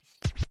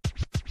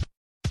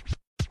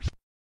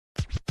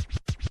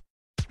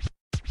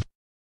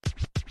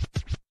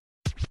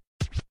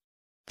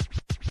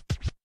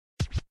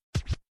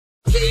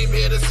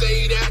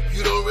say that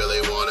you don't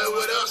really want it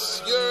with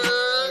us.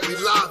 Yeah, we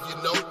love you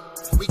know.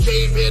 We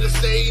came here to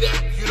say that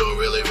you don't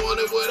really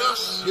want it with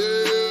us.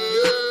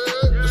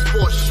 Yeah, the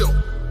sports show.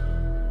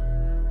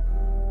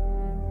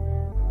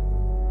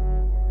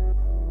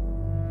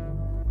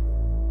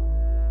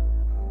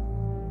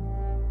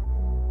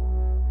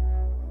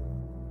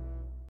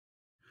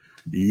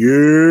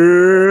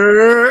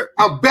 Yeah,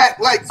 I'm back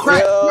like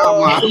crack.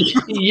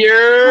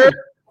 Yeah.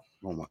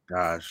 Oh my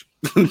gosh.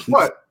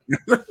 What?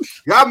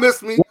 Y'all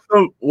missed me.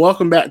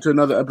 Welcome back to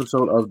another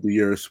episode of the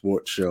Your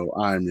Sports Show.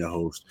 I am your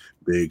host,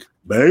 Big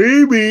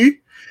Baby,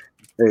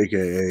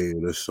 aka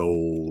the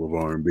soul of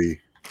R&B.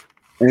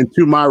 And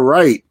to my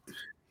right,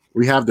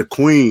 we have the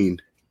Queen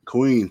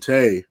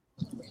Tay.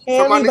 Hey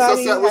Somebody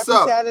everybody, said, what's happy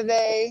up?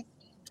 Saturday.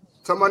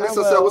 Somebody I said,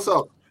 will. what's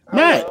up?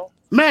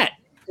 Matt.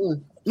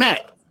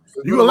 It's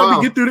You been a gonna let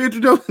while. me get through the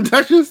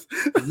introductions?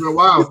 It's been a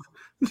while.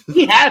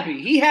 He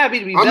happy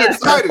to be I'm back.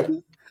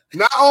 excited.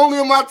 Not only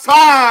am I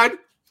tired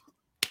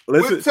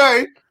with Tay,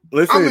 I'm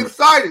Listen.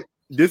 excited.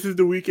 This is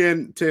the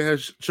weekend Tay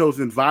has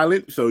chosen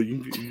violent, so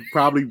you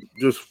probably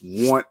just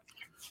want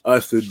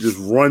us to just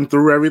run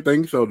through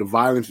everything, so the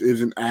violence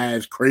isn't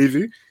as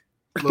crazy.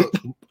 Look,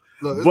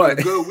 it's But- been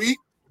a good week.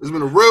 It's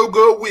been a real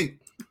good week.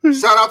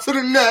 Shout out to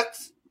the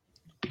Nets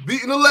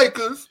beating the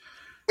Lakers.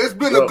 It's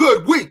been a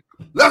good week.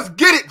 Let's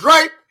get it,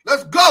 Drake.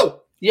 Let's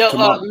go. Yo, To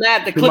my-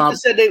 Matt, the to my-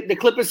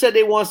 Clippers said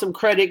they want some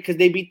credit because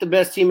they beat the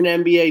best team in the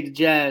NBA, the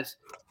Jazz.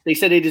 They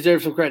said they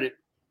deserve some credit.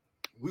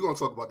 We're going to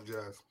talk about the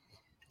Jazz.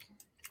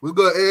 What's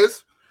good,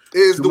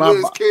 Is To the my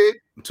Wiz Kid.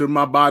 To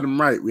my bottom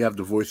right, we have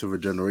the voice of a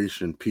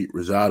generation, Pete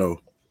Rosado.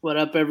 What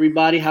up,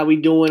 everybody? How we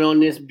doing on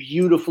this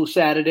beautiful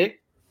Saturday?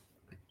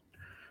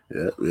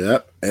 Yeah.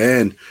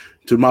 And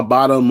to my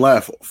bottom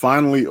left,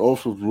 finally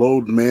off of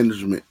load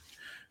management,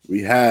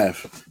 we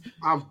have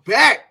I'm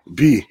back.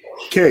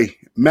 BK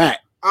Matt.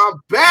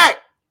 I'm back.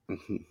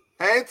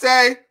 Hey,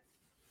 Tay.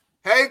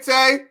 Hey,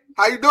 Tay.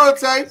 How you doing,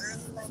 Tay?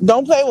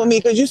 Don't play with me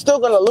because you're still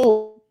gonna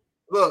lose.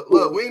 Look,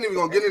 we ain't even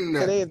gonna get into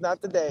that. Today is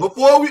not the day.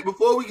 Before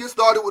we get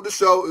started with the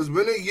show, it's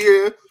been a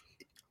year.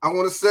 I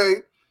want to say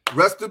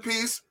rest in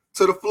peace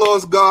to the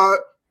Floors God,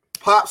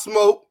 Pop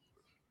Smoke.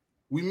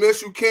 We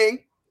miss you, King.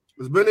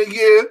 It's been a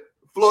year.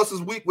 Floss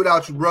is week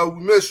without you, bro.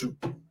 We miss you.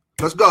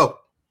 Let's go.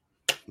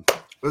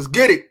 Let's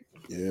get it.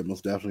 Yeah,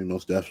 most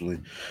definitely.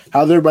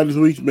 How's everybody's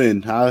week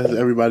been?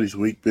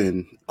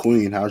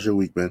 Queen, how's your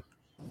week been?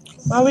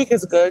 My week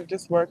is good,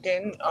 just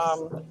working.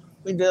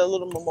 We did a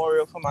little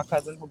memorial for my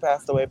cousin who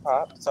passed away,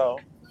 Pop. So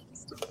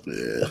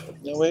Yeah.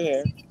 we're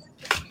here.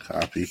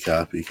 Copy. Pete,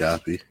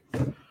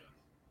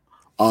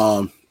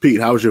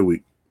 how was your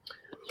week?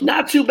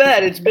 Not too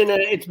bad. It's been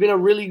a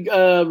really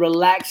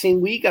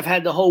relaxing week. I've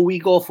had the whole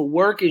week off of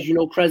work, as you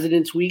know,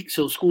 President's Week,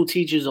 so school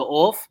teachers are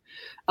off.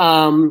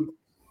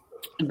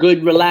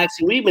 Good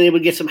relaxing week. Been able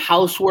to get some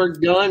housework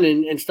done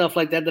and stuff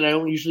like that I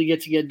don't usually get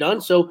to get done.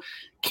 So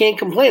can't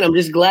complain. I'm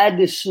just glad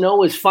this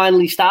snow has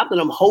finally stopped, and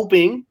I'm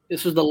hoping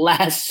this was the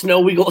last snow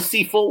we gonna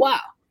see for a while.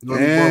 I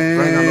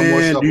ain't got no more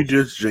And shovel. you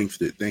just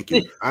jinxed it. Thank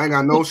you. I ain't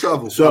got no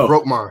shovel. So- I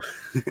broke mine.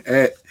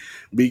 At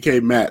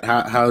BK Matt,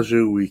 how's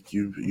your week?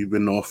 You've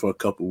been off for a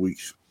couple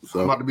weeks. I'm So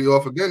about to be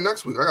off again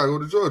next week. I gotta go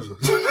to Georgia.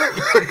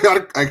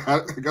 I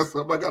got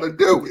something I gotta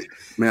deal with.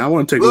 man, I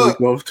want to take Look.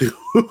 a week off too.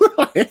 I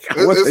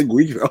want to take a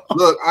week off.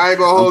 Look, I ain't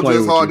gonna hold you. playing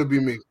It's with hard you. to be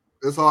me.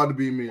 It's hard to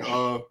be me.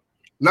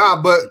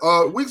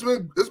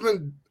 It's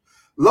been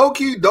low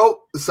key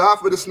dope. Aside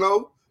for the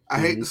snow, I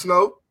hate the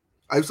snow.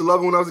 I used to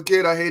love it when I was a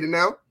kid. I hate it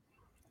now.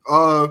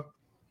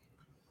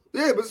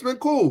 Yeah, but it's been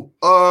cool.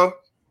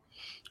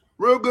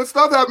 Real good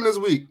stuff happened this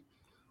week.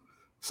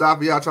 Sorry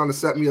for y'all trying to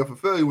set me up for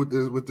failure with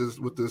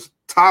this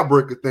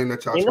tiebreaker thing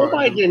that y'all Ain't trying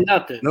nobody to do. did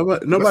nothing.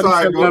 Nobody That's all right,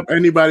 setting bro. up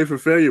anybody for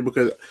failure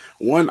because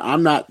one,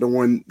 I'm not the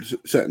one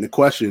setting the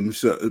questions.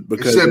 So, It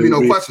because shouldn't be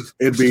no questions.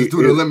 it'd We should just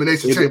do the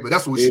elimination it'd- chamber.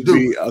 That's what we should It'd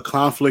do. be a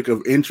conflict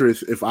of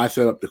interest if I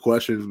set up the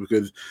questions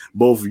because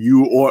both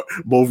you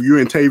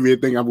and Tavia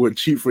think I'm going to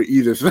cheat for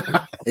either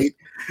side.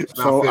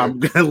 So fair. I'm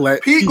gonna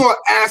let Pete gonna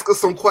ask us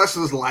some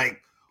questions like,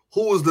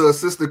 who was the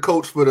assistant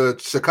coach for the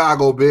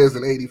Chicago Bears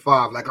in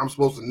 '85? Like I'm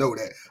supposed to know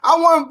that. I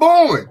wasn't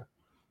born.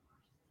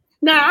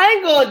 Nah, I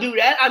ain't gonna do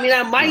that. I mean,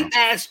 I might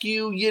ask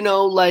you,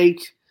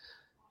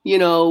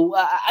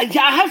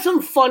 I have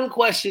some fun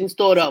questions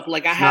thought up.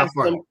 Like I have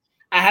not fun. some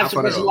Not fun at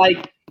questions all.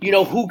 like,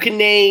 who can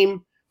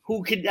name,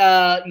 who could,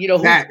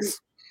 Facts.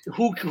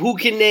 who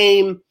can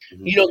name,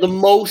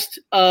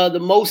 the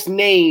most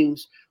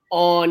names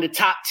on the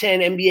top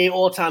 10 NBA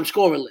all-time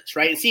scoring list,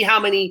 right? And see how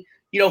many,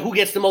 who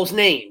gets the most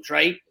names,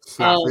 right? It's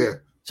not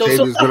fair. So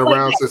Tavia's stuff been like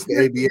around that. since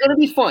the ABA. It's gonna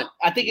be fun.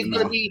 I think it's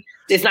gonna be.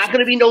 There's not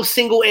gonna be no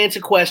single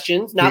answer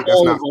questions. Not That's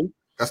all not- of them.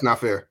 That's not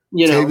fair.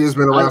 You know. Tavia's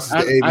been around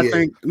since the ABA. I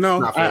think no.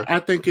 Not fair. I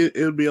think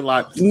it'll be a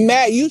lot.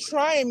 Matt, you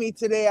trying me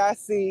today, I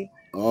see.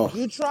 Oh,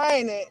 You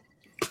trying it.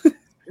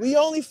 We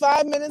only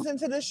 5 minutes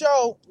into the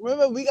show.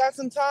 Remember, we got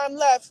some time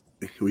left.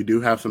 we do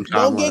have some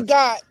time. Don't get left.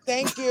 got.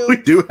 Thank you. We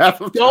do have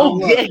some time. Don't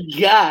left.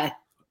 get God.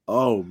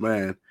 Oh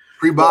man,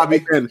 Free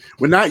Bobby. And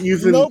we're not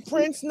using. No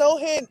prints, no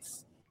hints.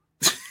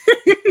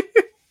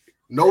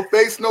 No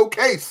face, no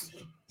case.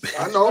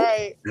 I know.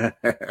 Right. I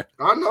know.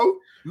 I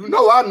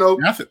know.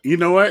 You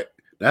know what?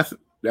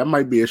 That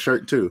might be a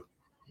shirt too.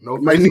 No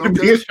It might face, need no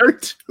to be a case.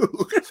 shirt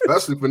too.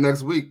 Especially for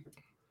next week.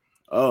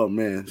 Oh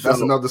man, That's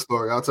another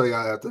story. I'll tell you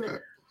after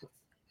that.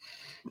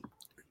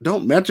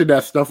 Don't mention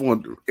that stuff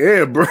on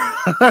air, bro.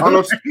 Come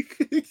on.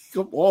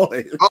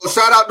 Oh,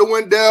 shout out to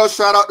Wendell.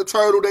 Shout out to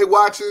Turtle. They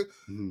watching.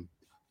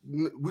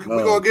 We're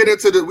gonna get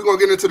into the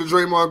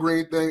Draymond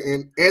Green thing.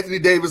 And Anthony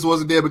Davis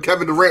wasn't there, but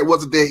Kevin Durant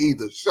wasn't there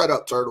either. Shut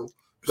up, Turtle.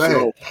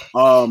 Go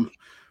ahead.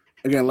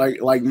 Again,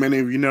 like many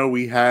of you know,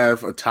 we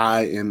have a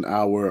tie in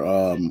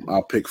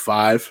our pick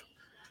 5.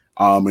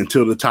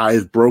 Until the tie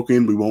is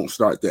broken, we won't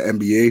start the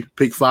NBA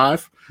pick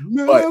 5.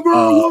 But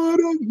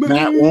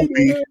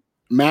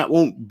Matt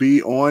won't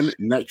be on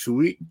next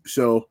week,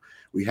 so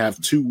we have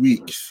 2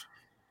 weeks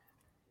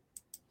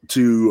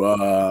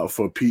to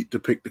for Pete to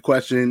pick the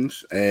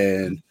questions,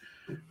 and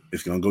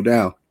it's gonna go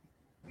down.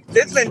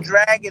 It's been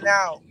dragging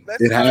out.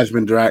 It has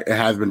been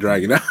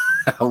dragging out.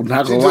 I'm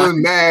not She's gonna lie. just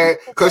mad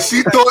because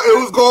she thought it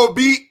was gonna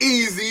be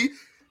easy.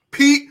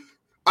 Pete,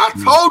 I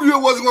told you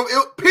it wasn't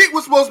gonna. Pete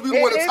was supposed to be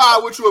the one to tie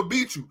with you or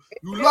beat you.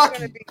 You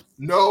lucky.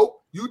 No,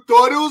 you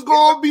thought it was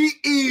gonna be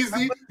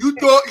easy. You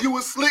thought you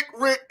was Slick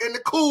Rick and the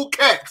Cool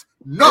Cats.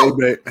 No.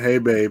 Hey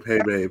babe.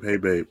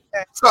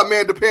 What's up,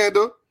 man? The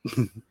Panda.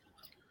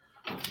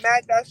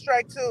 Matt got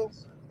strike 2.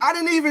 I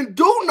didn't even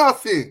do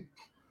nothing.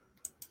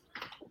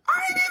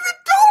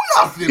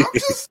 I'm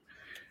just.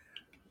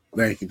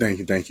 Thank you.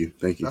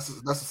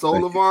 That's the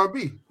soul of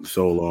R&B.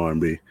 Soul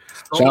R&B.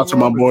 Shout out to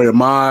my boy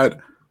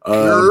Ahmad.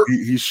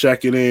 He's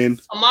checking in.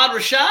 Ahmad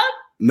Rashad?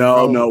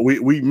 No.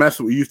 We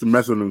used to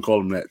mess with him and call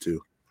him that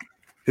too.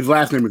 His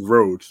last name is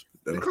Rhodes.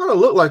 You kind of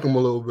look like him a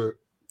little bit.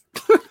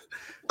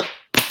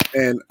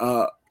 And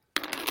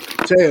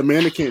Tay,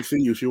 Amanda can't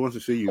see you. She wants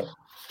to see you.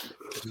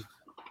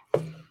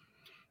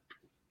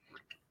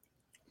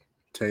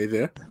 Tay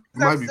there?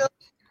 Might be.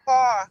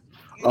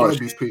 Oh,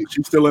 she's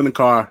still in the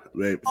car,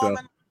 babe. So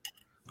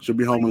she'll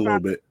be home in a little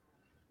bit.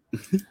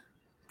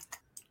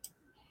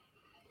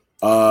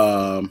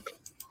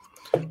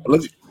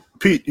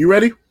 Pete, you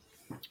ready?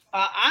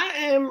 I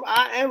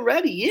am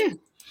ready. Yeah.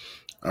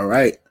 All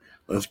right.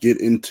 Let's get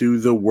into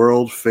the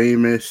world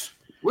famous.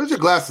 Where's your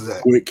glasses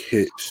at? Quick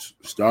hits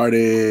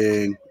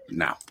starting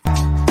now.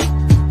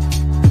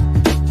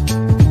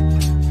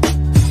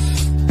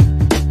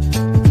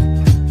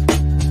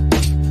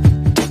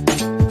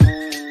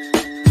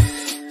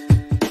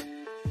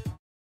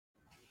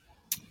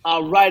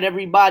 All right,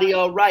 everybody.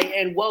 All right,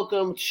 and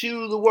welcome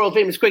to the world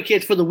famous quick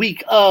hits for the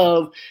week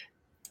of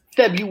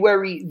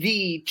February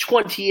the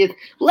 20th.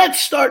 Let's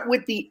start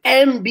with the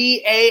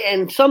NBA,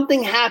 and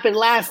something happened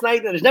last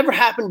night that has never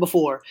happened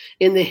before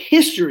in the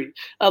history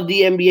of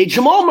the NBA.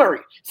 Jamal Murray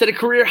set a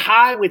career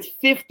high with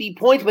 50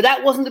 points, but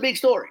that wasn't the big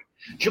story.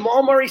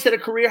 Jamal Murray set a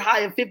career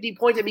high of 50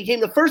 points and became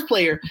the first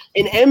player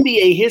in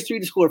NBA history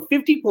to score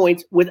 50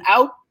 points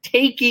without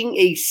taking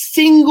a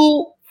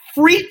single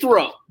free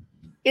throw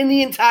in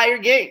the entire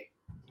game.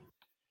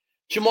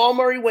 Jamal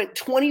Murray went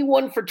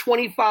 21 for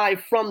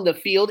 25 from the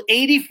field,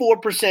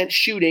 84%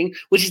 shooting,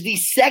 which is the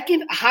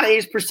second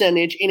highest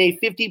percentage in a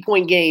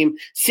 50-point game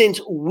since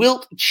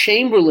Wilt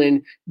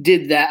Chamberlain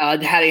did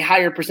that, had a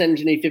higher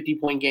percentage in a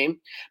 50-point game.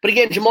 But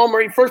again, Jamal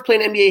Murray, first player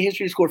in NBA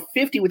history to score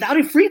 50 without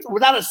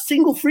a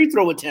single free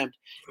throw attempt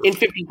in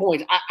 50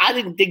 points. I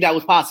didn't think that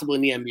was possible in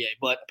the NBA,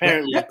 but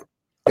apparently.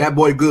 That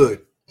boy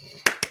good.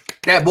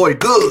 That boy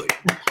good.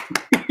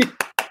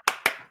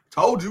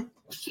 Told you.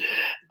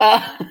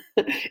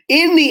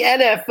 In the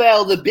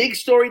NFL, the big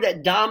story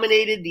that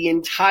dominated the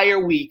entire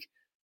week,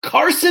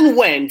 Carson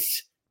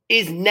Wentz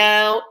is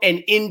now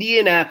an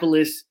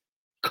Indianapolis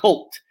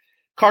Colt.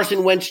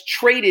 Carson Wentz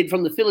traded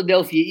from the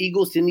Philadelphia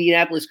Eagles to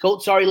Indianapolis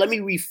Colts. Sorry, let me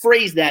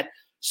rephrase that.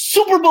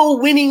 Super Bowl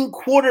winning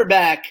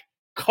quarterback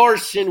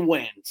Carson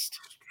Wentz.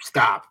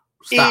 Stop.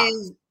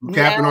 Is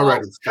capping now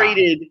already.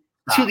 Traded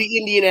to the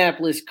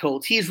Indianapolis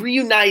Colts. He is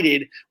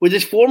reunited with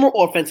his former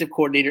offensive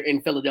coordinator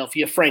in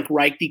Philadelphia, Frank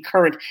Reich, the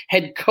current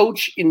head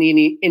coach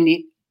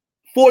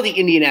for the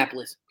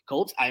Indianapolis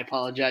Colts. I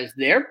apologize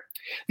there.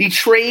 The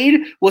trade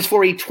was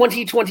for a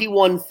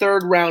 2021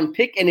 third-round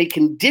pick and a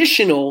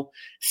conditional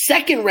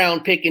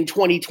second-round pick in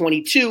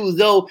 2022,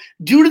 though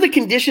due to the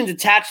conditions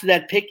attached to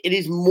that pick, it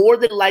is more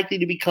than likely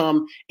to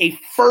become a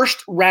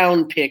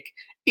first-round pick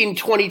in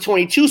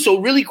 2022. So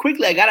really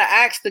quickly, I gotta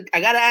ask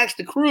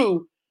the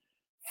crew,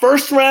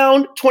 first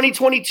round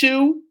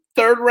 2022,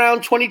 third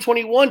round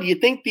 2021. Do you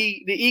think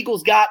the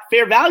Eagles got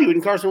fair value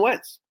in Carson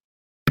Wentz?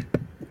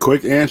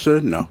 Quick answer,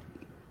 no.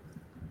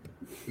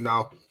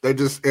 No, they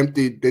just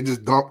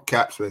dumped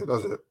cap space.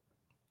 That's it.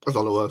 That's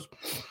all it was.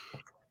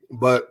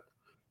 But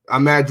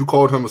I'm mad you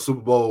called him a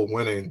Super Bowl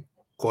winning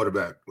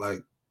quarterback.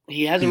 Like,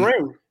 he has a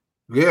ring.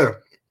 Yeah.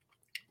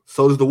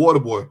 So does the water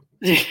boy.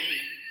 He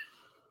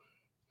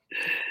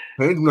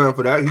ain't do nothing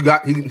for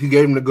that. He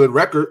gave him a good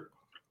record.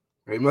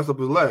 He messed up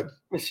his leg.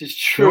 This is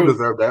true. He don't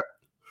deserve that.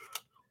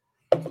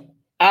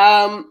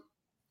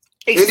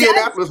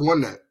 Indianapolis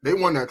won that. They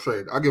won that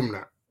trade. I'll give them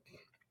that.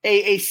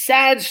 A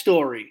sad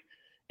story.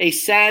 A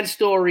sad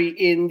story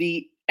in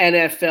the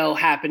NFL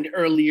happened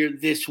earlier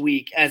this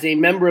week as a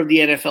member of the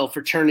NFL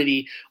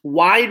fraternity.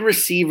 Wide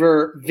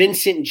receiver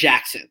Vincent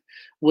Jackson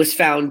was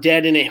found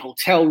dead in a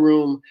hotel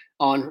room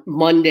on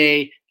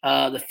Monday,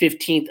 the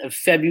 15th of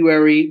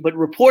February. But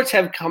reports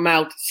have come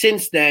out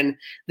since then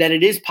that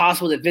it is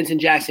possible that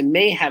Vincent Jackson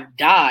may have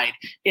died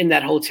in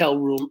that hotel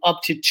room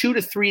up to 2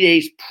 to 3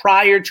 days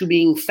prior to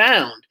being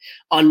found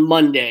on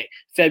Monday,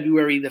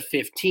 February the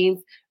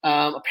 15th.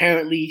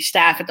 Apparently,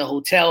 staff at the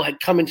hotel had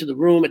come into the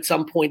room at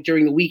some point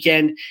during the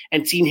weekend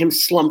and seen him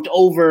slumped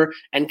over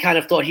and kind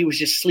of thought he was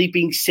just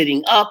sleeping,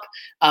 sitting up.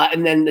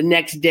 And then the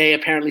next day,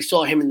 apparently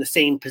saw him in the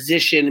same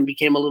position and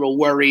became a little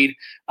worried.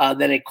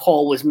 Then a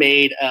call was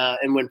made.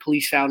 And when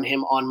police found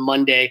him on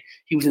Monday,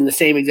 he was in the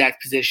same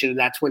exact position. And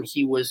that's when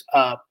he was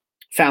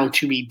found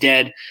to be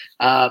dead.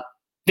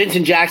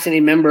 Vincent Jackson, a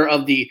member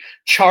of the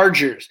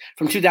Chargers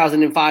from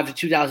 2005 to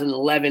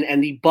 2011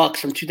 and the Bucs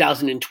from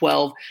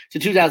 2012 to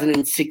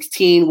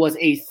 2016, was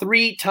a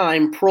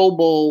 3-time Pro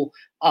Bowl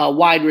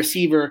wide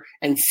receiver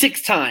and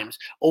 6 times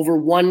over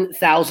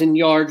 1,000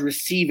 yards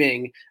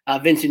receiving.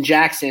 Vincent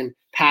Jackson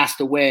passed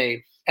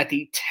away at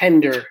the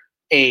tender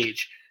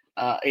age,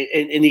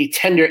 in the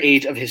tender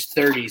age of his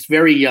 30s,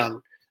 very young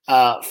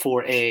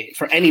for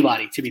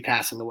anybody to be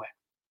passing away.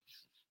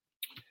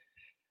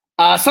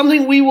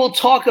 Something we will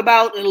talk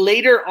about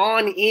later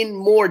on in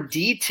more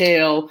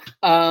detail.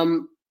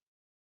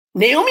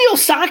 Naomi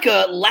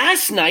Osaka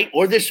last night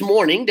or this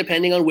morning,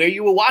 depending on where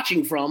you were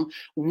watching from,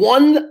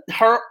 won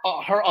her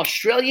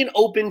Australian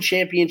Open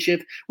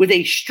Championship with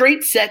a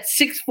straight set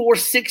 6-4,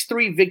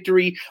 6-3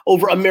 victory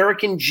over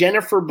American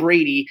Jennifer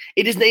Brady.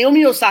 It is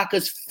Naomi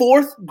Osaka's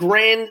 4th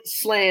Grand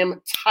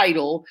Slam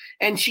title,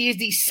 and she is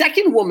the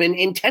second woman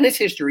in tennis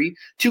history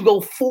to go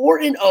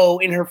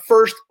 4-0 in her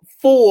first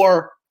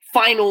 4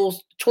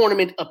 finals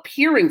tournament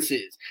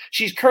appearances.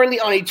 She's currently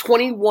on a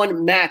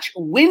 21-match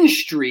win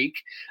streak,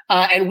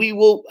 and we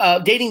will,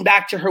 dating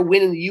back to her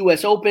win in the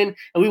U.S. Open,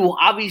 and we will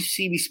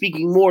obviously be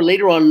speaking more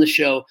later on in the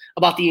show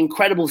about the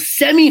incredible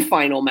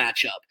semifinal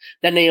matchup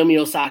that Naomi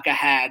Osaka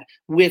had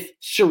with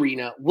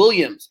Serena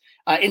Williams.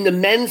 In the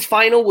men's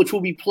final, which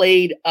will be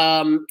played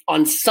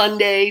on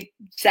Sunday,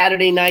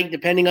 Saturday night,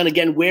 depending on,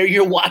 again, where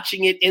you're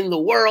watching it in the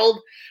world,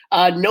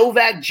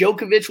 Novak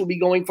Djokovic will be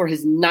going for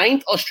his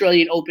 9th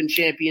Australian Open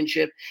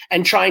Championship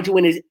and trying to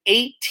win his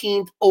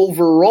 18th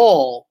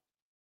overall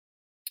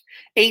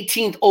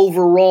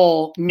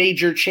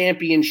major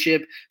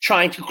championship,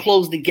 trying to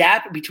close the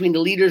gap between the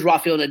leaders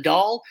Rafael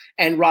Nadal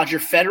and Roger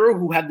Federer,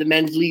 who have the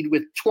men's lead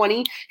with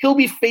 20. He'll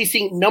be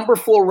facing number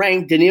 4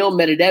 ranked Daniil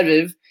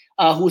Medvedev,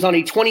 who's on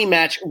a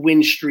 20-match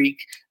win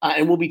streak,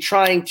 and will be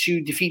trying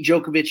to defeat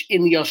Djokovic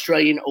in the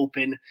Australian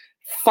Open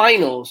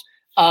finals.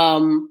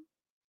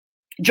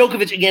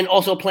 Djokovic, again,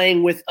 also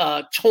playing with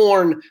a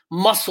torn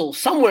muscle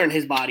somewhere in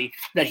his body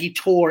that he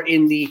tore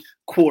in the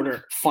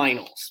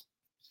quarterfinals.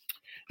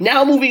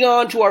 Now moving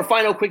on to our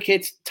final quick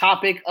hits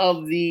topic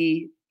of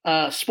the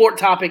sport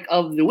topic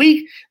of the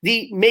week,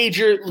 the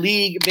Major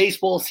League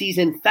Baseball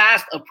season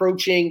fast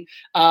approaching,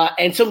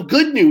 and some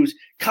good news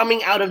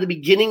coming out of the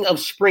beginning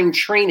of spring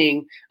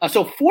training.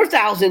 So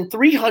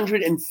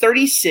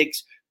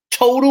 4,336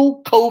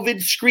 total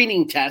COVID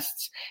screening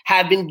tests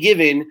have been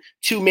given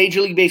to Major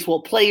League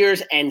Baseball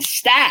players and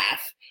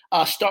staff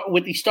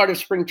with the start of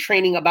spring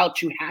training about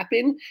to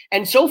happen.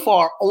 And so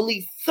far,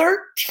 only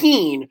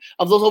 13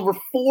 of those over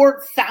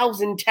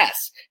 4,000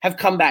 tests have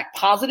come back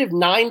positive,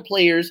 9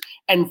 players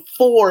and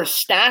 4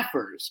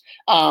 staffers.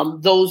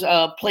 Those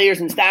players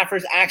and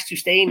staffers asked to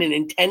stay in an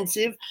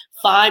intensive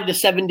 5 to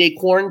 7 day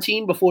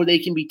quarantine before they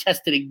can be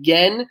tested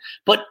again.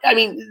 But, I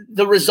mean,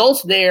 the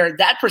results there,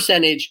 that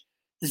percentage,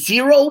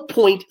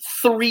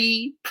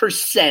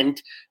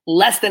 0.3%,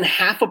 less than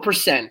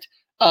 0.5%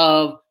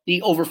 of the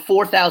over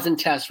 4,000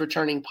 tests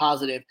returning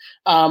positive.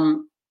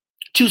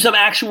 To some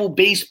actual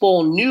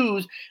baseball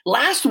news,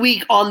 last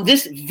week on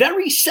this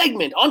very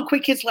segment, on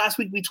Quick Hits last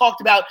week, we talked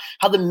about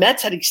how the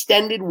Mets had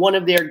extended one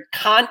of their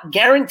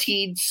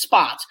guaranteed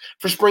spots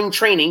for spring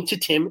training to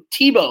Tim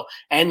Tebow.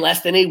 And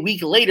less than a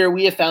week later,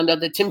 we have found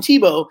out that Tim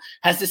Tebow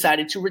has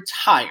decided to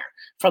retire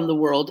from the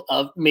world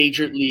of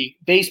Major League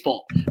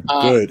Baseball.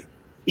 Good.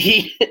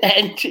 He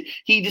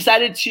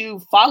decided to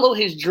follow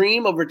his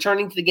dream of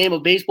returning to the game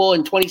of baseball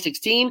in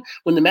 2016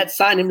 when the Mets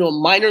signed him to a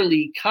minor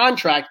league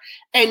contract.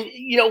 And,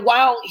 you know,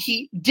 while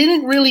he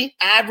didn't really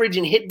average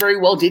and hit very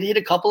well, did hit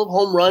a couple of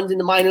home runs in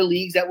the minor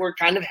leagues that were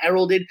kind of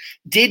heralded,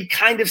 did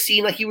kind of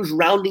seem like he was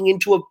rounding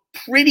into a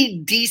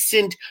pretty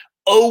decent,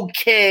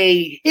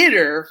 okay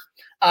hitter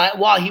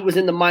while he was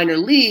in the minor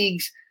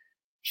leagues.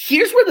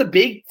 Here's where the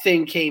big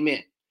thing came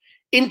in.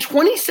 In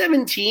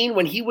 2017,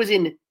 when he was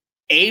in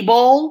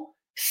A-ball,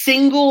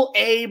 single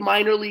A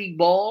minor league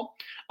ball,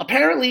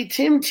 apparently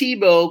Tim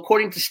Tebow,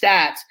 according to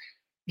stats,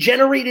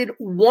 generated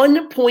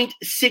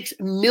 $1.6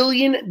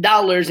 million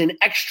in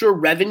extra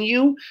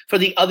revenue for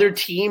the other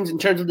teams in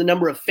terms of the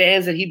number of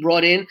fans that he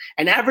brought in.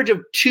 An average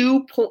of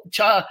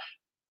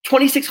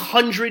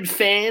 2,600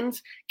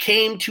 fans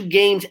came to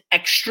games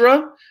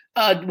extra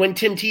when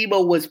Tim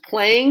Tebow was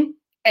playing,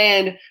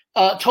 and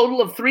a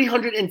total of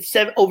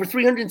over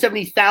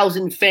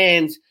 370,000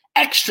 fans,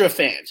 extra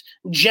fans,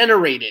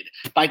 generated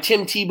by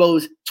Tim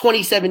Tebow's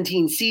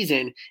 2017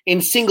 season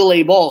in single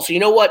A ball. So you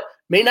know what?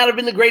 May not have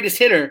been the greatest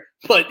hitter,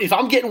 but if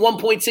I'm getting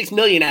 1.6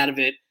 million out of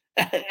it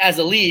as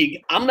a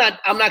league, I'm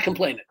not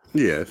complaining.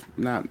 Yeah,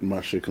 not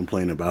much to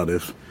complain about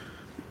if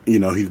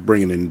he's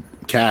bringing in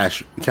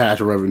cash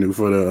revenue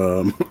for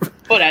the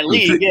for that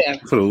league,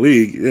 for the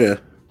league, yeah.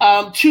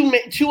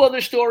 Two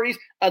other stories.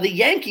 The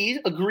Yankees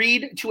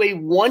agreed to a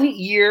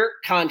 1-year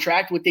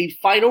contract with the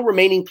final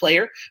remaining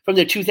player from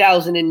their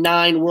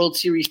 2009 World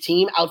Series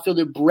team.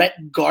 Outfielder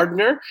Brett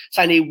Gardner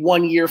signed a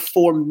 1-year,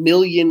 $4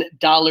 million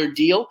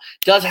deal.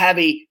 Does have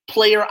a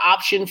player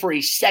option for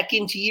a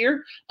second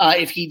year.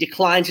 If he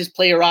declines his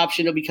player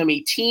option, it'll become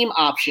a team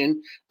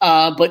option.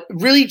 But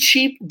really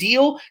cheap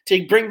deal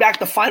to bring back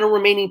the final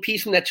remaining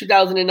piece from that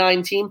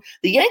 2009 team.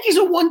 The Yankees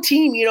are one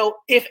team,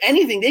 if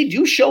anything, they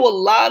do show a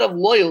lot of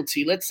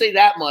loyalty. Let's say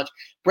that much.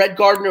 Brett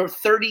Gardner,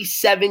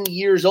 37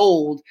 years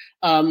old,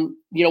 one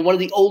of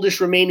the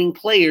oldest remaining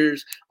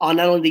players on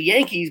not only the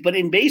Yankees, but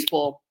in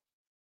baseball,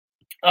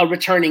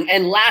 returning.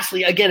 And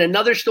lastly, again,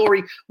 another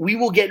story we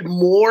will get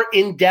more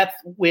in depth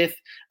with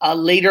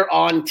later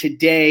on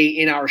today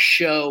in our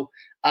show.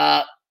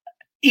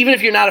 Even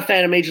if you're not a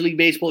fan of Major League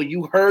Baseball,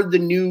 you heard the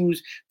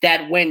news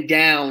that went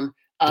down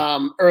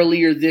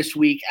earlier this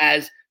week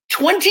as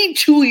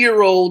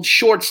 22-year-old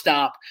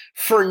shortstop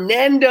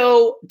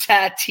Fernando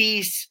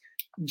Tatis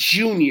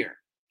Jr.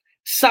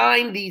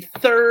 signed the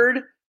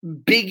third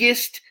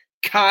biggest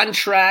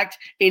contract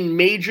in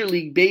Major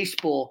League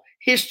Baseball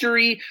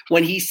history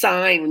when he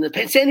signed with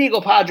the San Diego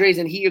Padres,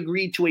 and he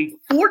agreed to a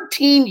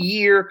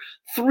 14-year,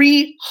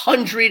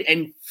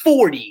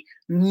 $340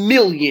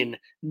 million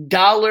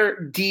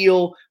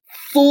deal,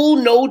 full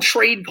no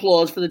trade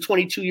clause for the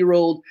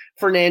 22-year-old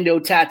Fernando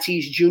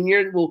Tatis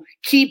Jr. It will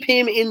keep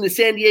him in the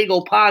San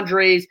Diego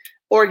Padres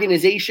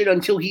organization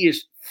until he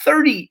is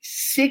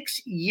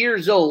 36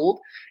 years old.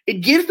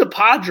 It gives the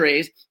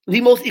Padres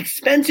the most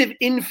expensive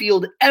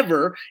infield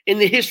ever in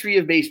the history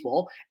of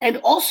baseball, and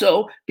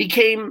also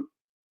became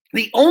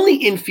the only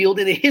infield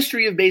in the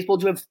history of baseball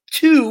to have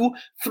two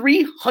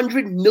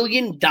 $300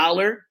 million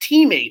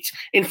teammates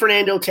in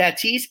Fernando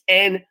Tatis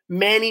and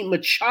Manny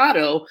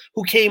Machado,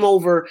 who came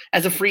over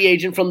as a free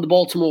agent from the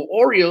Baltimore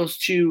Orioles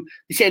to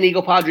the San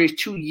Diego Padres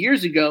 2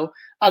 years ago.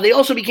 They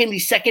also became the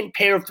second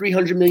pair of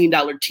 $300 million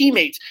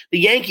teammates. The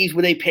Yankees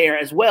were a pair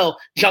as well,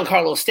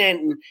 Giancarlo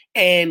Stanton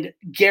and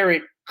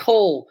Garrett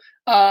Cole.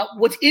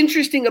 What's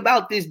interesting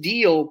about this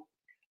deal,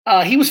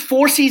 he was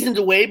 4 seasons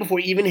away before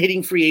even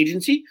hitting free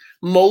agency.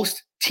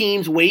 Most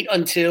teams wait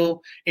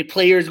until a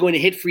player is going to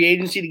hit free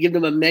agency to give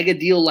them a mega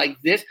deal like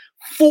this.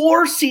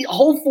 Whole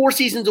 4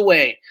 seasons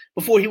away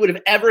before he would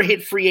have ever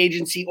hit free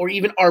agency or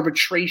even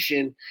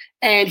arbitration.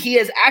 And he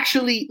has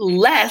actually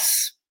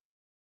less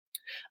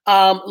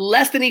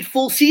than a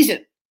full season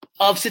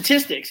of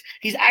statistics.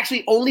 He's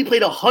actually only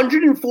played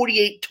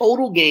 148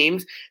 total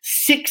games,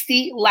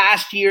 60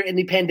 last year in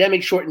the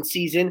pandemic shortened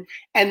season,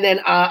 and then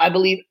I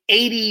believe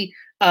 88,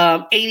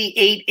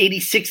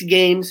 86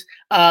 games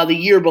the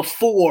year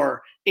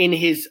before in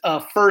his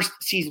first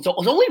season. So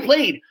he's only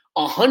played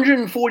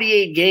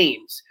 148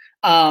 games,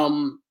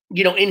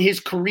 in his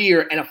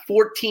career, and a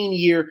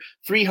 14-year,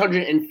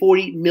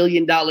 $340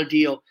 million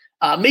deal.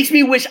 Makes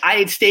me wish I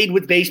had stayed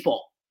with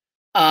baseball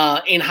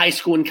in high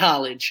school and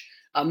college.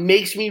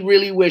 Makes me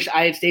really wish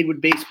I had stayed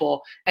with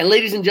baseball. And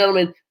ladies and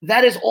gentlemen,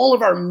 that is all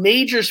of our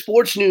major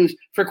sports news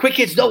for Quick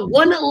Hits. Though,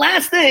 one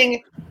last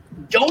thing,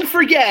 don't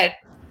forget,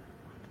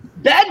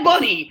 Bad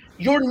Bunny,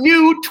 your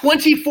new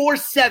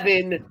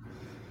 24/7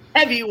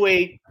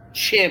 heavyweight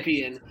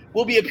champion,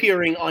 will be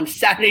appearing on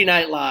Saturday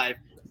Night Live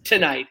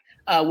tonight,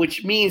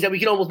 which means that we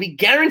can almost be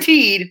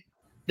guaranteed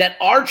that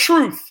our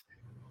truth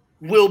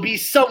will be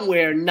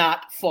somewhere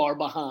not far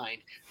behind.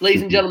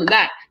 Ladies and gentlemen,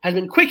 that has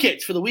been Quick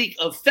Hits for the week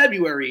of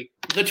February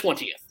the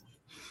 20th.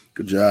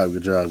 Good job.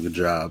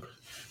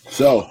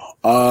 So,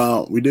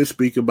 we did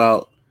speak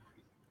about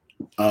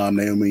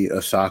Naomi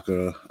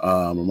Osaka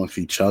amongst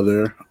each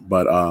other,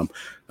 but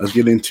let's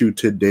get into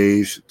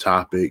today's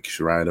topics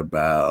right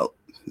about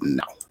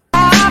now.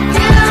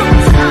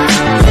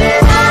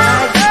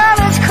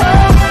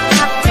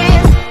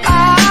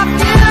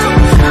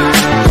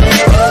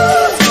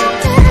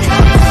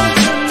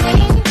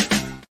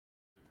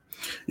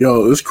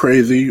 Yo, it's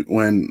crazy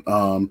when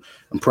I'm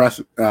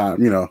pressing all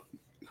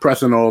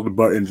the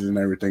buttons and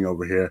everything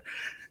over here,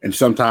 and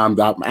sometimes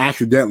I'm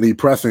accidentally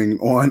pressing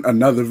on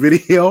another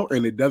video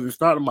and it doesn't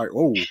start. I'm like,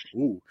 oh,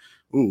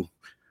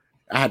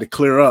 I had to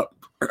clear up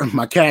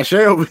my cache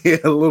over here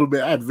a little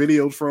bit. I had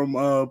videos from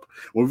when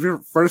we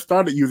first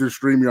started using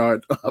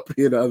StreamYard up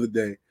here the other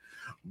day.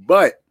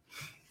 But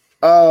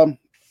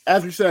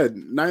as we said,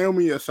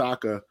 Naomi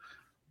Osaka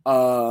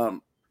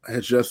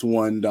has just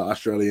won the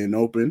Australian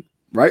Open,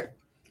 right?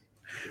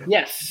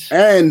 Yes.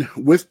 And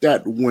with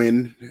that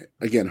win,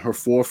 again, her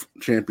 4th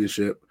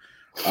championship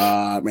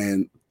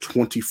and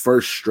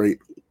 21st straight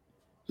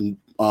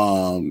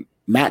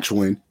match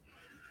win,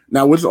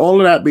 Now, with all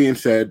of that being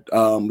said,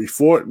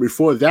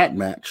 before that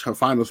match, her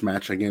finals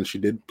match, again, she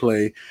did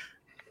play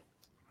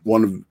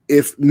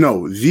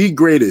the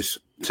greatest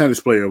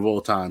tennis player of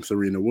all time,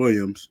 Serena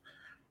Williams,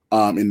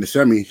 in the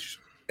semis,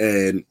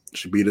 and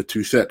she beat her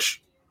 2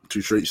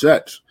 straight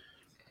sets.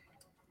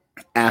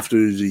 After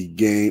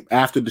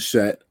the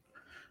set,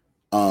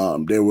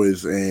 there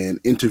was an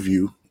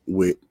interview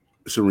with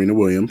Serena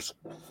Williams,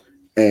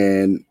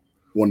 and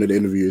one of the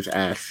interviewers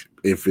asked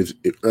if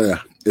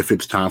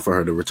it's time for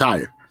her to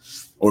retire,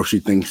 or if she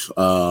thinks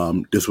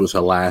this was her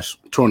last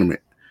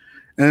tournament.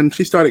 And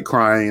she started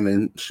crying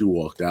and she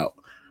walked out.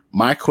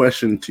 My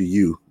question to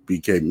you,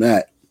 BK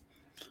Matt,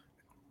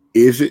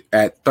 is it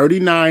at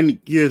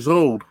 39 years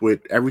old with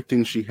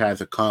everything she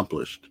has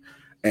accomplished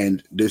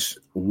and this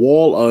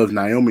wall of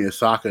Naomi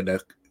Osaka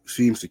that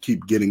seems to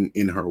keep getting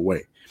in her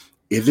way,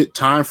 is it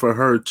time for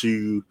her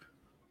to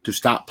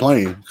stop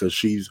playing? Because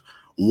she's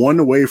one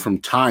away from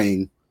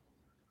tying.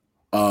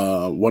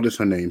 What is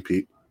her name,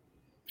 Pete?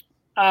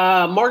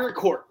 Margaret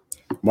Court.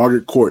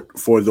 Margaret Court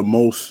for the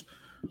most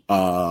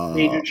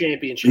major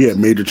championships. Yeah,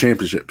 major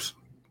championships.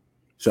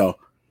 So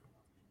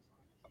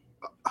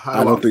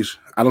I don't think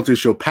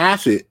she'll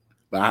pass it,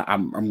 but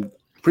I'm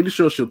pretty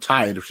sure she'll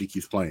tie it if she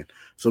keeps playing.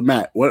 So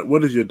Matt,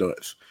 what is your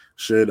thoughts?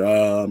 Should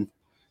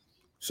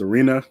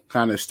Serena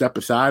kind of step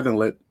aside and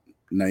let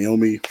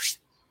Naomi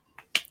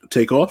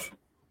take off?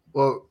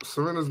 Well,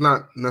 Serena's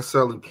not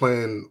necessarily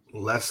playing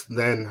less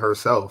than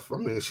herself. I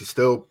mean, she's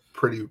still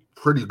pretty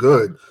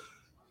good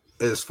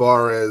as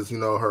far as,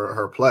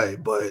 her play.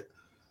 But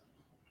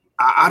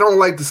I don't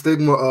like the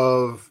stigma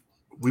of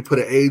we put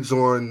an age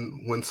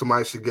on when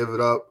somebody should give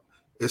it up.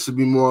 It should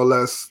be more or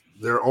less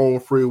their own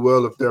free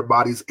will if their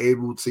body's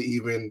able to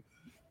even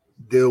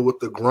deal with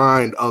the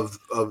grind of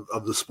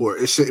the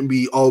sport. It shouldn't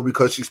be,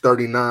 because she's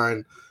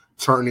 39,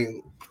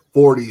 turning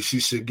 40,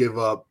 she should give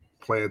up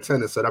playing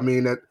tennis. And I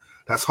mean,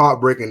 that's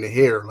heartbreaking to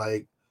hear,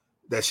 like,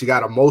 that she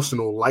got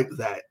emotional like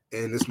that.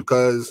 And it's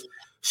because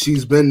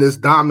she's been this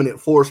dominant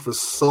force for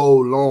so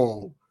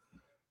long.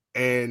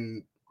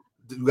 And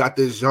you got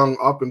this young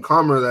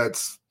up-and-comer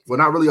that's, well,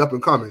 not really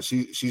up-and-coming.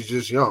 She's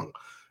just young.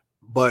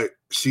 But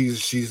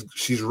she's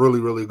really,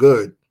 really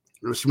good.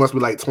 She must be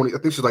like 20. I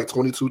think she's like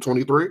 22,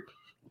 23.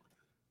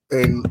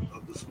 And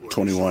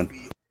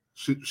 21.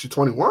 She's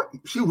 21?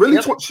 She really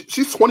Yep.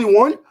 She's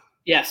 21?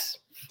 Yes.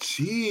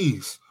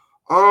 Jeez.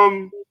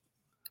 I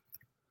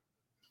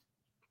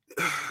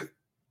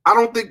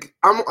don't think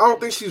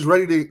she's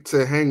ready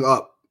to hang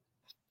up.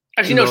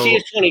 Actually, no, she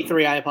is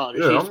 23. I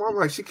apologize. Yeah, I'm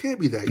like, she can't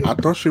be that young. I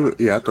thought she was.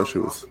 Yeah, I thought she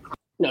was.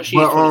 No, she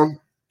is 23.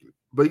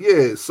 But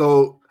yeah,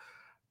 so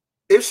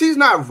if she's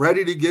not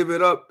ready to give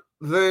it up,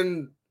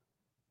 then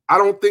I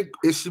don't think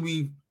it should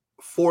be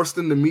forced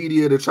in the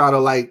media to try to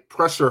like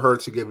pressure her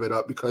to give it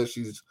up because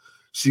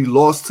she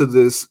lost to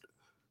this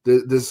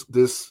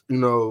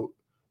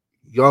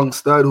young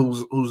stud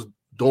who's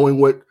doing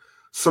what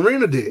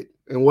Serena did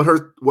and what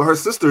her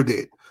sister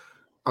did.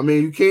 I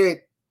mean, you can't.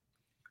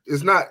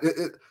 It's not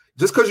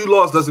just because you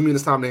lost doesn't mean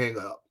it's time to hang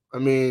up. I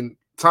mean,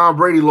 Tom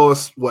Brady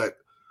lost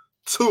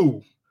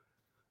 2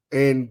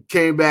 and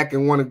came back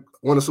and won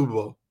a Super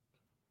Bowl.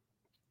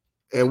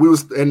 And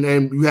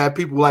you had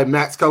people like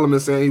Max Kellerman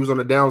saying he was on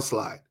a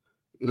downslide,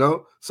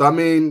 So I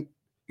mean,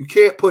 you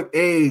can't put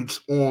age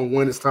on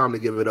when it's time to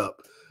give it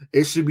up.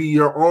 It should be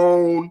your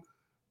own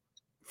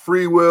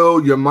free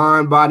will, your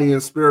mind, body,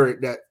 and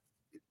spirit that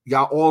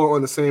y'all all are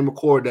on the same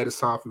accord that it's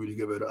time for you to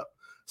give it up.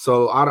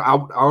 So I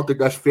don't think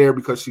that's fair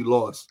because she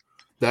lost.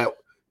 That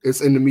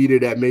it's in the media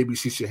that maybe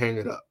she should hang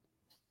it up.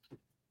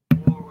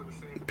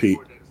 Pete.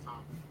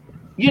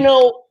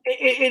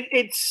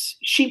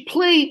 She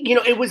played,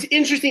 it was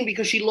interesting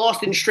because she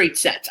lost in straight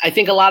sets. I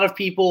think a lot of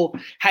people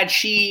had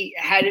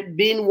it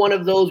been one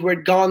of those where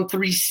it gone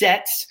 3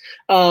 sets,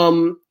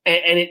 and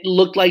it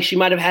looked like she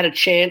might have had a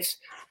chance.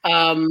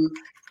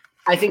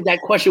 I think that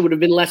question would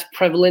have been less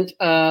prevalent.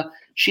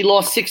 She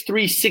lost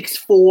 6-3,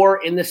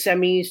 6-4 in the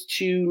semis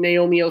to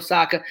Naomi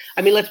Osaka.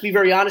 I mean, let's be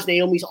very honest.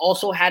 Naomi's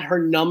also had her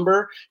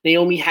number.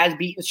 Naomi has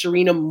beaten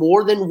Serena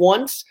more than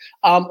once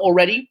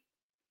already.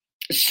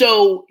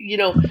 So,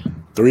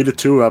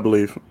 3-2, I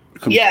believe.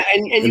 Yeah,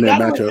 and you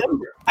gotta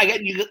remember,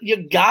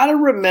 you gotta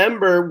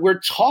remember, we're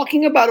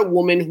talking about a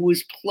woman who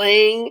is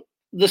playing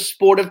the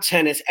sport of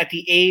tennis at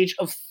the age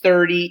of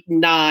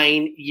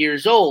 39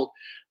 years old.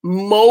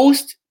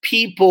 Most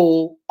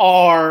people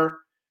are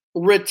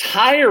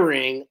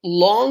retiring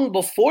long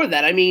before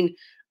that. I mean,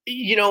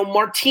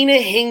 Martina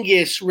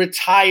Hingis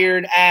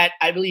retired at,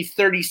 I believe,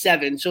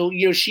 37. So,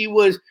 she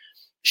was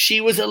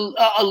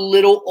a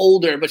little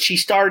older, but she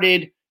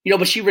started,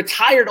 but she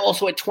retired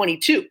also at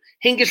 22.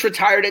 Hingis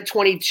retired at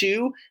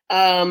 22,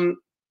 then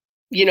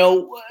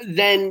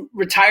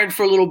retired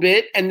for a little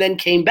bit and then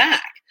came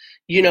back.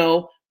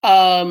 Justine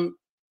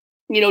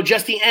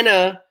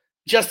Enna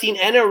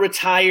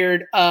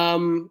retired,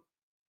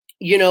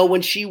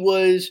 when she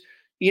was,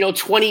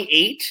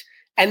 28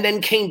 and then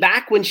came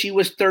back when she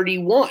was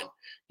 31.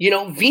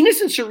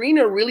 Venus and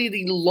Serena are really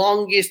the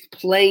longest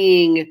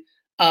playing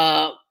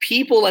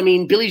people. I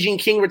mean, Billie Jean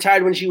King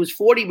retired when she was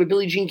 40, but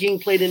Billie Jean King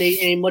played in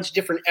a much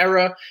different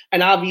era.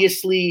 And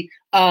obviously,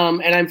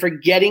 and I'm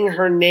forgetting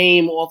her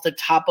name off the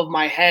top of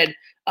my head,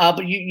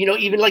 but you know,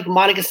 even like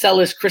Monica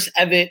Seles, Chris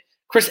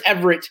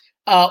Everett,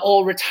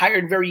 all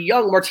retired very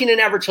young. Martina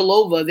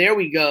Navratilova, there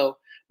we go.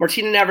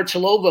 Martina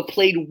Navratilova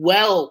played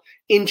well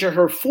into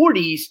her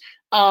 40s.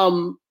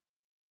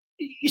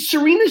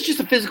 Serena's just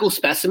a physical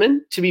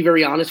specimen, to be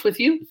very honest with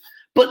you.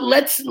 But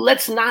let's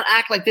not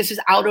act like this is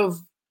out of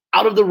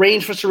the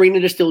range for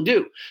Serena to still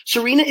do.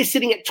 Serena is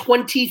sitting at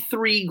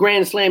 23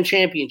 Grand Slam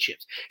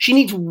championships. She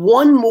needs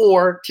one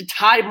more to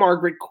tie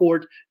Margaret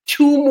Court,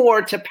 2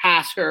 more to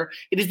pass her.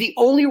 It is the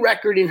only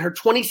record in her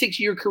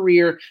 26-year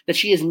career that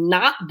she has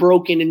not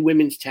broken in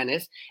women's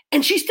tennis,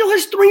 and she still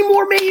has 3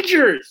 more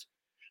majors.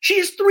 She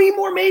has 3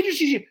 more majors.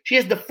 She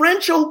has the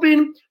French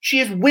Open, she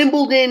has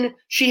Wimbledon,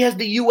 she has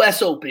the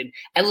U.S. Open.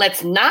 And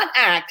let's not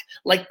act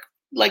like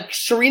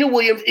Serena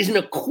Williams isn't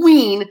a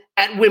queen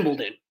at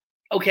Wimbledon.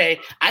 Okay,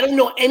 I don't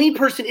know any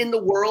person in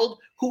the world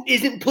who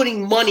isn't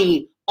putting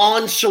money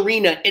on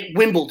Serena at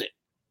Wimbledon,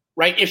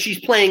 right? If she's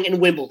playing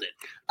in Wimbledon.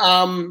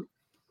 And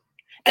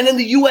then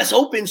the U.S.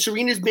 Open,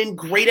 Serena's been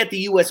great at the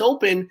U.S.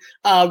 Open,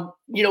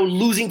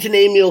 losing to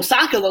Naomi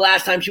Osaka the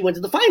last time she went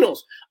to the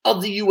finals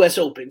of the U.S.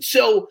 Open.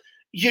 So,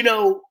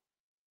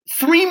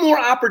 3 more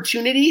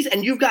opportunities,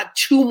 and you've got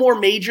 2 more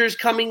majors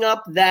coming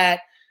up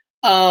that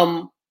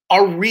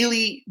are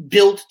really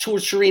built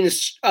towards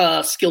Serena's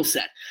skill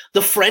set.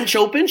 The French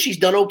Open, she's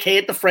done okay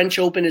at the French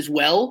Open as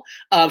well.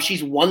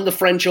 She's won the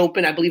French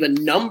Open, I believe, a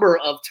number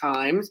of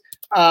times.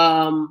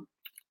 So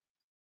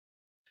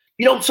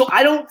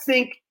I don't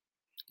think,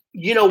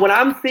 when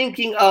I'm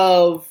thinking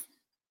of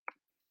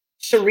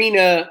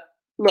Serena,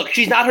 look,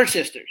 she's not her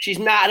sister.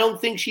 I don't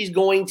think she's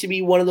going to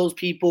be one of those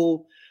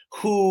people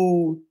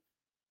who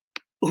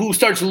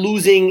starts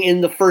losing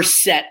in the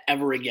first set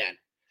ever again,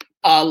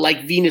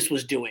 like Venus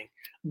was doing.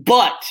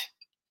 But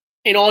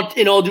in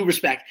all due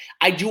respect,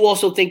 I do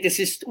also think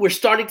we're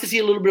starting to see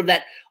a little bit of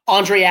that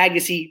Andre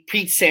Agassi,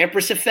 Pete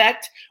Sampras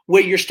effect,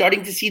 where you're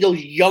starting to see those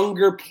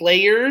younger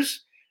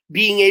players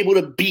being able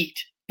to beat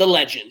the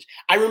legends.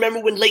 I remember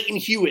when Leighton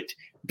Hewitt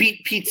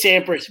beat Pete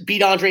Sampras,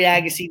 beat Andre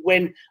Agassi,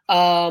 when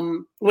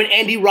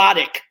Andy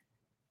Roddick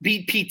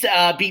beat Pete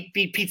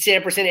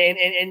Sampras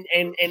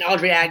and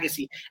Andre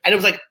Agassi, and it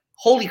was like,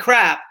 holy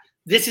crap,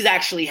 this is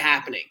actually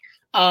happening.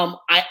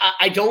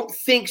 I don't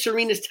think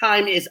Serena's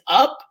time is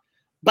up,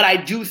 but I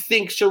do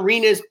think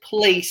Serena's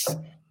place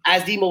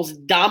as the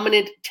most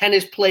dominant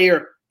tennis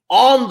player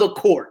on the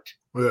court,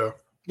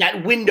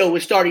 that window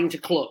is starting to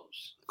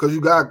close. Because you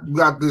got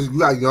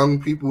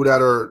young people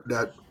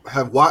that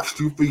have watched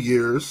you for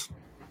years.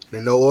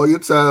 They know all your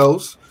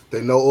tells.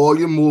 They know all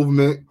your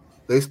movement.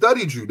 They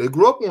studied you. They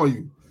grew up on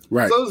you.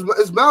 Right. So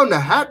it's bound to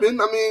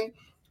happen. I mean,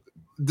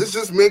 this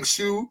just makes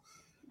you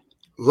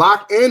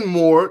lock in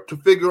more to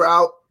figure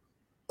out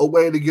a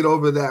way to get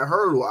over that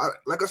hurdle.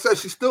 Like I said,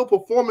 she's still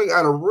performing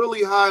at a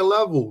really high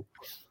level.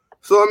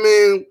 So, I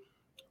mean,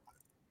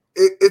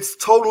 it's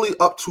totally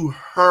up to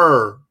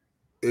her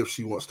if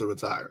she wants to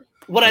retire.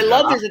 What I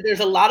love is that there's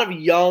a lot of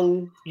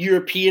young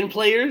European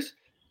players,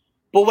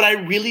 but what I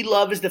really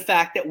love is the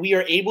fact that we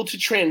are able to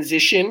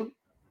transition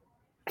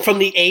from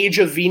the age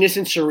of Venus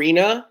and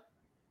Serena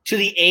to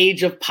the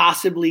age of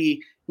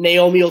possibly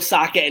Naomi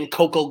Osaka and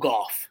Coco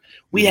Gauff.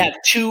 We have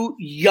 2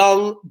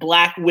 young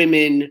Black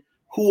women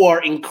who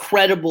are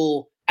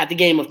incredible at the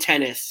game of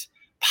tennis,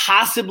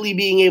 possibly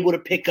being able to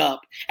pick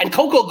up. And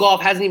Coco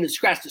Gauff hasn't even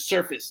scratched the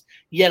surface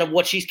yet of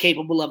what she's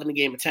capable of in the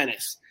game of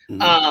tennis.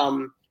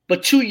 Mm-hmm.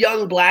 But 2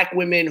 young Black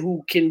women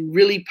who can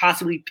really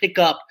possibly pick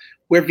up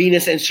where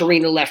Venus and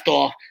Serena left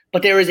off.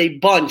 But there is a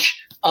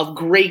bunch of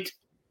great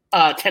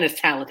tennis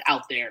talent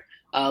out there,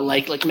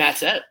 like Matt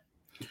said.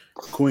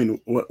 Queen,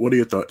 what are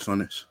your thoughts on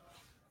this?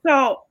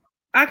 So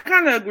I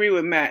kind of agree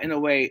with Matt in a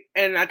way,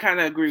 and I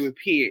kind of agree with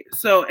Pete.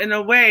 So in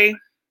a way,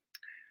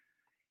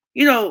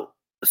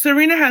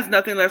 Serena has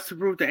nothing left to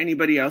prove to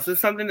anybody else.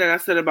 It's something that I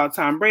said about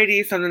Tom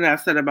Brady, something that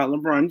I said about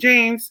LeBron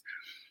James.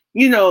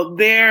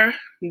 Their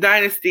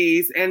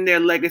dynasties and their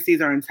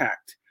legacies are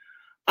intact.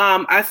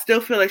 I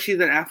still feel like she's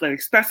an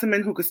athletic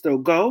specimen who could still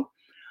go.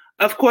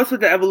 Of course,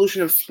 with the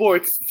evolution of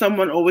sports,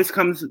 someone always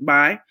comes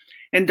by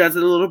and does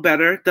it a little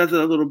better, does it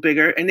a little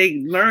bigger, and they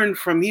learn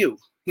from you.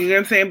 You know what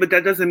I'm saying? But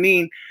that doesn't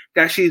mean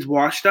that she's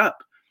washed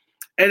up.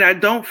 And I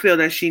don't feel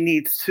that she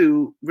needs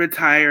to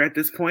retire at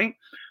this point.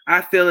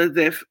 I feel as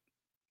if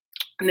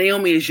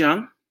Naomi is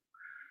young.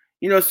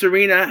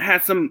 Serena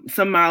has some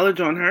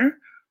mileage on her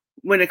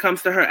when it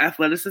comes to her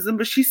athleticism,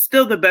 but she's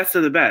still the best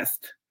of the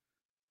best.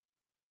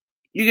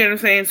 You get what I'm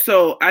saying?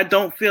 So I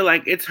don't feel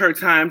like it's her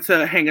time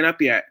to hang it up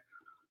yet.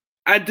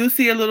 I do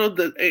see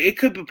it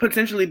could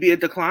potentially be a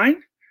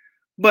decline,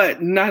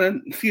 but not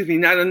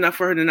enough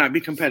for her to not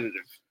be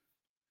competitive.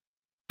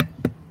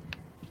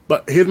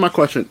 But here's my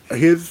question.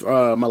 Here's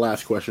my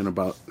last question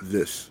about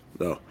this,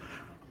 though.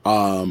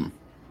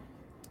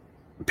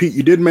 Pete,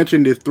 you did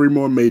mention there's 3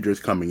 more majors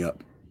coming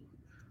up.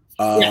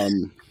 Yes.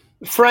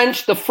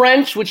 The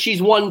French, which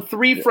she's won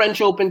 3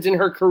 French Opens in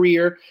her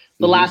career,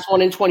 the last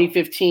one in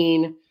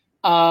 2015.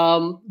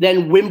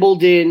 Then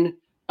Wimbledon,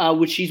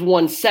 which she's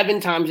won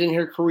 7 times in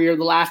her career,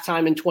 the last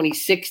time in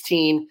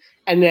 2016.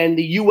 And then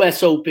the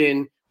U.S.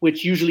 Open,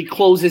 which usually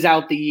closes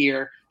out the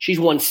year. She's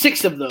won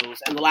 6 of those,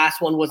 and the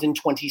last one was in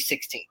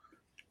 2016.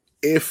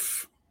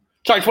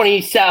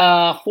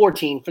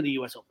 2014 for the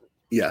U.S. Open.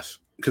 Yes,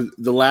 because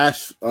the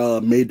last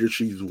major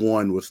she's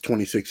won was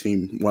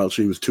 2016 while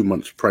she was 2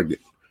 months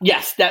pregnant.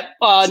 Yes,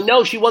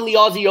 no, she won the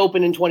Aussie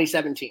Open in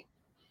 2017.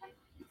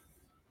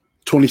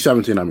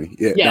 2017, I mean.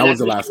 Yeah, that was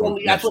the last one.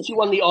 That's when she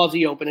won the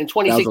Aussie Open. In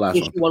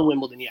 2016, she won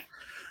Wimbledon, yeah.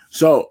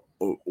 So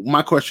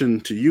my question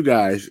to you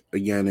guys,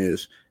 again,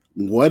 is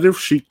what if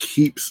she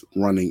keeps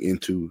running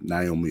into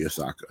Naomi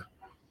Osaka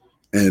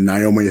and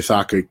Naomi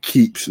Osaka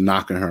keeps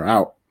knocking her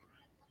out?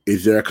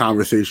 Is there a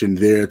conversation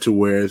there to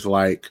where it's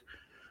like,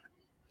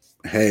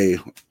 hey,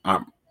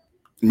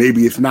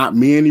 maybe it's not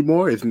me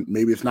anymore.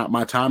 Maybe it's not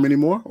my time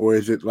anymore. Or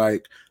is it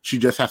like she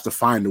just has to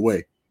find a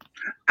way?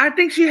 I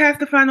think she has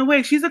to find a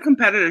way. She's a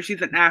competitor.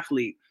 She's an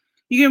athlete.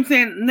 You get what I'm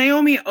saying?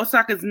 Naomi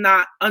Osaka is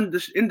not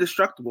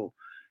indestructible.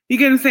 You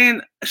get what I'm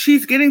saying?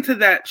 She's getting to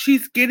that.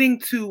 She's getting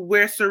to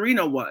where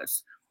Serena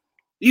was.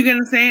 You get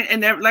what I'm saying?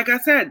 And then, like I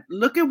said,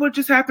 look at what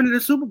just happened in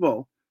the Super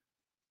Bowl.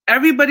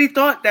 Everybody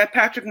thought that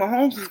Patrick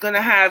Mahomes was going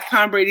to have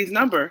Tom Brady's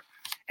number.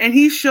 And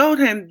he showed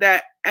him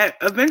that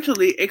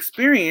eventually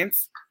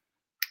experience,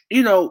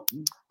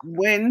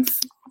 wins,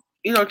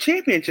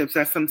 championships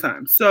at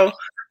sometimes. So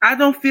I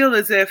don't feel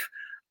as if –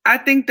 I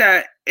think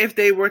that if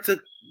they were to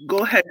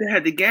go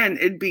head-to-head again,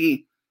 it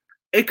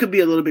could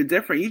be a little bit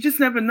different. You just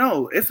never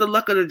know. It's the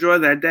luck of the draw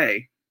that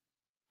day.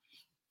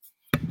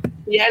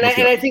 Yeah,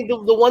 and I think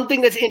the one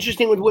thing that's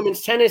interesting with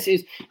women's tennis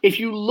is if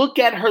you look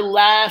at her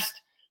last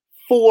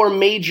 4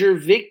 major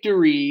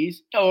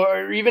victories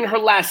or even her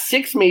last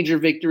 6 major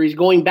victories,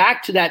 going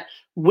back to that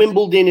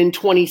Wimbledon in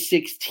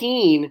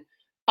 2016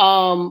 –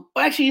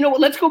 actually, you know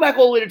what? Let's go back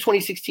all the way to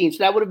 2016. So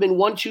that would have been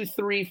 1, 2,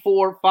 3,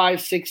 4,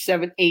 5, 6,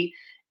 7, 8.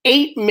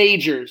 8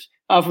 majors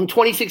from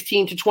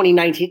 2016 to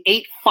 2019,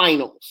 8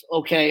 finals.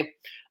 Okay.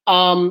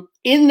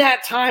 In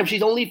that time,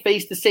 she's only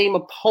faced the same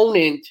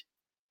opponent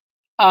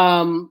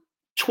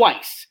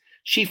twice.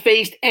 She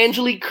faced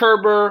Angelique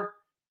Kerber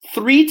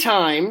 3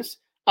 times,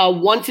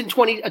 twice in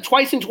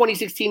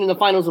 2016 in the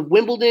finals of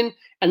Wimbledon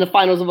and the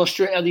finals of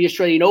the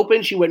Australian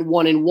Open. She went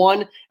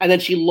 1-1, and then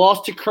she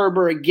lost to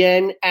Kerber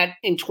again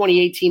in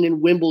 2018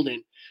 in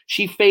Wimbledon.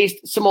 She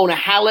faced Simona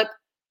Halep.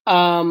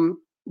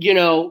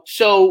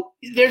 So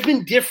there's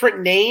been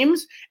different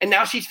names, and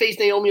now she's faced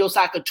Naomi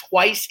Osaka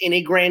twice in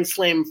a Grand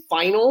Slam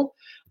final.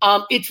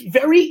 It's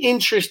very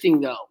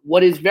interesting, though.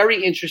 What is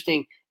very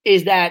interesting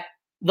is that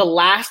the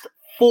last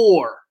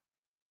 4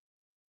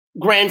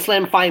 Grand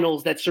Slam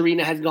finals that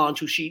Serena has gone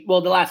to, the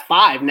last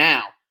 5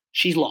 now,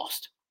 she's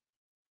lost.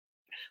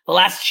 The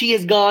last she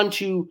has gone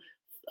to,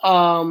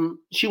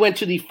 she went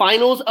to the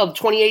finals of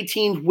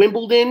 2018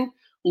 Wimbledon,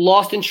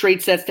 lost in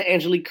straight sets to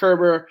Angelique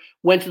Kerber,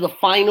 went to the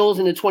finals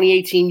in the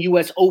 2018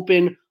 U.S.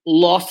 Open,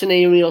 lost to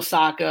Naomi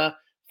Osaka,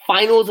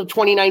 finals of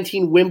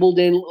 2019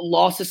 Wimbledon,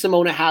 lost to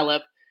Simona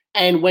Halep,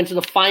 and went to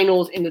the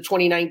finals in the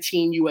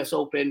 2019 U.S.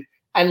 Open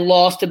and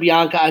lost to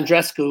Bianca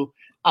Andreescu.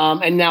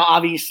 And now,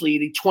 obviously,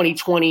 the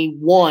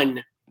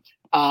 2021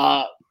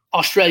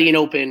 Australian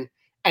Open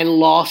and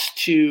lost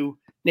to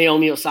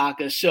Naomi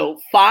Osaka.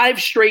 So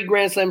 5 straight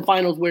Grand Slam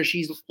finals where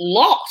she's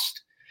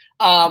lost.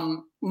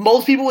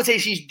 Most people would say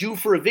she's due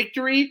for a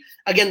victory.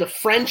 Again, the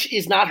French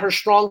is not her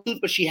strong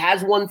suit, but she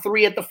has won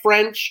 3 at the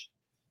French.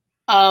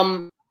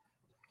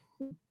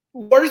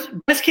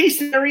 Best case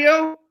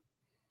scenario?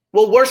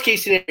 Well, worst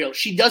case scenario,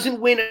 she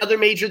doesn't win another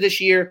major this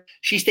year.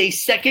 She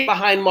stays second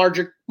behind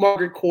Margaret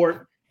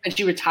Court, and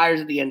she retires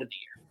at the end of the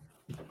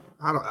year.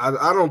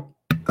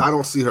 I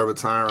don't see her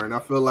retiring. I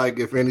feel like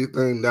if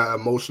anything, that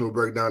emotional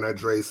breakdown that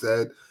Dre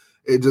said,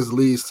 it just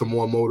leads to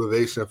more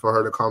motivation for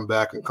her to come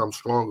back and come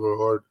stronger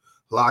or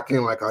lock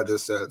in, like I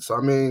just said. So,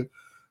 I mean,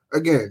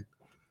 again,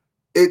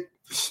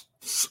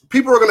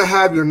 people are going to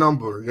have your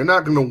number. You're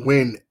not going to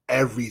win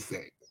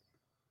everything.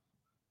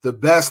 The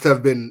best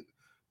have been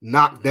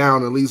knocked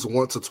down at least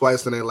once or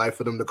twice in their life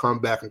for them to come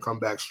back and come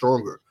back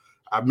stronger.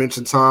 I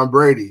mentioned Tom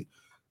Brady.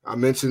 I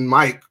mentioned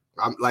Mike.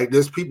 I'm like,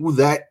 there's people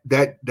that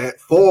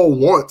fall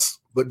once,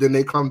 but then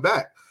they come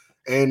back.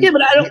 And yeah,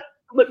 but I don't.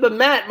 But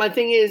Matt, my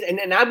thing is,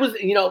 and I was,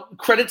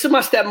 credit to my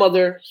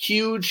stepmother,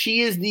 huge.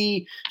 She is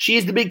the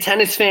big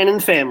tennis fan in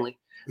the family.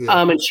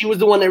 Yeah. And she was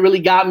the one that really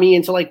got me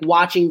into like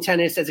watching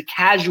tennis as a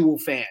casual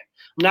fan.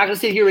 I'm not going to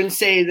sit here and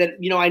say that,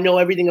 I know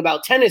everything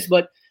about tennis,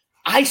 but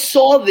I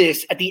saw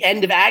this at the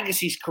end of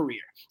Agassi's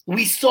career.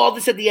 We saw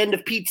this at the end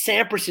of Pete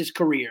Sampras's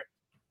career.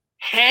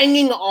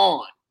 Hanging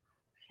on.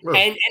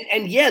 Right.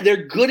 And yeah,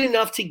 they're good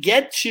enough to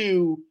get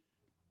to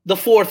the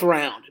 4th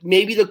round,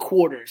 maybe the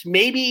quarters,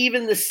 maybe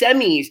even the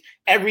semis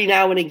every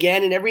now and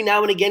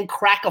again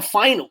crack a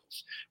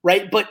finals,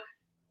 right? But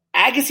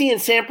Agassi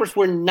and Sampras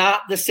were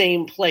not the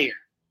same player.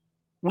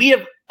 We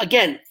have,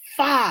 again,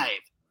 5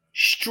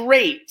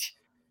 straight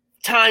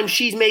times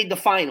she's made the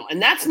final.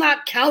 And that's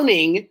not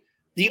counting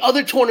the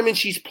other tournaments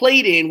she's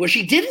played in where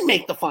she didn't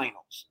make the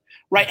finals,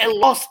 right? And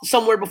lost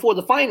somewhere before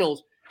the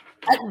finals.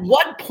 At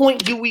what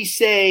point do we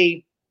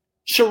say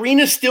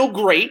Serena's still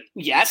great?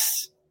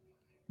 Yes,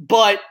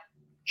 but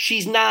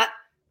she's not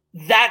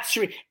that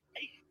Serena.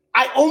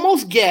 I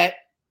almost get,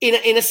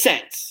 in a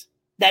sense,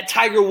 that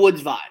Tiger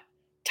Woods vibe.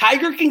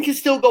 Tiger can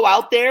still go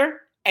out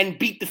there and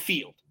beat the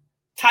field.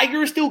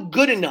 Tiger is still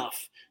good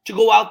enough to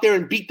go out there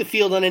and beat the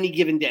field on any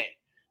given day.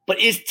 But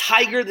is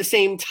Tiger the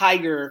same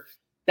Tiger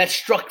that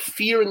struck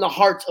fear in the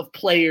hearts of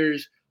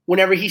players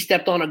whenever he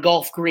stepped on a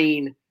golf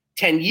green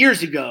 10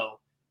 years ago?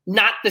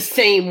 Not the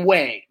same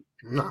way.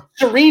 No.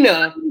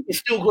 Serena is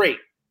still great.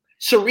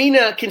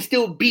 Serena can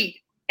still beat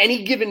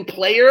any given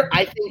player,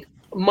 I think,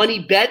 money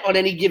bet on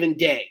any given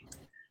day.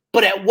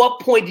 But at what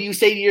point do you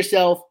say to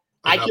yourself,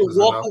 I can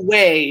walk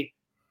away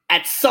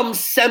at some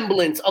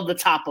semblance of the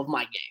top of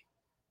my game?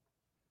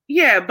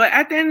 Yeah, but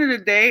at the end of the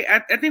day, I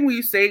think when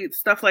you say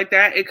stuff like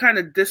that, it kind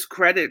of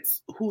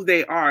discredits who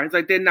they are. It's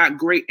like they're not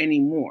great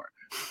anymore.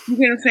 You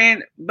know what I'm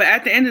saying? But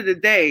at the end of the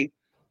day,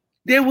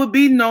 there would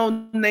be no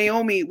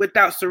Naomi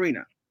without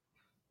Serena.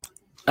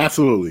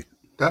 Absolutely.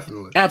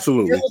 Definitely.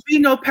 Absolutely. There would be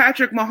no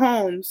Patrick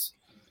Mahomes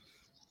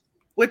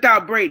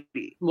without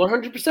Brady.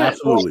 100%.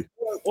 Absolutely.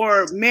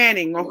 Or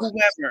Manning or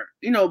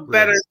whoever,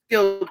 better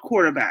skilled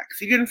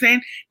quarterbacks. You get what I'm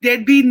saying?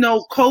 There'd be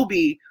no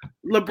Kobe,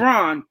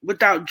 LeBron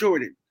without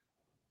Jordan.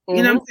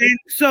 You know what I'm saying?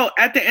 So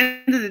at the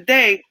end of the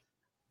day,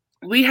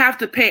 we have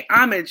to pay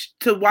homage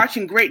to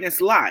watching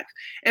greatness live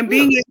and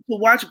being able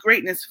to watch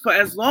greatness for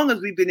as long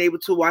as we've been able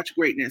to watch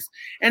greatness.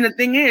 And the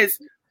thing is,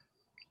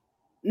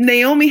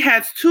 Naomi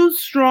has two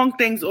strong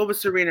things over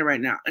Serena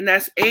right now, and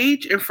that's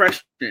age and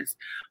freshness.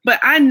 But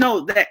I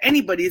know that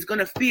anybody is going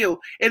to feel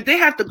if they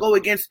have to go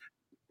against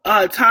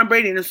Tom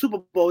Brady in the Super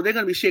Bowl, they're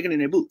going to be shaking in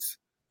their boots.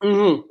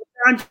 Mm-hmm.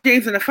 John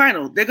James in the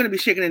final, they're going to be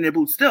shaking in their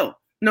boots still,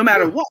 no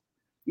matter what.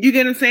 You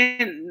get what I'm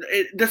saying?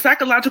 The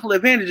psychological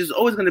advantage is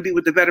always going to be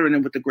with the veteran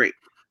and with the great.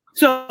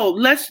 So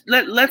let's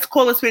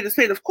call a spade a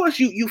spade. Of course,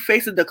 you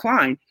face a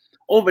decline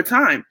over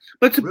time,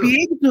 but to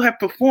be able to have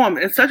performed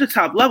at such a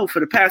top level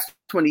for the past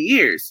 20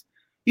 years,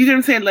 you get what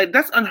I'm saying? Like,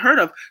 that's unheard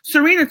of.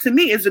 Serena, to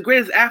me, is the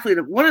greatest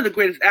athlete, one of the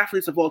greatest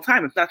athletes of all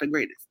time, if not the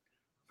greatest.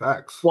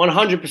 Facts.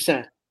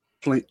 100%.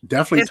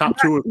 Definitely top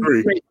 2 or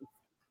 3.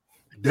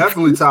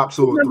 Definitely top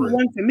 2 or 3. Number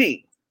 1 for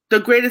me, the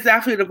greatest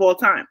athlete of all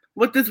time.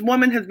 What this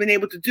woman has been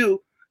able to do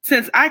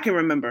since I can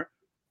remember,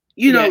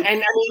 and I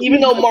mean,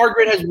 even though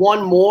Margaret has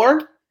won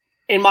more,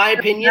 in my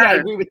opinion, I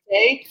agree with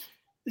Tay.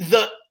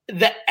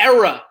 The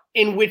era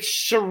in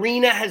which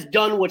Serena has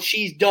done what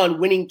she's done,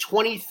 winning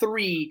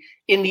 23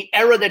 in the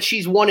era that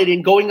she's won it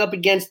in, going up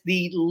against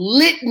the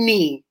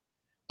litany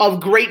of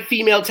great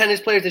female tennis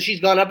players that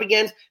she's gone up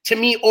against, to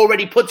me,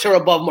 already puts her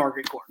above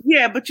Margaret Court.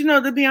 Yeah, but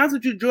to be honest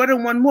with you,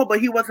 Jordan won more, but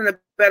he wasn't a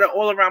better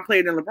all-around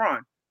player than LeBron.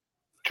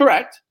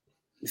 Correct.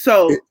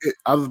 So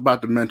I was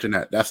about to mention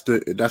that. That's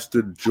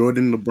the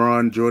Jordan,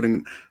 LeBron,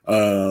 Jordan,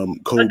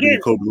 Kobe, again,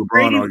 LeBron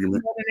Brady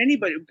argument. More than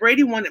anybody.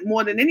 Brady won it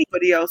more than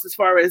anybody else as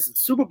far as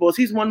Super Bowls.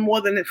 He's won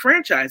more than the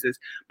franchises.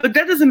 But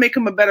that doesn't make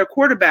him a better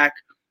quarterback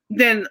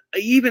than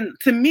even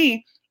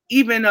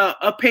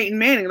a Peyton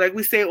Manning, like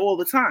we say all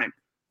the time.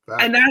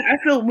 Right. And I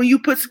feel when you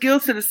put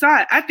skills to the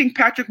side, I think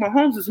Patrick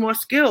Mahomes is more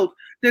skilled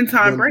than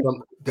Tom Brady.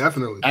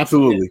 Definitely.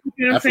 Absolutely.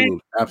 You know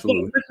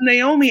Absolutely. But with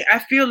Naomi, I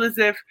feel as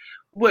if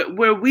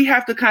where we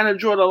have to kind of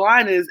draw the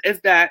line is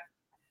that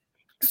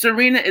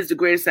Serena is the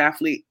greatest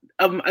athlete,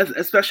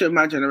 especially of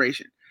my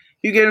generation.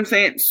 You get what I'm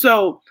saying?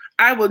 So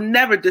I will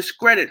never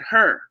discredit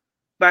her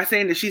by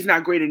saying that she's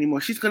not great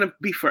anymore. She's going to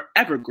be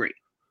forever great.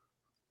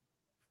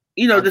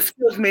 The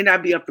skills may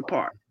not be up to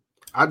par.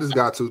 I just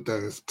got 2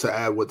 things to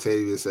add what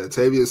Tavia said.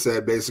 Tavia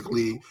said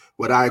basically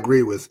what I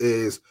agree with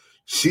is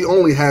she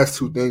only has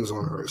 2 things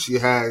on her. She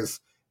has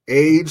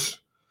age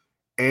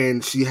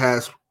and she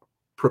has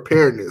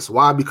preparedness.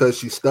 Why? Because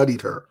she studied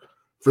her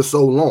for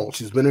so long.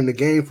 She's been in the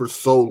game for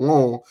so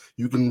long.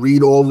 You can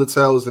read all the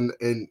tells and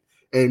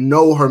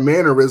know her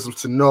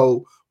mannerisms to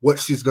know what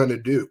she's going to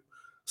do.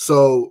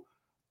 So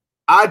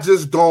I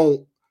just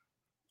don't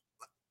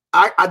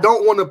I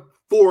don't want to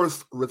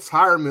force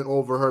retirement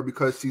over her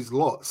because she's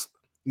lost.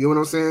 You know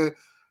what I'm saying?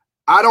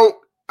 I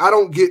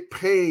don't get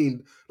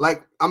pain.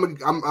 Like I'm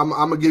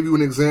gonna give you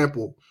an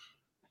example.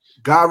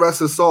 God rest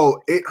his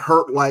soul. It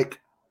hurt like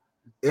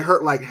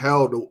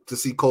hell to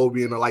see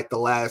Kobe in the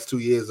last 2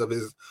 years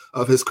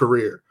of his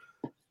career.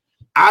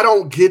 I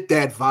don't get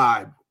that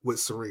vibe with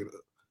Serena.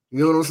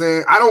 You know what I'm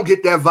saying? I don't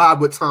get that vibe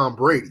with Tom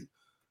Brady.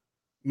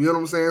 You know what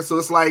I'm saying? So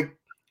it's like,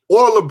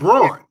 or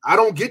LeBron. I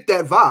don't get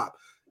that vibe.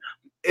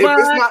 If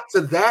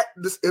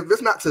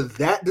it's not to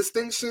that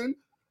distinction,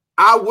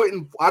 I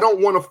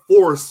don't want to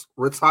force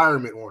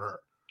retirement on her.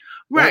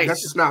 Right.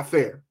 That's just not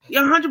fair.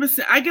 Yeah,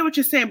 100%. I get what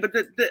you're saying, but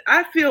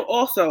I feel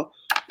also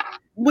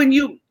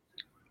when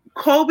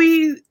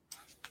Kobe's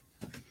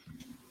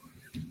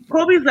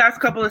last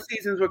couple of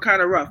seasons were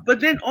kind of rough. But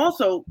then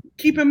also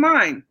keep in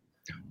mind,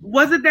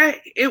 Was it that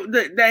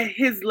that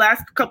his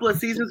last couple of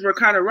seasons were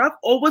kind of rough,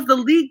 or was the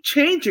league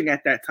changing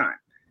at that time?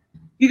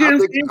 You get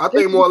I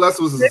think more or less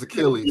it was his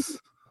Achilles.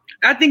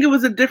 I think it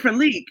was a different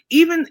league.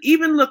 Even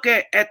look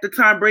at the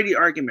Tom Brady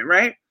argument,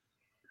 right?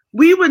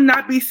 We would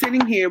not be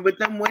sitting here with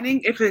them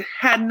winning if it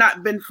had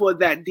not been for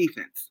that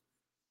defense.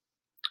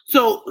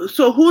 So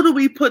who do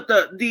we put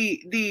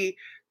the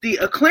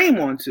acclaim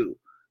onto?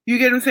 You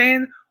get what I'm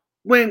saying?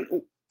 When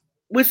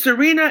with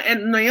Serena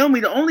and Naomi,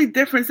 the only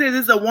difference is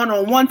it's a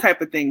one-on-one type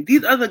of thing.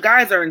 These other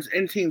guys are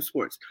in team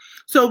sports.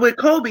 So with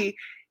Kobe,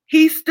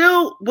 he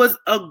still was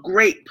a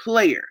great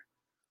player,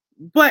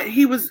 but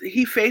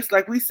he faced,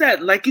 like you said,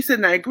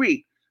 and I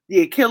agree,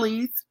 the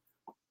Achilles,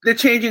 the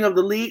changing of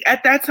the league.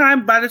 At that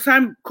time, by the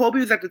time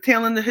Kobe was at the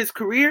tail end of his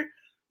career,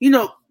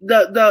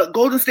 the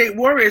Golden State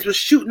Warriors was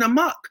shooting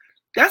amok.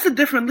 That's a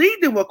different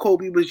league than what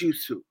Kobe was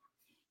used to.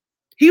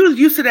 He was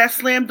used to that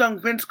slam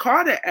dunk Vince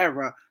Carter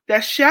era,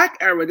 that Shaq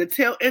era, the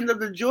tail end of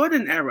the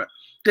Jordan era,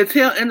 the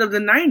tail end of the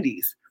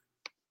 90s.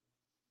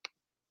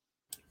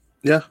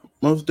 Yeah,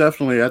 most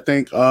definitely. I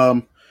think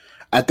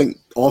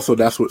also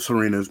that's what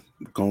Serena's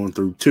going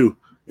through too.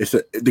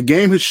 The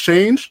game has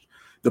changed.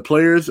 The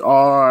players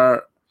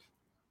are,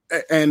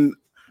 and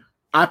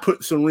I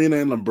put Serena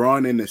and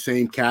LeBron in the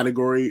same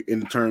category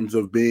in terms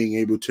of being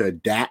able to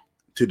adapt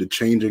to the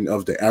changing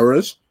of the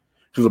eras.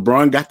 Because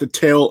LeBron got the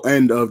tail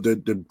end of the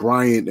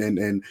Bryant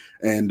and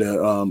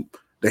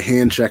the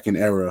hand checking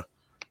era.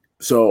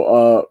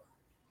 So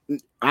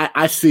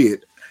I see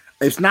it.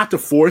 It's not the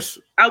force.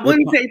 I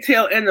wouldn't say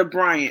tail end of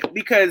Bryant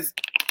because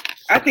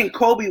I think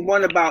Kobe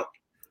won about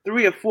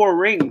 3 or 4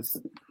 rings.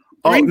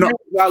 While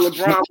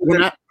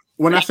LeBron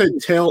when I say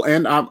tail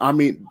end, I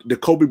mean the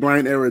Kobe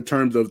Bryant era in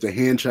terms of the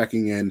hand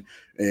checking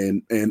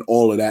and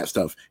all of that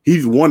stuff.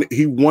 He won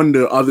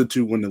the other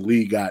two when the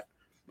league got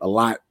a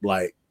lot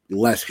like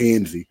less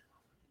handsy.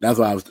 That's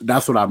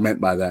what I meant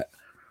by that.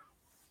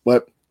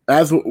 But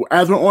as we're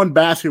on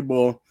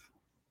basketball,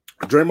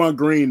 Draymond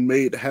Green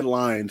made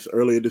headlines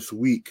earlier this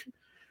week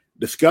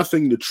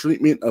discussing the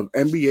treatment of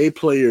NBA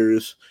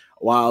players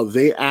while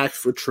they ask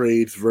for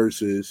trades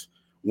versus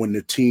when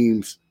the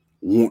teams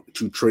want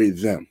to trade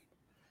them.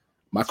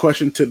 My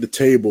question to the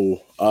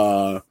table,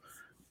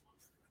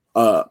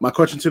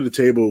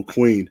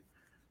 Queen.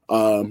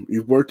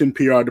 You've worked in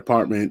PR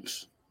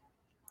departments.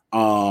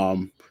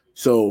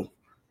 So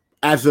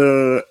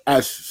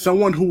as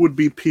someone who would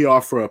be PR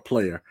for a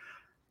player,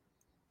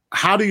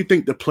 how do you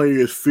think the player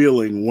is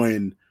feeling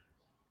when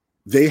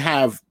they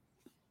have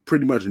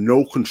pretty much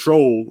no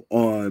control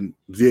on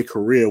their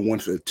career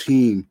once a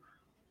team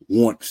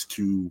wants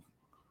to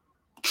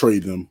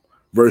trade them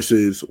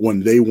versus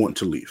when they want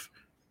to leave?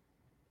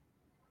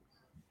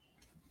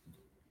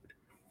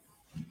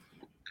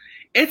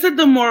 It's a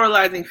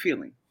demoralizing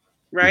feeling,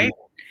 right?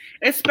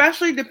 Mm-hmm.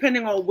 Especially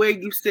depending on where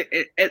you sit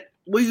at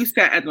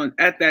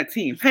that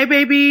team. Hey,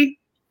 baby.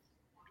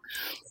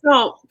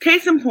 So,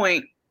 case in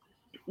point,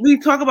 we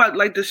talk about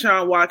like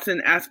Deshaun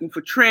Watson asking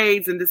for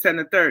trades and this and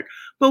the third.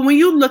 But when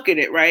you look at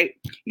it, right,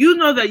 you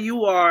know that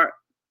you are,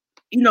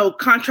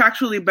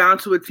 contractually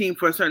bound to a team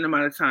for a certain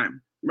amount of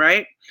time,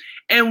 right?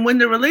 And when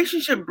the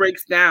relationship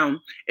breaks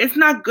down, it's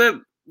not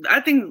good.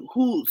 I think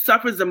who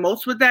suffers the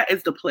most with that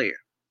is the player.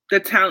 The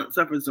talent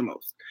suffers the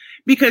most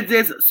because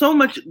there's so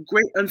much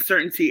great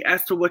uncertainty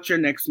as to what's your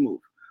next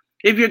move.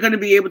 If you're going to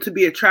be able to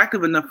be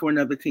attractive enough for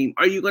another team,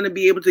 are you going to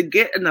be able to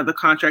get another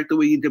contract the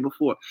way you did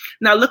before?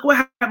 Now, look what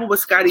happened with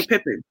Scottie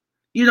Pippen.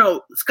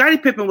 Scottie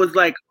Pippen was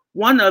like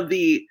one of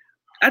the,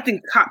 I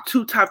think, top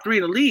 2, top 3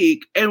 in the league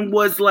and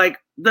was like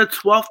the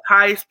 12th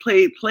highest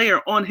paid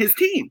player on his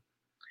team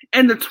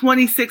and the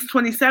 26th,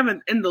 27th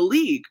in the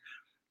league,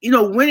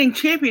 winning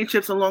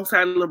championships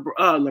alongside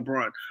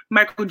LeBron,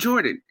 Michael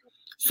Jordan.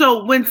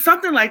 So when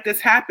something like this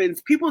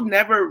happens, people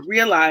never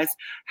realize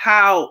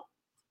how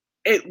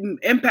it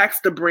impacts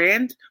the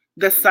brand,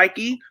 the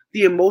psyche,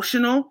 the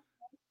emotional,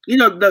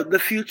 the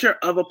future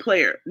of a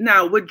player.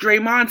 Now, with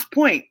Draymond's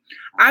point,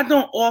 I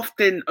don't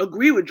often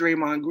agree with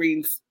Draymond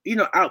Green's,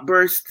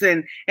 outbursts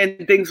and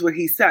things what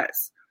he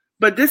says.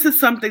 But this is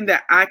something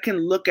that I can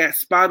look at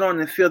spot on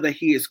and feel that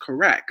he is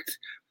correct.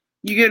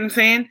 You get what I'm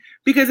saying?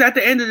 Because at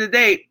the end of the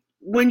day,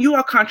 when you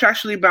are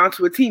contractually bound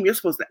to a team, you're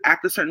supposed to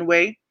act a certain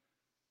way.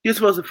 You're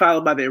supposed to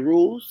follow by their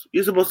rules.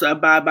 You're supposed to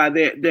abide by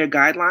their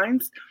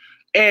guidelines.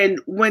 And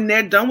when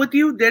they're done with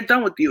you, they're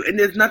done with you. And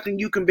there's nothing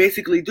you can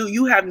basically do.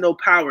 You have no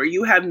power.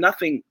 You have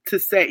nothing to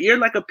say. You're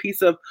like a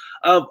piece of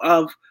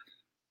I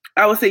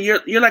would say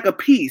you're like a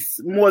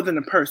piece more than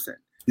a person.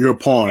 You're a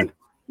pawn.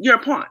 You're a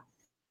pawn,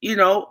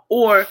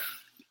 or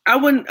I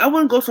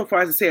wouldn't go so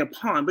far as to say a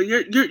pawn, but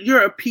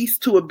you're a piece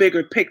to a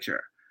bigger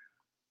picture.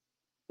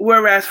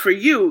 Whereas for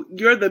you,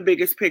 you're the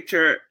biggest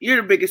picture.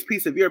 You're the biggest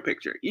piece of your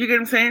picture. You get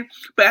what I'm saying?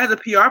 But as a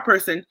PR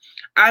person,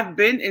 I've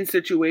been in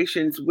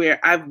situations where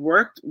I've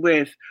worked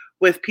with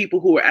people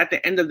who were at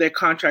the end of their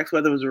contracts,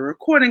 whether it was a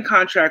recording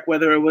contract,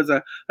 whether it was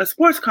a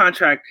sports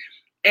contract.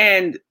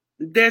 And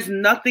there's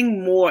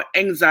nothing more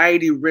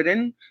anxiety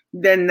ridden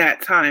than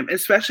that time,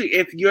 especially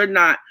if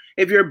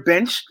you're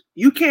benched,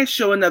 You can't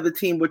show another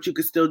team what you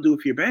could still do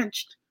if you're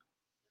benched.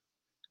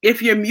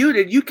 If you're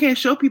muted, you can't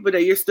show people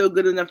that you're still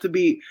good enough to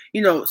be,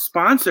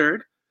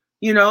 sponsored,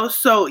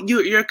 so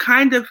you're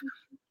kind of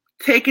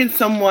taking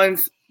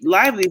someone's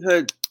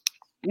livelihood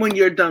when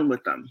you're done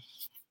with them.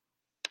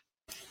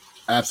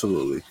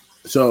 Absolutely.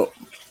 So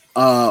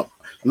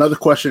another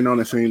question on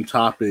the same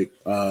topic,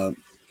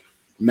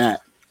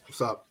 Matt.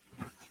 What's up?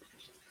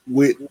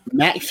 With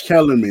Max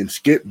Kellerman,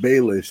 Skip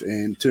Bayless,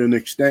 and to an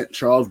extent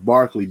Charles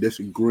Barkley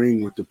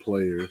disagreeing with the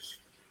players,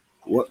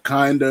 what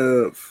kind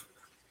of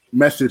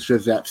message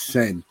does that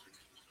send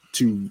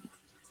to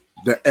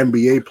the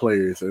NBA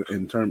players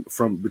in term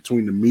from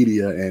between the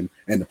media and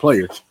the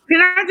players? Can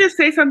I just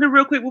say something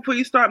real quick before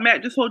you start,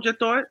 Matt? Just hold your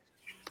thought.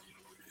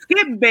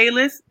 Skip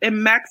Bayless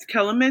and Max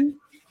Kellerman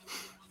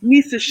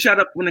needs to shut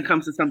up when it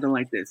comes to something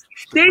like this.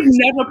 They've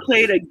never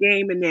played a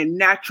game in their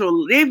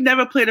natural. They've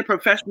never played a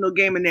professional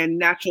game in their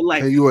natural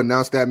life. Can you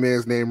announce that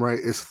man's name right?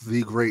 It's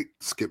the great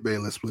Skip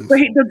Bayless, please. But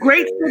the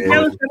great Skip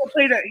Bayless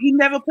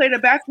never played a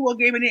basketball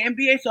game in the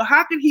NBA. So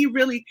how can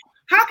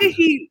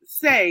he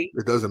say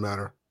it doesn't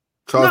matter?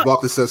 Charles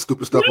Barkley says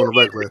stupid stuff on the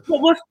regular.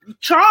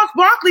 Charles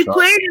Barkley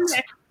played in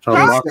that.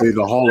 Charles Barkley is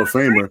a Hall of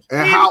Famer.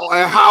 And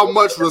how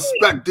much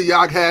respect do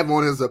y'all have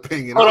on his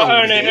opinion? Hold on,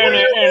 Ernie.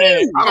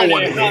 I don't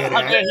want to hear that.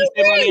 How dare he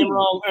say my name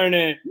wrong,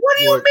 Ernie? What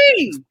do you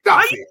mean?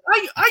 Are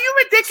you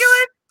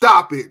ridiculous?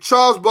 Stop it.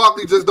 Charles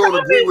Barkley just don't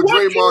agree with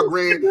Draymond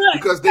Green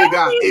because they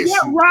got issues.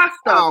 I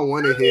don't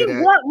want to hear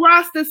that. What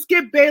roster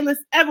Skip Bayless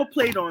ever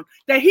played on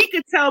that he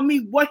could tell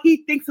me what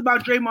he thinks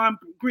about Draymond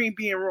Green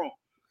being wrong?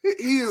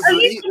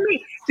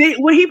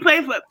 When he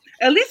played for,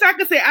 at least I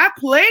could say I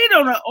played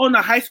on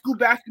a high school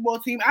basketball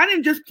team. I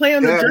didn't just play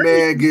on the jersey. That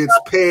man gets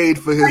paid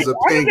for his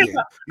opinion.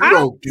 You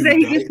don't do that.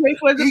 He gets paid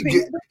for his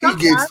opinion. He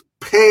gets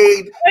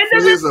paid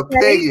for his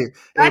opinion.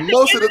 And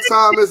most of the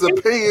time his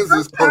opinions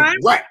is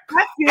correct.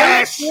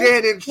 Ask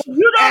Shannon,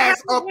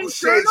 ask Uncle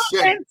Shay.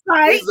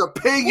 His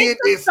opinion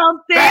is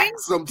back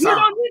sometimes. You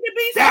don't need to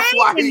be That's saying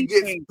why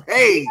anything. he gets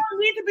paid. You don't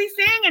need to be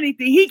saying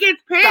anything. He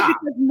gets paid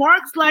because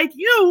marks like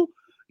you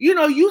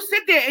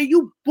sit there and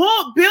you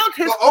build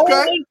his whole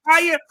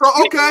entire.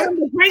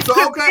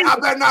 I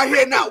better not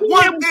hear not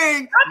one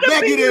thing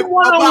negative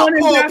about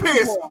Paul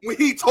Pierce when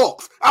he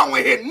talks. I don't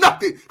want to hear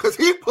nothing because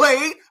he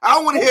played. I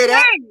don't want to hear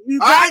that.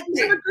 I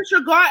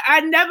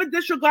never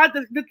disregard.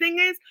 The thing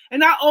is,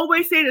 and I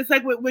always say this,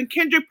 like when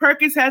Kendrick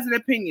Perkins has an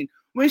opinion,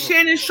 when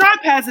Shannon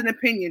Sharp has an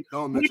opinion,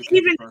 when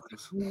even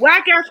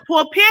whack ass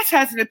Paul Pierce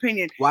has an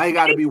opinion. Why you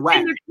gotta be whack?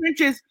 In the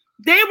trenches,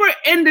 they were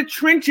in the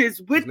trenches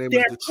with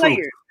their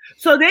players.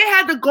 So they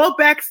had to go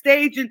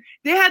backstage and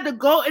they had to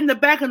go in the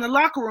back of the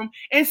locker room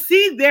and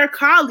see their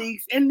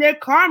colleagues and their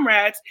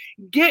comrades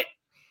get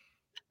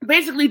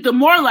basically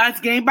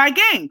demoralized game by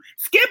game.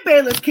 Skip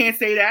Bayless can't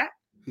say that.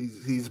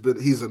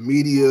 He's a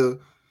media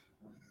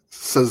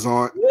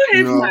savant.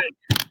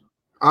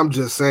 I'm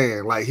just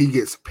saying, like, he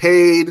gets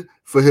paid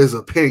for his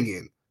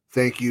opinion.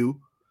 Thank you.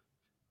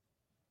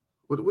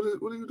 What are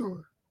you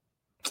doing?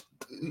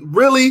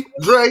 Really,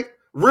 Dre?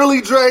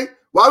 Really, Dre?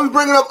 Why are we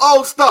bringing up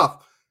old stuff?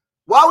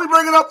 Why are we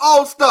bringing up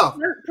old stuff?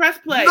 Press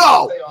play.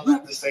 No.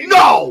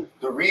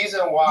 The reason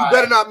why you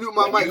better not mute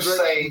my mic,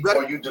 Dre.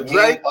 You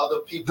demean other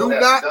people do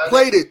not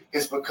play it.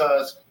 Is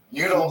because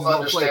you don't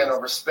understand or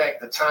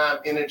respect the time,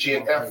 energy,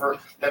 and effort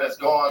that has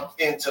gone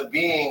into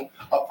being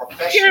a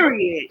professional.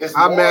 Period. It's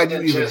I'm more mad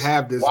than you even just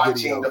have this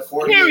watching video. the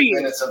 48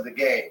 minutes of the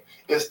game.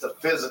 It's the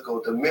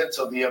physical, the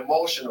mental, the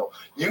emotional.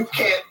 You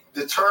can't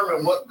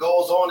determine what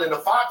goes on in the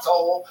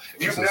foxhole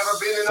if you've never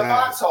been in a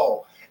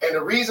foxhole. And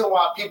the reason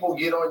why people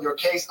get on your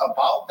case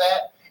about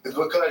that is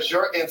because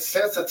you're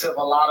insensitive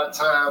a lot of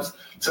times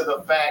to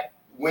the fact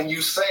when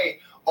you say,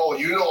 oh,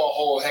 you know a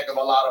whole heck of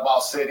a lot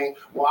about sitting.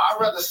 Well, I'd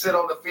rather sit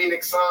on the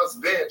Phoenix Suns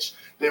bench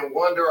than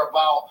wonder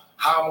about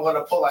how I'm going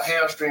to pull a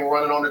hamstring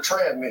running on the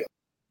treadmill.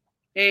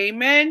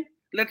 Amen.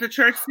 Let the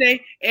church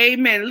say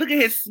amen. Look at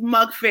his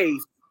smug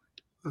face.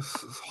 This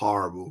is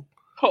horrible.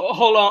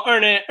 Hold on,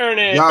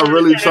 Ernie. Y'all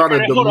really trying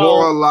to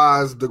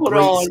demoralize the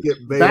great Skip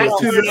Bayless. Back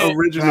to the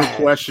original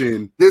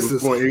question. This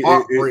is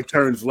it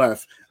turns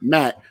left.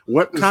 Matt,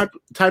 what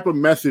type of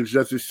message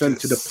does it send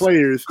to the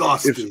players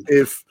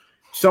if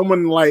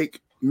someone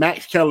like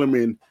Max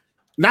Kellerman,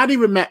 not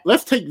even Matt,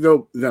 let's take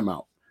them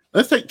out.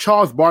 Let's take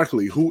Charles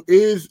Barkley, who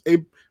is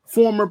a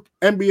former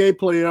NBA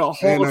player,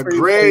 and a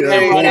grade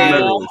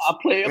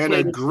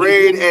A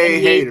grade A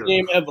hater.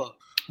 Ever.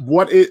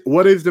 What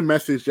is the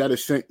message that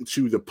is sent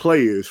to the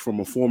players from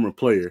a former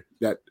player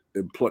that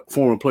the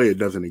former player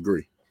doesn't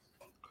agree?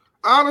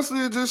 Honestly,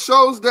 it just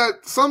shows that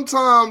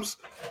sometimes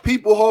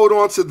people hold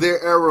on to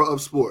their era of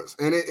sports,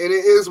 and it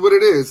is what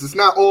it is. It's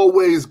not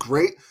always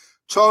great.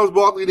 Charles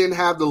Barkley didn't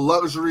have the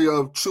luxury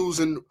of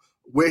choosing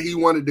where he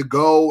wanted to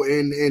go,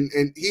 and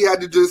he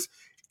had to just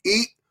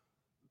eat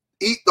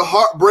the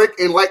heartbreak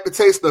and like the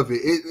taste of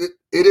it.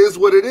 It is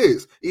what it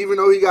is, even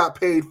though he got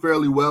paid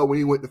fairly well when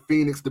he went to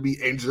Phoenix to be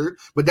injured.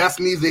 But that's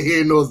neither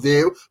here nor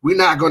there. We're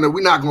not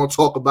gonna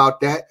talk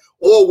about that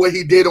or what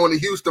he did on the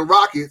Houston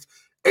Rockets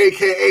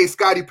aka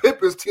Scottie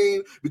Pippen's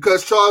team,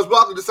 because Charles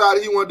Barkley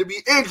decided he wanted to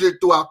be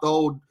injured throughout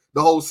the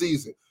whole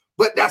season.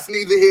 But that's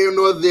neither here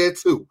nor there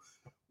too.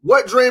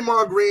 What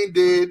Draymond Green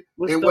did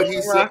and what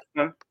he said.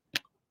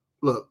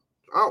 Look,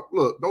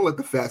 don't let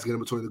the facts get in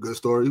between the good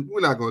story.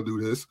 We're not going to do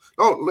this.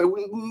 We're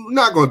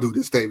not going to do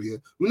this, Tavia.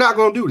 We're not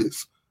going to do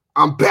this.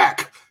 I'm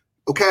back.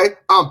 Okay?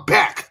 I'm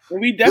back. And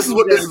we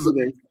definitely this is.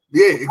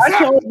 Yeah, exactly. I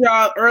told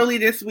y'all early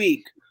this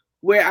week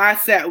where I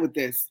sat with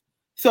this.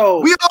 So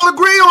we all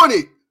agree on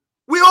it.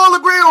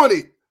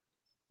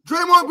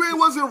 Draymond Green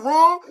wasn't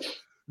wrong.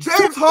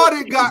 James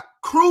Harden got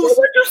cruised.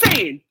 What you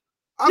saying?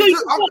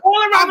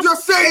 I'm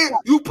just saying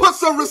you put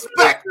some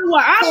respect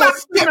on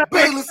Skip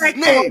Bayless's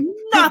name.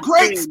 The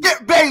great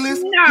Skip Bayless.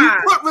 You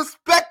put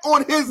respect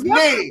on his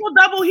name. What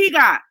double he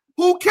got?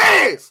 Who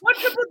cares? What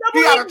triple double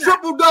he got? A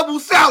triple-double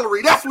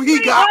salary. That's what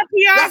he got.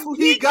 That's what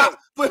he got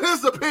for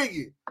his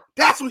opinion.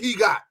 That's what he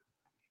got.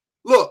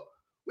 Look,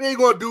 we ain't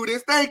gonna do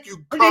this. Thank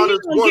you, Connors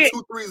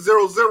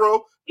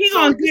 12300. He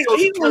gonna get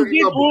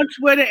on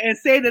Twitter and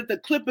say that the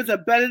Clippers are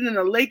better than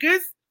the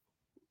Lakers.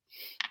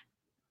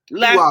 He's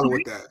wilding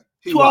with that.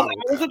 12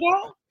 hours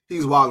ago?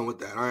 He's wilding with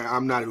that.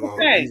 I'm not even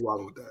going. He's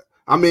wilding with that.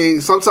 I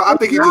mean, sometimes I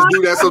think he just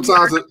do that.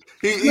 Sometimes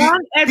he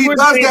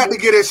does that to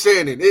get at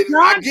Shannon.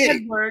 I get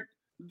it.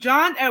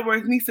 John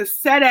Edwards needs to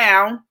sit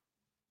down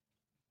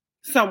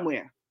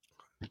somewhere.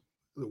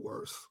 The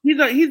worst. He's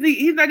not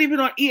even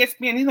on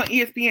ESPN. He's on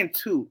ESPN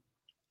 2.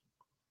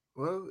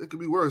 Well, it could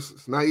be worse.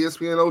 It's not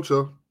ESPN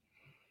Ocho.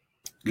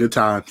 Good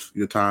times.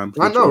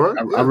 I know, right?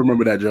 I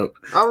remember that joke.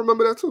 I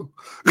remember that too.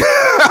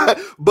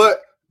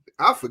 But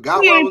I forgot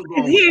where I was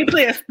going. He ain't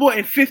played a sport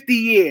in 50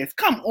 years.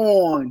 Come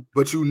on.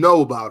 But you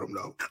know about him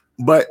though.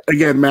 But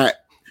again,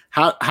 Matt,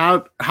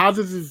 how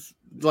does this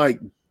like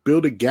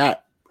build a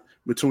gap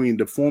between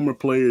the former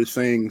players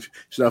saying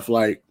stuff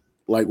like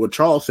what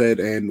Charles said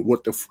and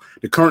what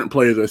the current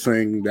players are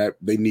saying that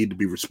they need to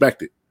be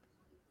respected?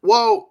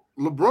 Well,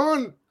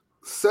 LeBron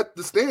set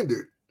the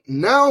standard.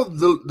 Now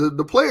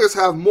the players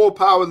have more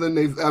power than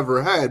they've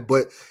ever had.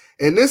 But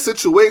in this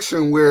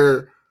situation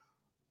where,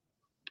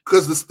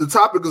 because the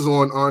topic is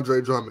on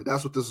Andre Drummond,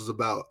 that's what this is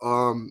about.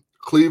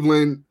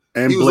 Cleveland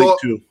and Blake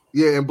too.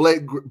 Yeah, and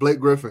Blake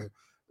Griffin.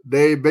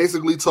 They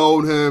basically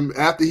told him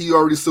after he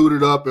already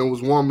suited up and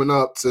was warming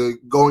up to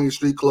go in your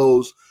street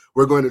clothes,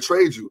 we're going to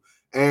trade you.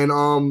 And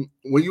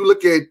when you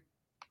look at,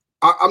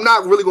 I'm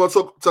not really going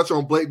to touch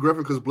on Blake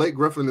Griffin because Blake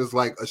Griffin is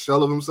like a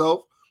shell of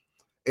himself,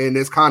 and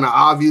it's kind of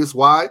obvious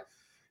why.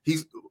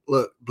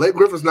 Blake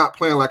Griffin's not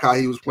playing like how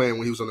he was playing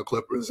when he was on the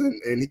Clippers,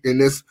 and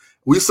this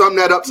we sum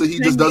that up so he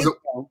just doesn't.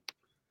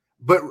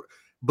 But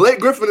Blake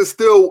Griffin is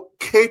still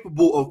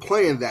capable of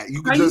playing that.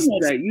 You know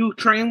that? You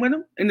train with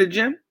him in the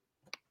gym?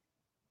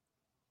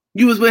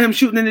 You was with him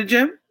shooting in the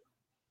gym?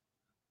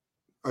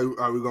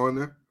 Are we going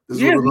there? This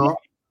is where we're going?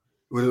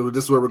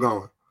 This is where we're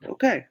going.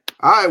 Okay.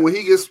 All right, when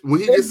he gets to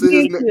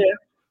his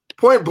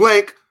point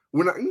blank,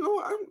 I'm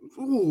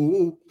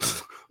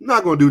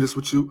not going to do this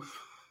with you.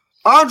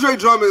 Andre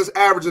Drummond is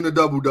averaging a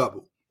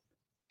double-double.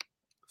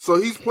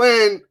 So he's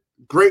playing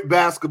great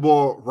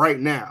basketball right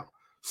now.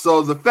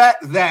 So the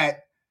fact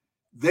that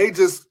they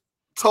just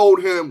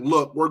told him,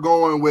 look, we're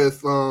going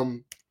with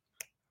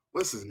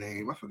what's his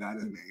name? I forgot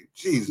his name.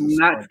 Jesus.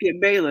 Not Skip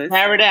Bayless.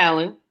 Harrod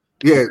Allen.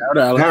 Yeah,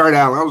 Harrod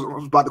Allen. I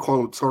was about to call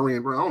him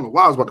Torian Brown. I don't know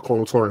why I was about to call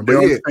him Torian, but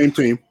yeah. Same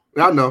team.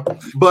 I know.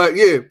 But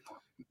yeah,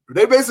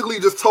 they basically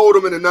just told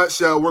him in a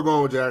nutshell, we're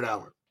going with Jared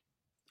Allen.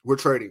 We're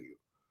trading you.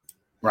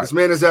 Right. This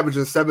man is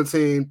averaging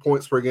 17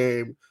 points per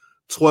game,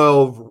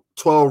 12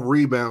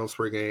 rebounds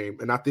per game,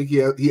 and I think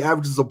he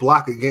averages a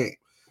block a game.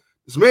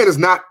 This man is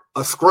not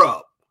a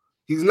scrub.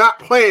 He's not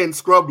playing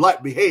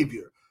scrub-like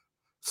behavior.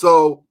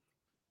 So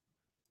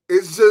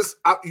it's just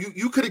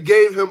you could have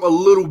gave him a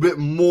little bit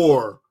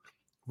more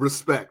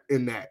respect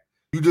in that.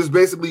 You just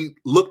basically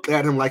looked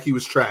at him like he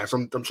was trash.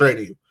 I'm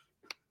trading you.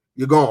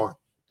 You're gone.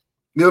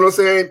 You know what I'm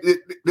saying?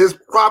 There's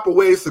proper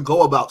ways to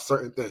go about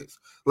certain things.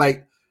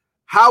 Like,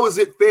 how is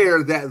it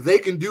fair that they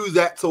can do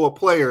that to a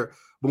player,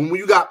 but when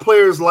you got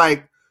players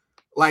like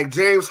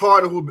James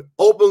Harden who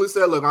openly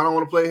said, look, I don't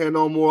want to play here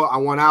no more. I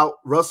want out.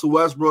 Russell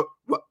Westbrook,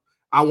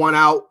 I want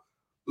out.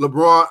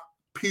 LeBron,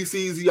 peace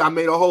easy. I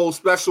made a whole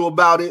special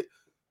about it.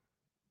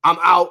 I'm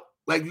out.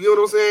 Like, you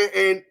know what I'm saying?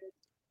 And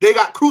they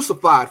got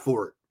crucified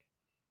for it.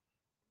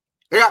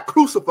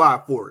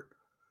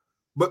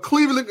 But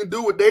Cleveland can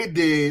do what they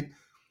did.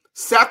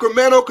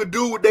 Sacramento could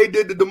do what they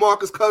did to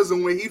DeMarcus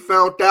Cousins when he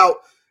found out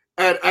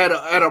at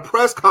a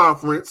press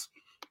conference.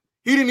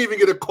 He didn't even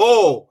get a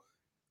call.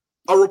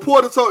 A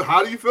reporter told him,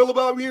 how do you feel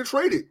about being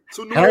traded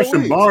to New Orleans?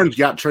 Harrison Barnes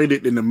got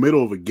traded in the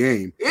middle of a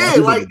game. Yeah,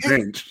 like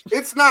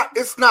it's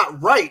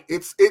not right.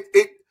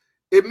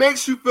 It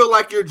makes you feel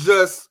like you're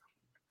just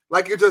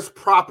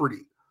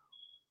property.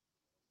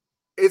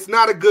 It's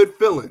not a good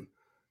feeling.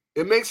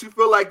 It makes you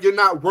feel like you're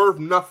not worth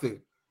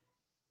nothing.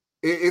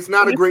 It's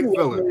not a great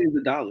feeling. Millions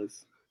of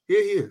dollars. Yeah,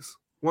 he is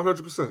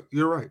 100%.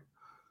 You're right.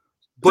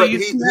 But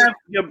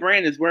your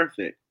brand is worth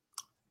it.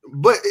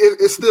 But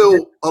it's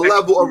still a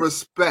level of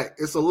respect.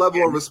 It's a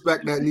level of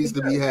respect that needs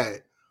to be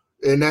had.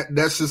 And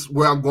that's just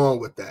where I'm going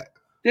with that.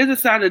 There's a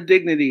side of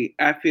dignity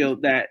I feel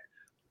that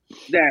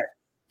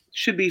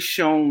should be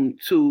shown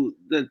to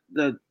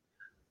the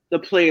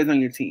players on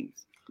your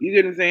teams. You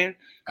get what I'm saying?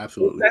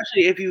 Absolutely.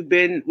 Especially if you've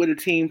been with a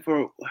team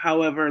for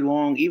however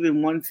long,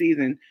 even one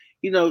season.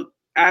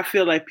 I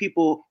feel like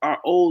people are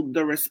owed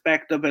the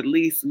respect of at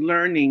least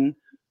learning,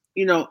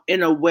 in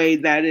a way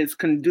that is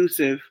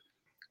conducive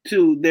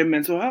to their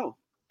mental health.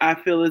 I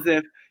feel as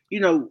if,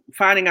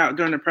 finding out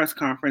during a press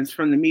conference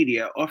from the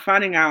media, or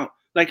finding out,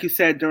 like you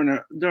said,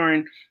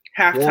 during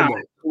halftime,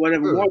 or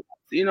whatever,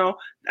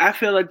 I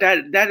feel like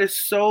that is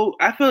so,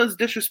 I feel it's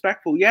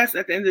disrespectful. Yes,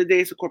 at the end of the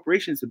day, it's a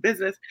corporation, it's a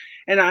business,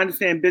 and I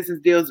understand business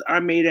deals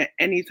are made at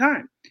any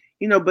time,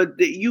 but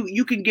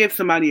you can give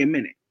somebody a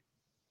minute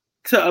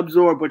to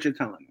absorb what you're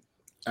telling them.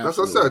 That's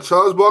what I said.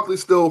 Charles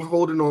Barkley's still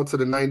holding on to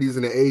the 90s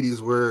and the 80s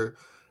where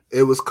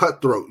it was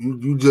cutthroat.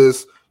 You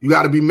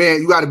got to be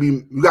man. You got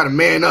to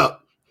man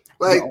up.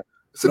 Like,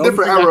 it's a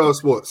different era of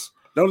sports.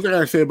 The only thing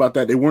I say about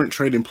that, they weren't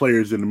trading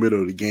players in the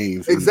middle of the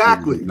games.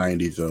 Exactly. In the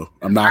 90s, though.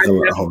 I'm not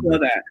going to hold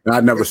that.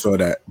 I never saw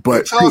that.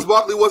 But Charles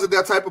Barkley wasn't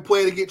that type of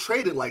player to get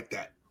traded like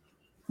that.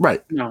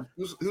 Right. No.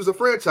 He was a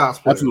franchise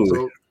player.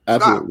 Absolutely.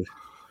 Absolutely.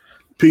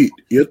 Pete,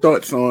 your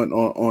thoughts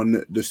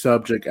on the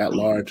subject at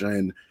large,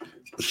 and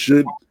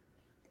should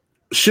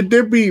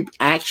there be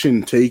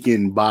action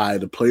taken by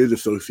the Players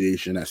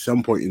Association at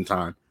some point in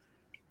time?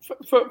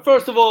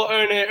 First of all,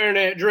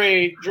 Ernie,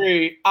 Dre,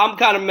 I'm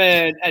kind of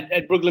mad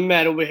at Brooklyn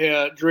Matt over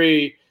here.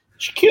 Dre,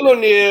 Shaquille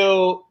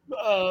O'Neal,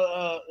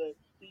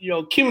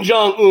 Kim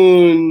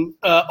Jong-un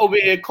over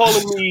here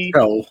calling me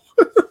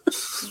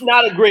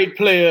not a great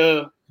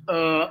player.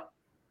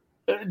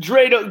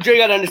 Dre got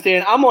to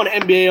understand, I'm on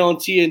NBA on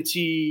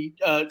TNT.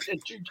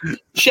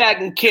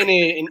 Shaq and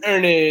Kenny and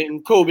Ernie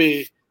and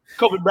Kobe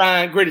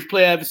Bryant, greatest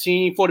player I've ever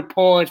seen, 40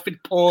 points, 50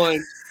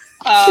 points.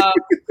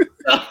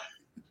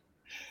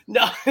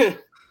 No,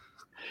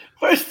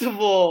 first of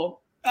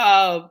all,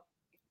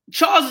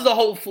 Charles is a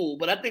whole fool,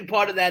 but I think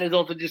part of that is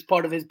also just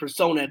part of his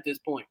persona at this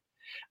point.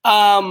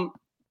 Draymond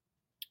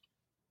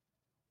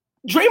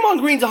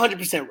Green's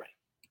 100% right.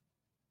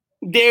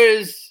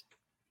 There's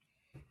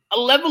a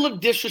level of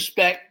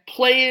disrespect,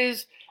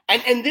 players,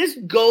 and this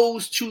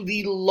goes to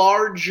the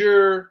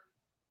larger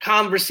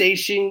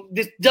conversation.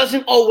 This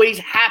doesn't always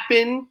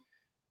happen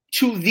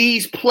to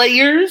these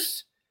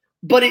players,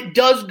 but it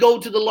does go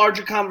to the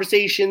larger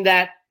conversation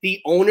that the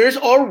owners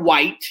are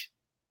white.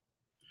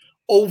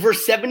 Over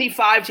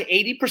 75 to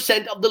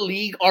 80% of the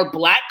league are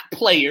black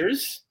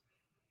players.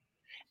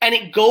 And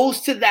it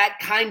goes to that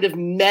kind of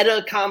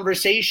meta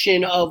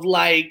conversation of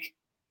like,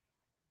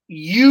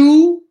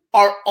 you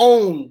are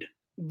owned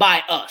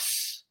by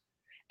us,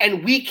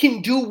 and we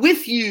can do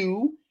with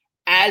you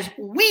as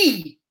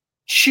we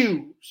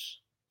choose,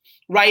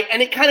 right?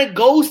 And it kind of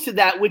goes to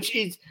that, which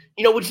is,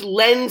 which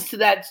lends to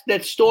that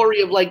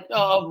story of like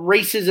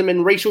racism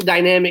and racial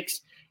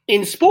dynamics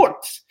in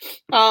sports,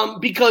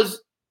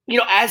 because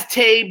as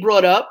Tay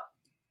brought up,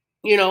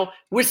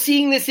 we're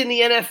seeing this in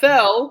the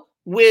NFL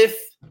with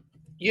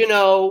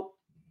Deshaun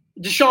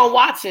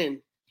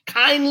Watson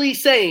kindly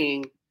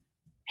saying,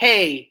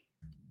 "Hey,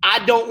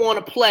 I don't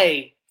want to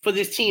play for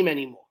this team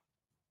anymore.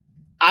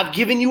 I've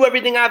given you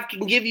everything I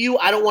can give you.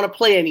 I don't want to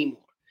play anymore."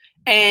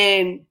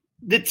 And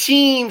the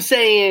team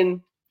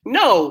saying,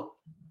 "No,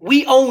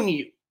 we own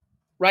you,"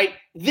 right?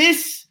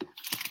 This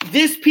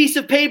piece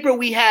of paper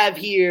we have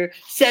here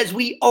says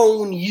we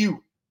own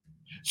you.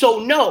 So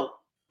no.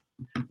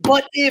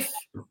 But if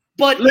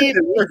the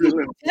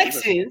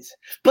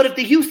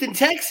Houston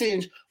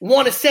Texans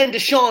want to send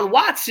Deshaun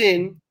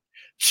Watson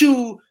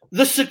to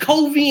the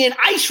Sokovian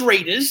Ice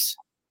Raiders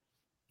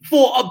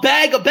for a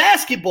bag of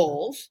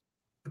basketballs,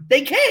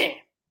 they can.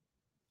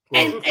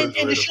 And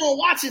Deshaun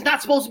Watson's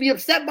not supposed to be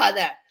upset by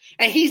that.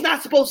 And he's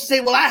not supposed to say,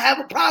 well, I have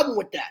a problem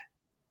with that.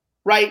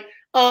 Right?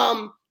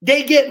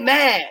 They get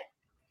mad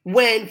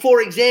when,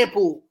 for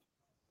example,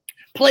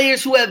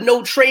 players who have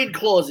no trade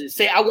clauses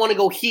say, I want to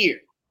go here.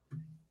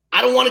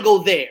 I don't want to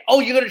go there. Oh,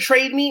 you're going to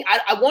trade me?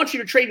 I want you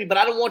to trade me, but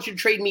I don't want you to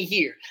trade me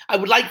here. I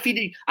want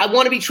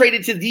to be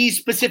traded to these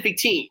specific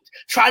teams.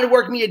 Try to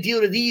work me a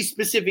deal to these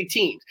specific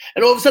teams.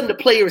 And all of a sudden the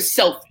player is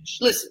selfish.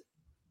 Listen,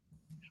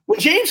 when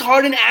James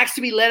Harden asked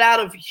to be let out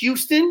of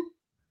Houston,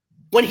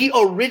 when he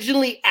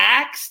originally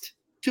asked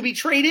to be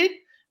traded,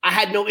 I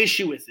had no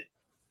issue with it.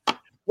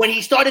 When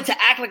he started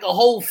to act like a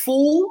whole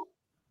fool,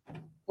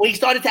 and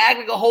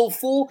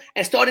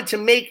started to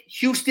make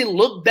Houston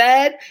look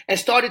bad and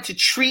started to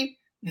treat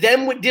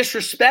them with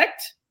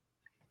disrespect,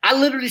 I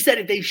literally said,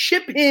 if they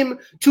ship him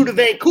to the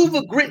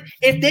Vancouver Grit,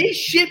 if they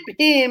ship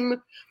him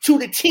to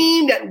the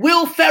team that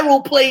Will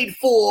Ferrell played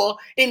for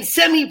in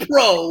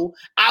semi-pro,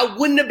 I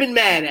wouldn't have been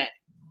mad at it,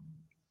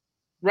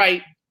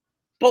 right?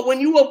 But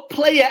when you a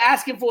player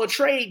asking for a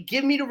trade,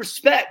 give me the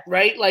respect,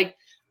 right? Like,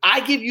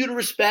 I give you the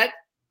respect,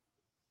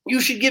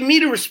 you should give me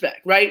the respect,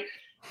 right?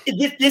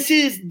 This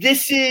is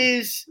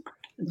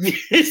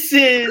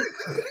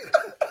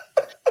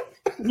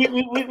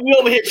we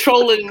over here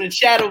trolling in the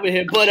chat over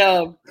here, but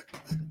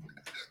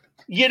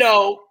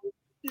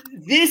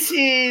this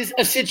is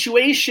a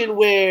situation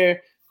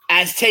where,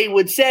 as Tay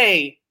would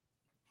say,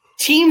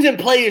 teams and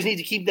players need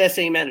to keep that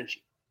same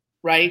energy,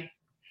 right?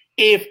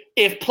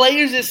 If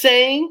players are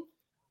saying,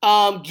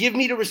 give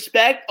me the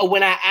respect, or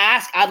when I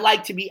ask, I'd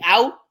like to be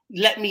out,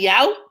 let me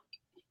out,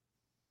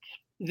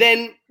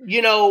 then,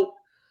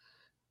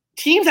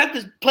 teams have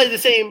to play the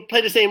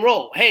same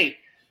role. Hey,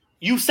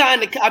 you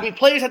signed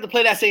players have to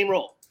play that same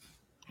role.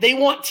 They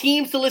want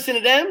teams to listen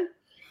to them.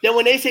 Then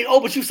when they say,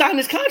 oh, but you signed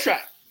this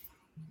contract,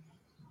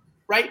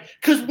 right?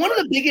 Because one of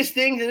the biggest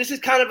things, and this is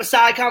kind of a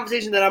side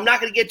conversation that I'm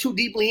not going to get too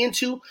deeply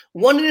into,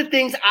 one of the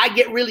things I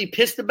get really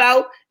pissed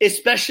about,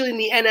 especially in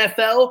the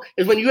NFL,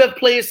 is when you have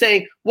players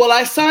saying, well,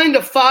 I signed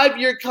a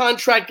 5-year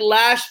contract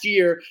last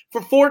year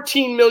for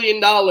 $14 million,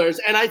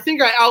 and I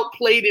think I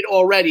outplayed it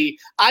already.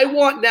 I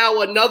want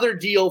now another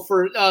deal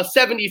for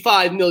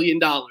 $75 million.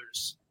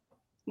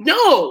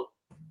 No.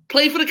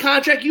 Play for the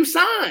contract you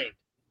signed,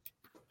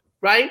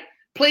 right?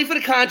 Play for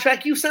the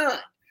contract you signed.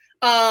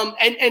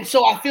 And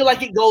so I feel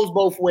like it goes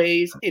both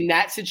ways in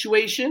that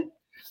situation.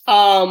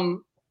 To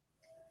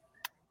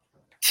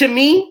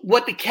me,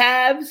 what the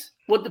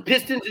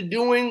Pistons are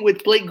doing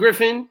with Blake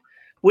Griffin,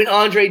 with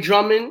Andre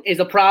Drummond is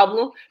a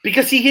problem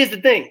because, see, here's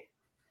the thing.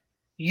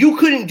 You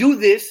couldn't do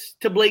this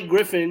to Blake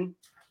Griffin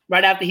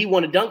right after he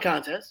won a dunk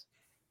contest.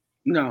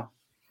 No.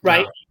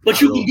 Right? But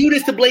you can do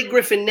this to Blake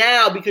Griffin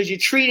now because you're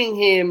treating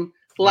him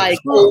like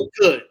old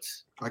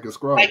goods. Like a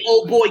scrub. Like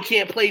old boy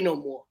can't play no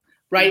more.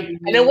 Right?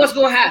 And then what's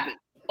going to happen?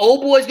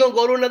 Old boy's going to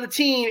go to another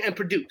team and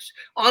produce.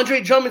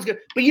 Andre Drummond's going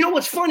to – but you know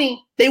what's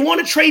funny? They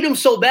want to trade him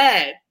so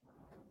bad,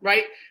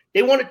 right?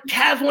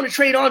 Cavs want to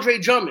trade Andre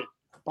Drummond.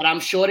 But I'm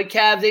sure the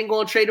Cavs ain't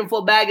going to trade him for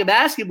a bag of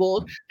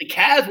basketballs. The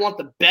Cavs want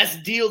the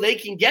best deal they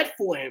can get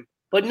for him.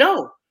 But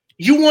no,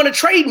 you want to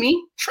trade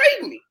me?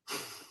 Trade me.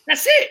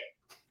 That's it.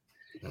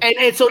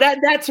 And so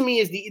that to me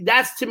is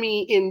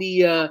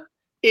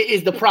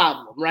the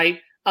problem, right?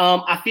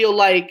 I feel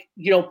like,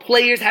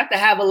 players have to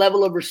have a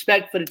level of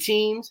respect for the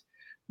teams,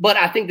 but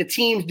I think the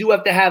teams do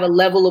have to have a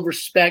level of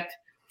respect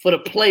for the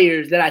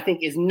players that I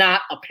think is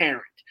not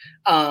apparent.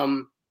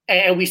 And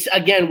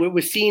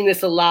we're seeing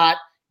this a lot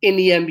in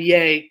the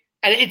NBA,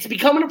 and it's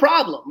becoming a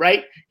problem,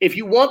 right? If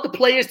you want the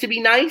players to be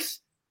nice,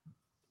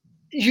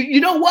 you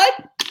know what?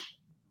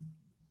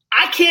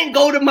 I can't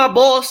go to my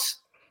boss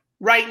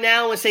right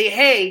now and say,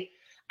 hey,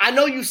 I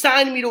know you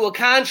signed me to a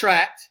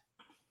contract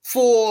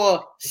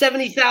for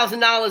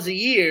 $70,000 a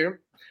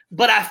year,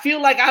 but I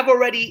feel like I've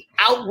already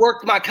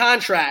outworked my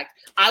contract.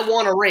 I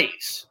want a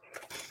raise.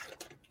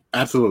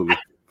 Absolutely.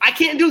 I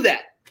can't do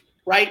that,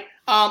 right?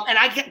 And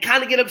I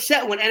kind of get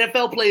upset when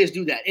NFL players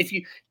do that.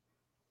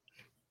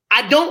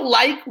 I don't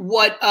like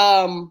what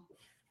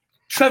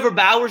Trevor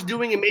Bauer's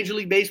doing in Major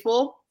League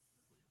Baseball,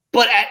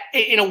 but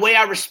in a way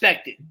I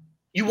respect it.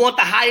 You want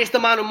the highest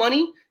amount of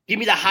money? Give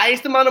me the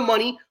highest amount of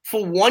money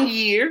for 1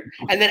 year,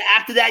 and then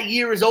after that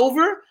year is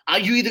over, are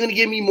you either going to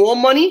give me more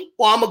money,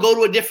 or I'm going to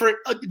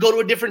go to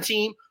a different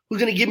team who's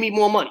going to give me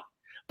more money?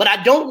 But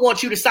I don't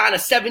want you to sign a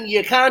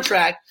 7-year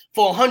contract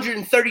for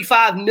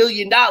 $135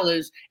 million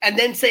and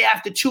then say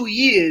after 2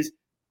 years,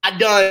 I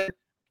done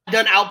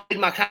outpaid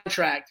my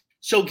contract,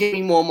 so give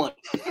me more money.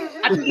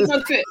 I think it's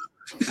unfair.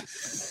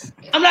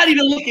 I'm not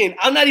even looking at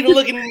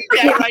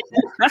that right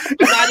now.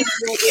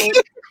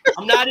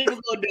 I'm not even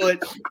going to do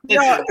it.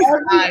 Listen,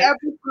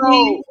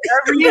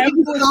 every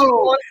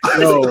episode.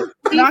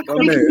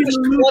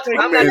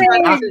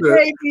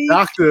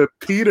 Dr.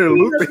 Peter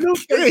Luther King.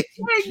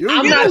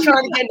 I'm not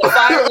trying to get in the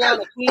fire around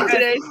the Queen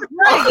today.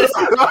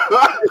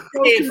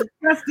 Listen,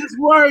 Justice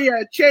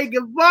Warrior, Che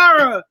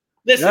Guevara.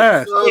 Listen,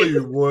 yes.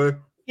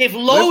 If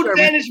load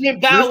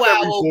management Bow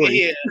Wow over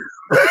here.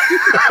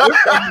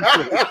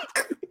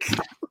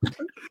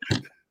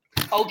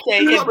 Okay,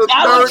 if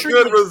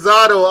good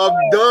risotto, I'm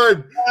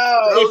done.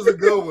 That was a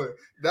good one.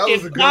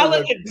 If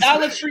Dollar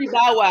Tree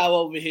Bow Wow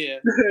over here.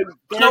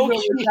 No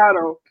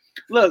risotto.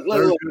 Look.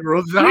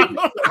 Risotto.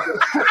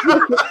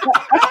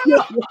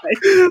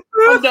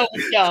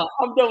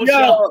 I'm done with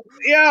y'all.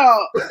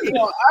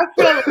 I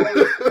feel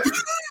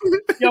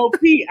like,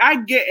 Pete, I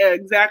get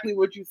exactly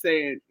what you're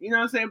saying. You know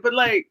what I'm saying? But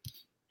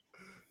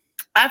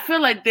I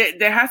feel like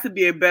there has to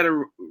be a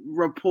better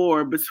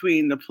rapport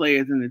between the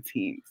players and the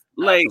teams.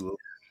 Like, absolutely.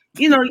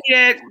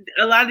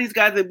 A lot of these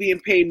guys are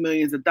being paid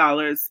millions of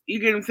dollars. You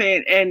get what I'm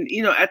saying? And,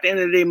 at the end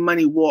of the day,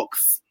 money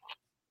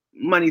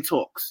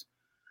talks.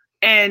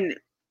 And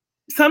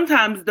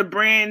sometimes the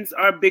brands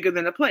are bigger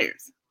than the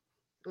players.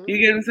 You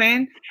get what I'm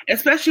saying?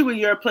 Especially when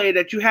you're a player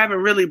that you haven't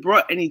really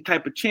brought any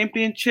type of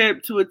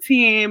championship to a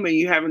team and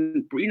you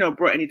haven't,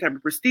 brought any type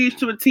of prestige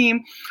to a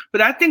team.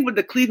 But I think with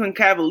the Cleveland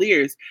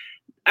Cavaliers,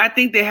 I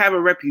think they have a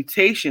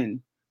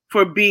reputation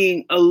for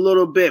being a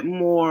little bit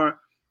more,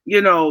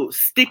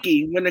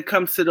 sticky when it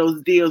comes to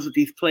those deals with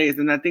these players.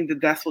 And I think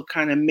that's what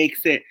kind of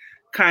makes it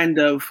kind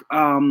of,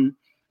 broken.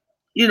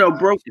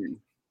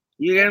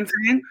 You get what I'm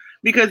saying?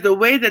 Because the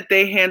way that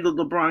they handled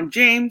LeBron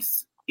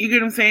James, you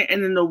get what I'm saying?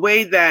 And then the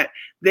way that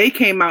they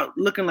came out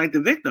looking like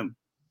the victim.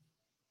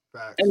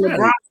 Facts. And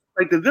LeBron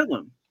like the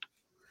villain.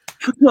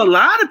 to a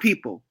lot of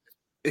people.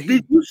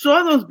 You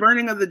saw those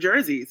burning of the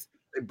jerseys.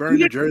 They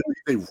burned the jerseys.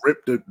 They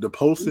ripped the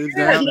posters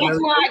down. That's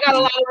why I got a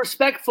lot of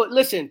respect for.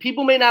 Listen,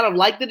 people may not have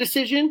liked the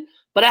decision,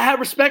 but I have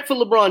respect for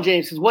LeBron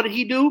James because what did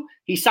he do?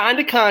 He signed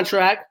a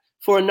contract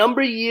for a number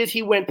of years.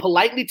 He went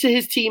politely to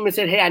his team and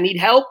said, "Hey, I need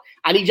help.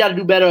 I need y'all to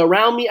do better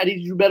around me. I need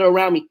you to do better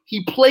around me."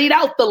 He played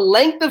out the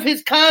length of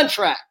his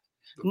contract.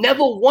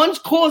 Never once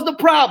caused a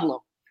problem.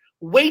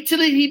 Wait till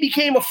he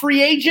became a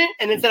free agent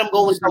and then said, "I'm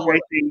going somewhere."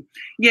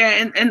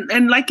 Yeah,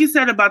 and like you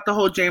said about the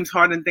whole James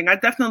Harden thing, I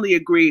definitely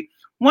agree.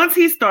 Once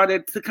he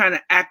started to kind of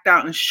act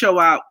out and show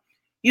out,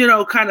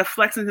 kind of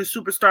flexing his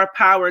superstar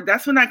power,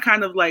 that's when I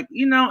kind of like,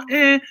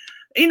 the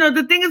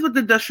thing is with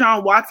the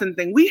Deshaun Watson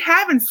thing, we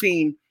haven't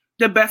seen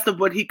the best of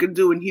what he could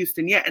do in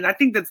Houston yet, and I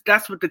think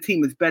that's what the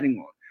team is betting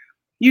on.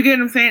 You get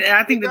what I'm saying? And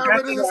I think that's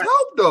rid of his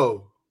help,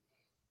 though.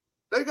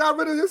 They got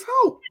rid of his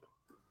help.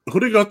 Who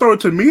they gonna throw it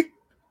to me?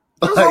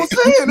 That's what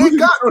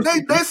I'm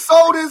saying. They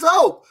sold his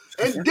hope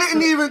and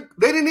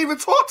they didn't even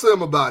talk to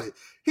him about it.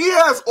 He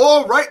has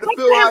all right to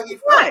feel how he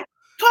felt.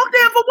 Talk to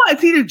him for what?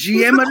 Is he the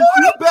GM of the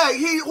quarterback?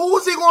 Who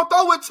is he going to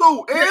throw it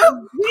to?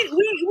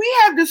 We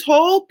have this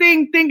whole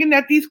thing thinking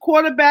that these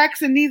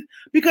quarterbacks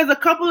because a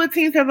couple of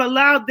teams have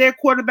allowed their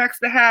quarterbacks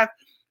to have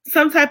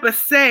some type of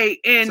say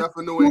in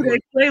who they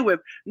play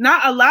with.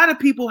 Not a lot of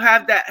people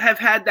have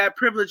had that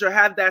privilege or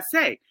have that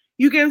say.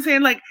 You get what I'm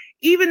saying? Like,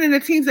 even in the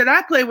teams that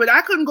I play with,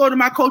 I couldn't go to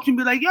my coach and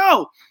be like,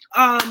 "Yo,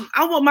 I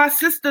want my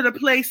sister to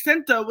play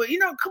center." Well,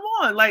 come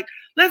on, like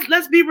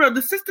let's be real.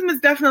 The system is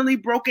definitely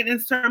broken in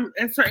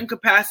certain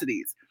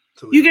capacities.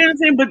 You get what I'm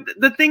saying? But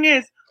the thing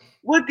is,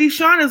 what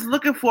Deshaun is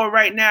looking for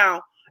right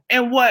now,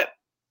 and what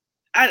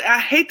I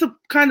hate to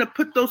kind of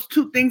put those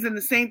two things in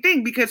the same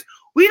thing because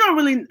we don't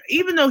really,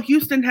 even though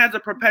Houston has a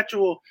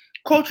perpetual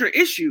culture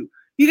issue.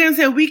 You get what I'm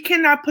saying? We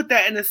cannot put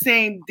that in the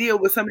same deal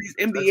with some of these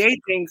NBA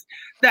things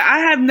that I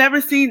have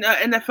never seen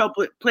an NFL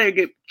player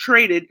get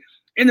traded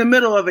in the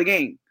middle of a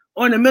game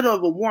or in the middle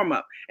of a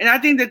warm-up. And I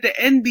think that the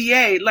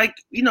NBA, like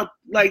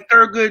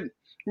Thurgood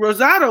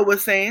Rosado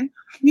was saying,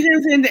 you know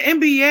what I'm saying?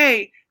 The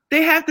NBA,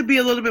 they have to be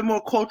a little bit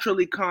more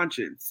culturally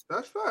conscious.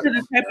 That's right. To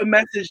the type of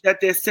message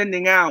that they're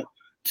sending out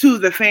to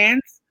the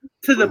fans,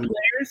 to the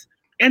players,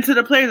 and to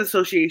the Players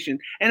Association.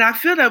 And I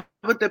feel that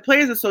with the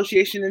Players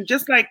Association, and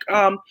just like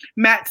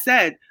Matt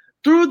said,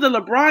 through the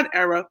LeBron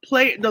era,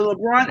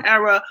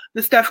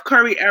 the Steph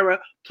Curry era,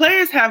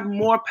 players have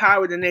more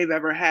power than they've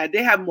ever had.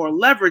 They have more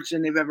leverage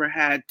than they've ever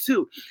had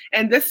too.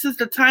 And this is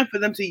the time for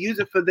them to use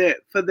it for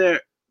their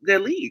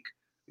league.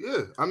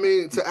 Yeah. I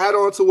mean, to add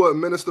on to what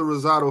Minister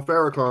Rosado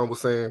Farrakhan was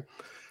saying,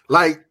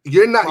 like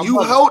you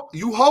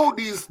hold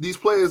these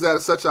players at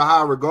such a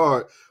high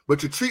regard,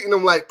 but you're treating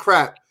them like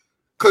crap.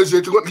 Because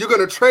you're going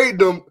to trade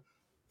them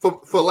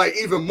for like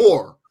even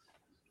more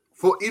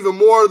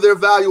of their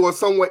value or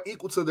somewhat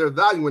equal to their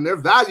value, and their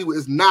value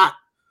is not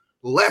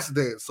less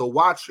than. So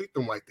why treat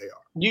them like they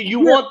are? You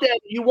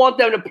want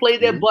them to play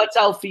their butts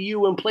out for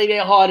you and play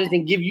their hardest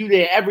and give you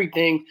their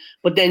everything,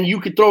 but then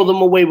you could throw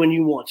them away when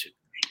you want to.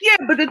 Yeah,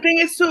 but the thing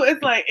is too,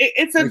 it's like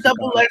it's a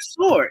double-edged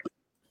sword.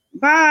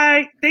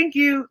 Bye, thank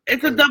you.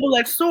 It's a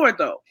double-edged sword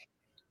though,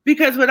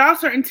 because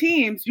without certain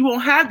teams, you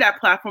won't have that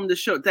platform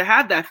to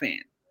have that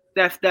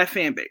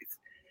fan base.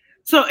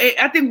 So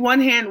I think one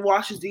hand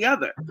washes the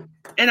other.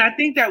 And I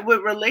think that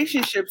with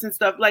relationships and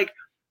stuff, like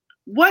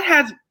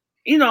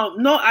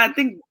I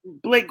think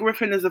Blake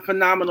Griffin is a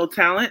phenomenal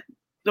talent.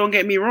 Don't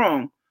get me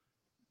wrong.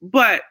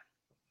 But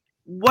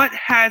what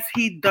has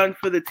he done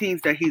for the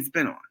teams that he's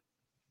been on?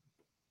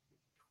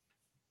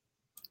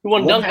 He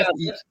won dunk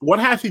contest. What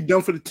has he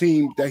done for the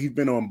team that he's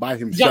been on by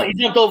himself? He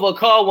jumped over a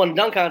car, won a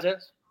dunk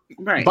contest.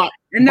 Right.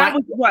 That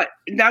was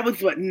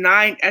what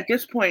 9 at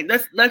this point.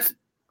 Let's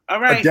all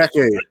right. A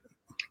decade.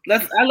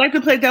 I like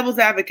to play devil's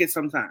advocate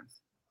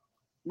sometimes.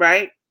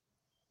 Right?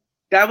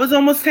 That was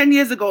almost 10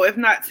 years ago, if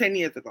not 10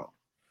 years ago.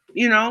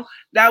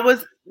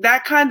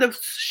 That kind of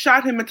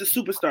shot him into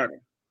superstardom.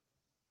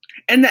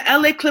 And the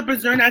LA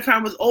Clippers during that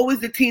time was always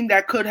the team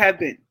that could have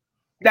been.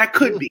 That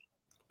could be.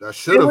 That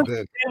should have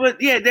been.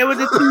 They were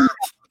the team.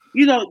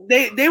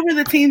 They were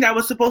the team that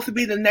was supposed to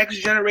be the next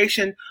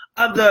generation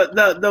of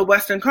the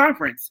Western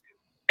Conference,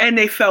 and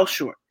they fell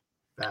short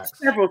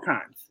several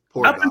times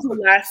until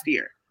last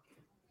year.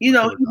 He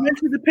went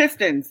to the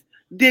Pistons.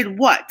 Did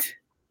what?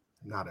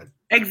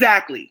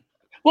 Exactly.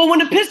 Well, when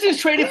the Pistons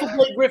traded for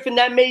Blake Griffin,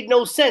 that made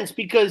no sense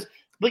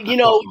when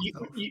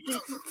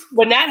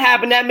that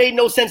happened, that made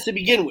no sense to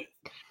begin with.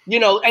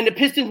 And the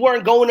Pistons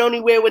weren't going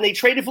anywhere when they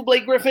traded for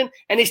Blake Griffin,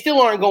 and they still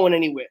aren't going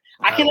anywhere.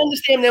 I can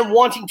understand them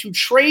wanting to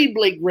trade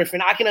Blake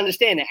Griffin. I can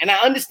understand that. And I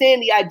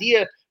understand the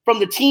idea from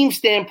the team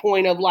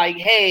standpoint of like,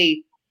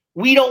 hey,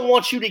 we don't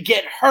want you to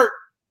get hurt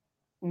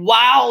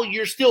while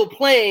you're still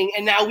playing,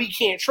 and now we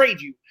can't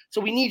trade you. So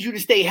we need you to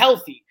stay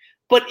healthy.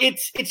 But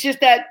it's just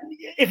that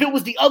if it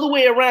was the other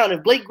way around,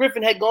 if Blake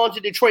Griffin had gone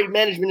to Detroit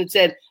management and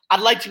said,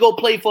 I'd like to go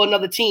play for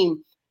another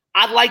team,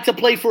 I'd like to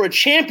play for a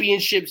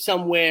championship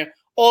somewhere,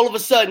 all of a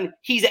sudden,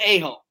 he's an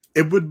a-hole.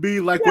 It would be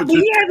like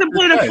he hasn't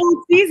played a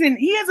full season.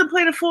 He hasn't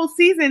played a full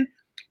season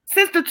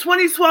since the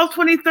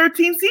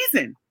 2012-2013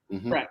 season.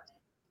 Mhm. Right.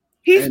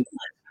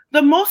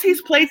 The most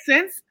he's played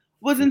since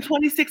was in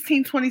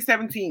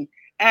 2016-2017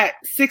 at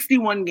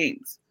 61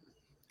 games.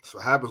 That's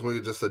what happens when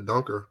you're just a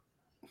dunker.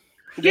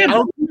 Yeah,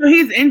 but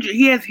he's injured.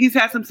 He's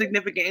had some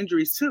significant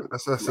injuries too.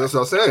 That's what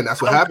I'm saying.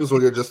 That's what happens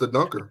when you're just a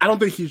dunker. I don't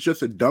think he's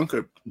just a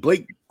dunker.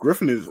 Blake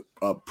Griffin is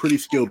a pretty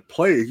skilled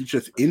player. He's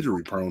just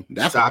injury prone.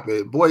 Stop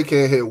it. Boy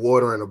can't hit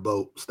water in a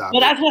boat. Stop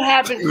Well, it. that's what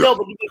happens. No,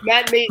 but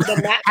Matt made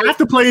Half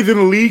the players in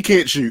the league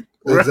can't shoot.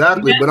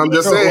 Exactly. But I'm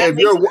just saying,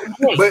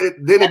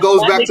 then it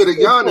goes back to the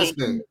Giannis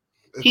thing.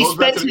 He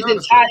spent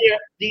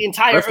the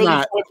entire That's early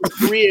not- part of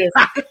his career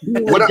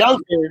being a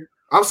dunker.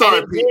 I'm sorry,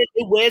 And Pete.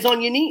 it wears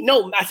on your knee.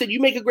 No, I said you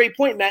make a great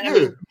point, Matt. I Yeah.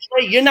 mean,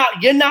 Dre,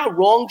 you're not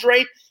wrong,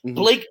 Dre. Mhm.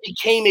 Blake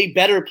became a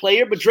better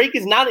player, but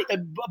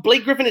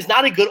Blake Griffin is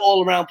not a good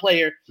all around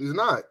player. He's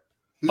not.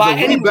 He's By a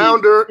any means.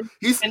 rebounder.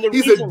 He's And the a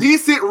reason-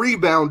 decent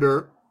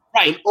rebounder,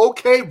 Right. an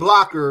okay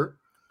blocker,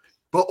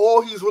 but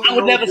all he's really I would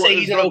known never for say is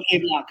he's an dunking. okay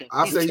blocker.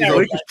 I say he's terrible.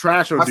 Blake is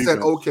trash on I defense.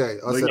 said okay.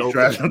 I Blake said is okay.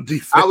 trash on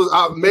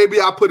defense.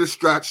 Maybe I put a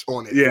stretch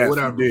on it. Yeah, or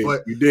whatever. you did.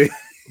 But You did.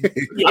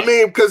 Yeah. I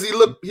mean, because he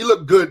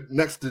looked good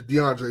next to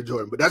DeAndre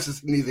Jordan, but that's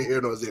just neither here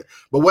nor there.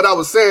 But what I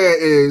was saying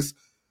is,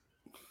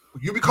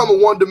 you become a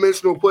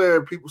one-dimensional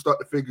player, people start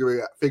to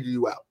figure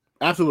you out.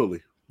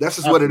 Absolutely. That's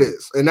just what it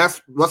is, and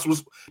that's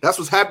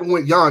what's happened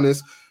with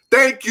Giannis.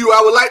 Thank you. I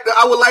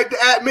would like to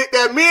admit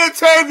that me and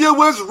Tavia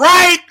was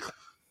right.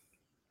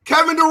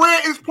 Kevin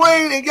Durant is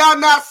playing, and y'all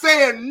not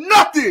saying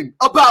nothing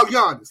about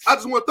Giannis. I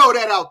just want to throw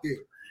that out there.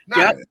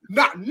 Not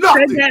Said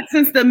nothing. that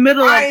since the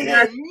middle I of ain't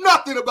heard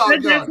nothing about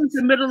said that Giannis. since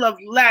the middle of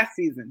last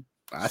season.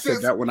 I Since-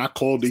 said that when I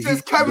called the since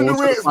Heat Kevin going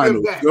to Durant's the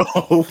been finals. back.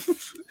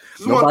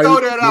 Just want to throw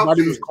that out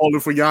Nobody there. was calling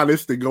for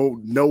Giannis to go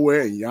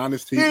nowhere, and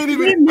Giannis He team. ain't They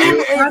even in the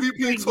lost 5 MVP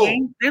straight talk.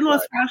 games. They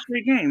lost 5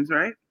 straight games,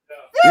 right?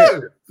 Yeah,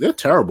 They're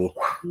terrible.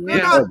 they're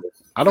Yeah. not.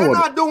 I don't They're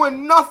want not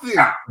doing nothing.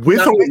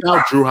 with or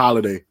without Drew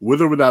Holiday.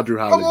 With or without Drew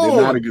Holiday, Come they're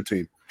on. not a good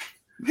team.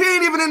 He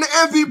ain't even in the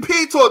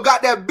MVP tour.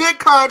 Got that big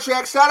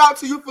contract. Shout out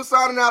to you for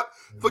signing out,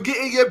 for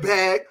getting your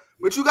bag.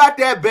 But you got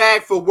that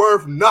bag for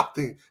worth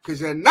nothing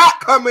because you're not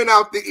coming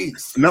out the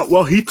East. No,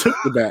 well, he took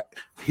the bat.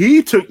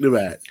 He took the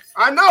bat.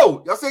 I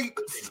know. Y'all say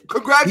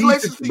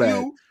congratulations He to took the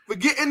you for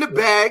getting the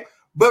bag,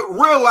 but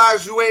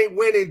realize you ain't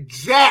winning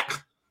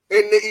jack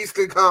in the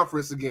Eastern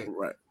Conference again.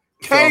 Right.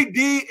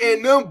 KD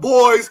and them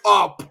boys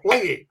are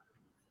playing.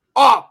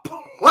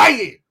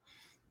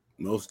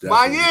 Most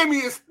definitely. Miami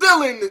is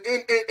still in that.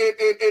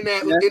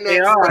 Yes, in they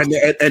that are.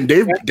 And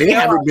they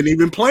haven't been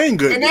even playing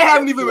good. and they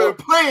haven't even been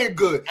playing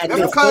good. At That's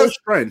their full because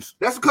strength.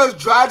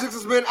 Dragic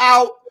has been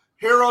out.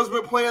 Hero's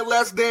been playing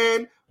less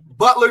than.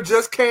 Butler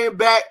just came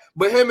back,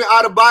 but him and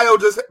Adebayo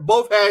just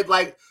both had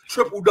like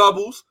triple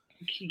doubles.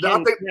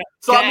 I think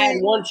so. Can I I add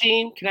mean, one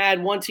team? Can I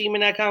add one team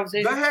in that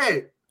conversation? go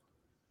ahead,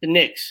 The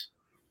Knicks.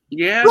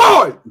 Yeah.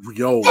 boy.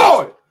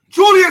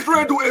 Julius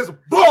Randle is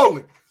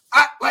balling.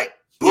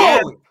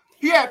 Balling.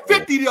 He had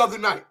 50 the other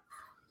night.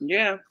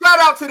 Yeah. Shout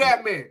out to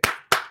that man.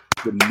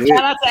 The Knicks.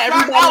 Shout out to Shout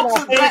everybody out in our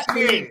to that fantasy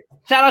man. league.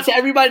 Shout out to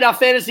everybody in our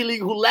fantasy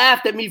league who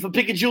laughed at me for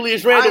picking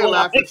Julius Randle when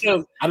I laugh at picked you.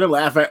 him. I didn't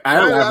laugh at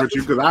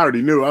you because I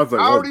already knew. I was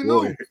like, I oh, already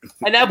boy. knew.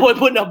 And that boy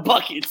putting up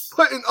buckets.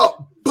 Putting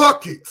up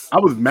buckets. I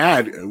was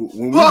mad when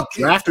we Buckets.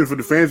 drafted for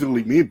the fantasy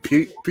league. Me and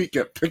Pete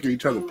kept picking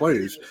each other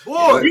players.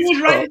 Boy,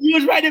 You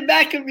was right in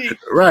back of me.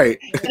 Right.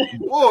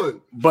 boy.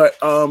 But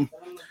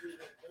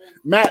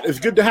Matt, it's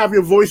good to have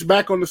your voice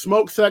back on the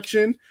smoke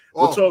section.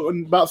 We're Oh.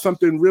 talking about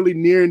something really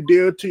near and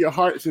dear to your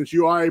heart since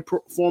you are a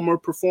former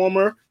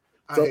performer.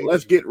 So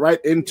let's get right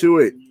into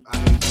it.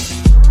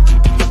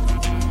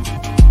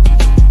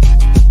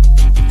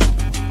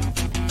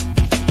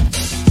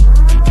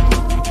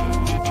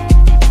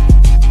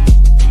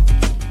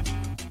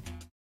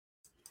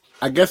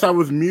 I guess I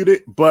was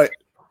muted, but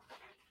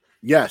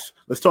yes,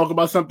 let's talk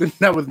about something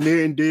that was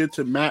near and dear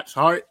to Matt's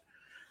heart.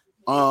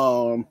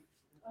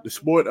 The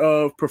sport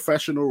of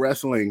professional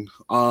wrestling.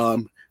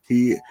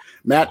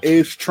 Matt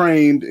is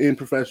trained in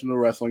professional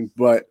wrestling,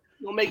 but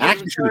We'll make I it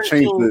actually should have return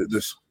changed soon.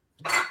 this.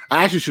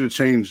 I actually should have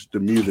changed the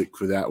music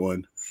for that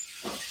one.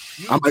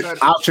 You I'm like, better-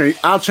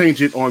 I'll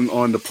change it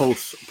on the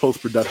post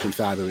production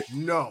side of it.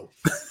 No.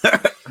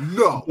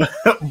 No.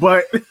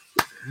 But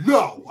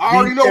No. I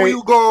already know where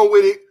you're going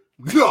with it.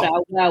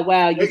 No.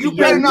 Wow. And you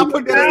better not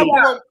put that in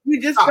the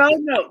You just Stop don't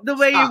it. know the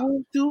way Stop. you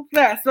move too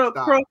fast, so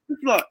Stop. across the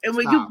floor. And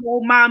when Stop. you blow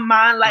my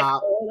mind like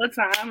Stop. all the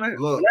time, and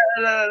Look. blah,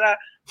 blah, blah, blah,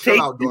 Shut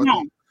take out, it Dorothy.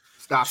 home.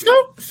 Stop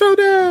it. so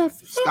deaf.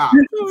 Stop.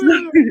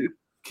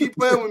 Keep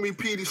playing with me,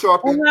 Petey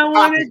Sharpie. All I Stop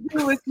want it. to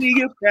do is see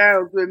you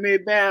bounce with me,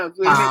 bounce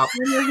with Stop.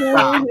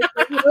 me.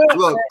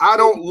 Look, I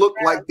don't look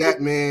like that,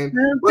 man.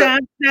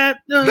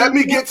 Let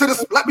me get to the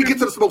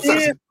smoke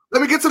section.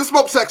 Let me get to the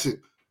smoke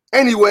section.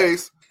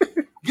 Anyways,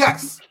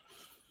 yes.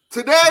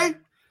 Today,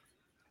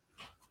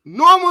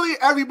 normally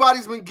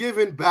everybody's been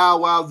giving Bow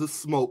Wow the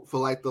smoke for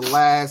like the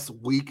last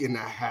week and a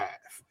half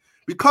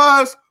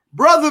because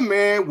Brother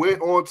Man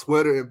went on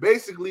Twitter and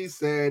basically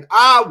said,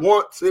 I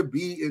want to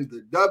be in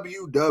the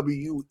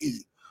WWE.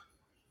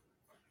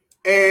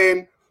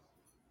 And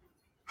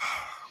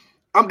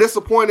I'm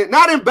disappointed.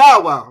 Not in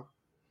Bow Wow.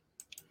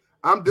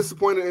 I'm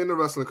disappointed in the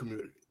wrestling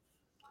community.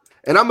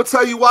 And I'm going to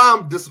tell you why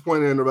I'm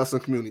disappointed in the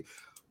wrestling community.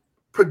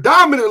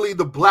 Predominantly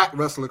the black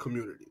wrestling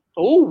community.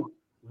 Oh.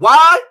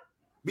 Why?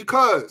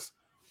 Because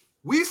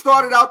we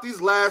started out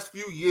these last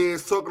few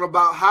years talking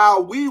about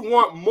how we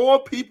want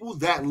more people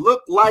that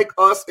look like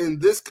us in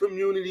this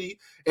community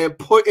and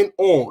putting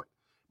on.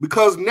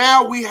 Because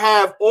now we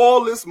have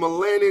all this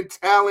millennial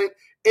talent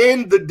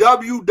in the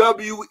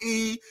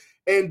WWE,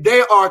 and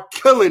they are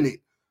killing it.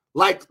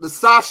 Like the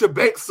Sasha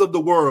Banks of the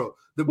world.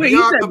 The Wait,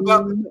 you said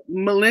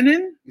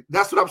melanin?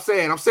 That's what I'm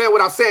saying. I'm saying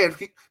what I'm saying.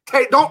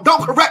 Hey, don't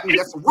correct me.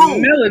 That's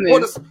rude.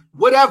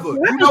 Whatever.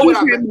 Well, you know what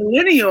I mean.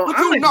 Millennial.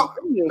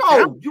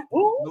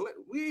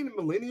 We ain't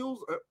millennials.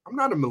 I'm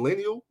not a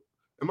millennial.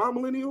 Am I a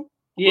millennial?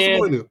 Yeah. A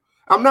millennial?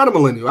 I'm not a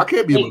millennial. I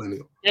can't be a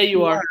millennial. Yeah,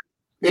 you are.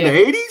 In the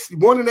 80s? You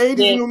born in the 80s?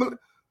 Yeah.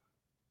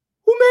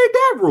 Who made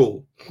that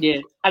rule? Yeah.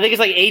 I think it's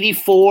like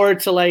 84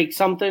 to like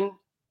something.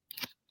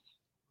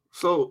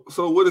 So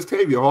what is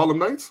Tavia? Harlem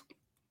Nights?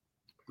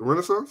 The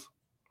Renaissance?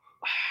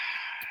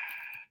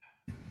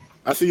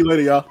 I'll see you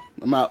later, y'all.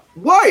 I'm out.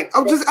 What?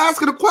 I'm just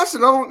asking a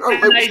question. Y'all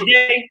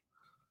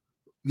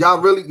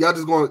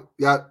just going,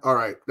 all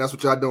right. That's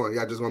what y'all doing.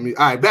 Y'all just want me.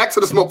 All right, back to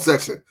the smoke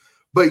section.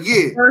 But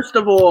yeah. First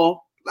of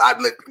all, let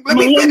me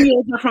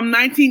millennials are from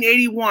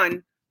 1981 to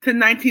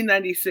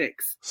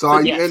 1996. So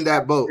are you in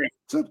that boat?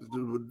 So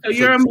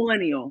you're a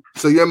millennial.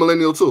 So you're a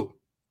millennial too?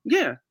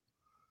 Yeah.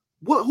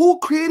 Who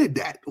created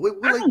that?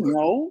 I don't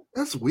know.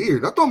 That's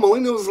weird. I thought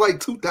millennials was like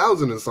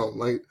 2000 or something.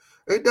 Like,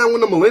 ain't that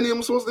when the millennium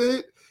was supposed to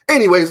hit?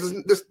 Anyways,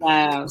 this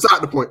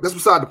beside the point. That's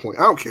beside the point.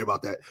 I don't care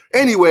about that.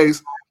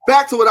 Anyways,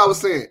 back to what I was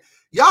saying.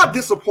 Y'all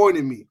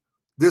disappointed me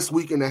this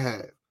week and a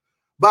half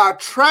by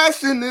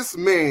trashing this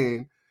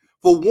man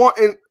for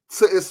wanting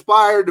to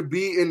aspire to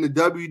be in the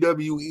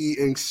WWE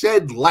and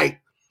shed light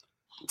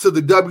to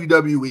the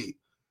WWE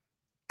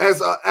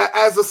as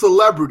a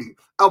celebrity,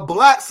 a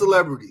black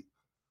celebrity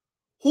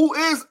who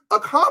is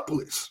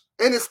accomplished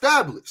and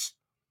established.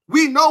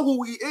 We know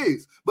who he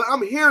is, but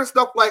I'm hearing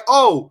stuff like,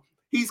 oh,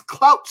 he's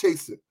clout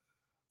chasing.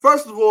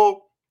 First of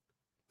all,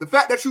 the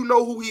fact that you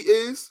know who he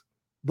is,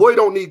 boy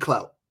don't need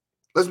clout.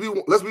 Let's be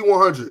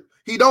 100.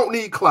 He don't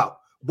need clout.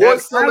 Boy,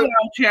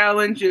 that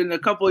challenge in a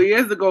couple of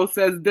years ago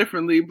says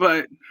differently,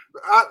 but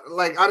I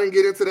didn't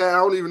get into that. I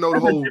don't even know the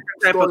whole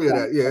story of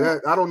that. Yeah,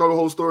 I don't know the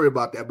whole story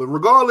about that. But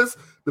regardless,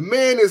 the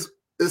man is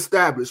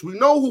established. We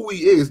know who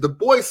he is. The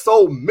boy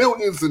sold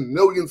millions and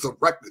millions of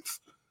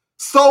records,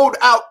 sold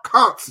out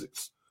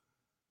concerts,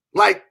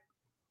 like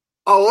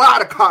a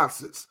lot of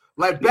concerts.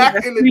 Like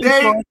back in the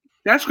day,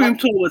 that Scream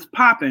tour was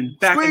popping.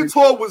 Scream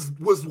tour was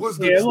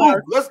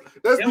the truth.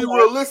 Let's be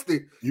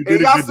realistic. You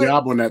did a good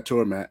job on that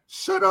tour, Matt.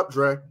 Shut up,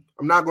 Dre.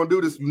 I'm not gonna do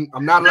this.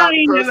 I'm not allowed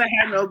to curse. Never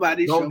had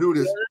nobody. Don't do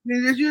this.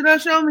 You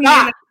don't show me.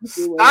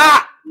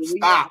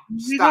 Stop.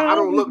 I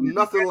don't look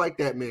nothing like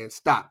that, man.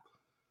 Stop.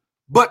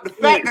 But the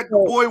fact that the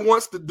boy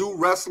wants to do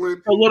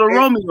wrestling, a little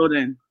Romeo,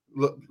 then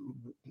look,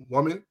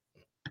 woman,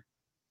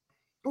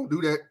 don't do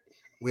that.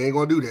 We ain't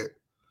gonna do that.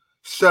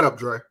 Shut up,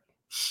 Dre.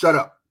 Shut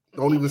up.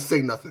 Don't even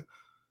say nothing.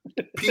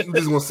 People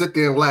just gonna sit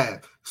there and laugh.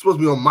 You're supposed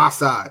to be on my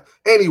side.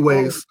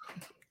 Anyways,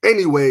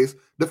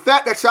 the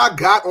fact that y'all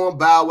got on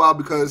Bow Wow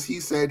because he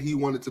said he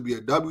wanted to be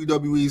a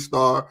WWE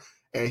star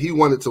and he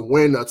wanted to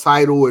win a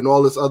title and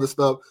all this other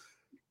stuff,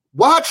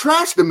 why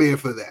trash the man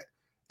for that?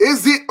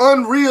 Is it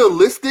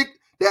unrealistic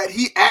that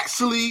he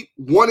actually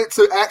wanted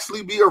to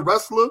actually be a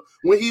wrestler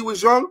when he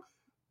was young?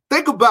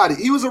 Think about it.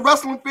 He was a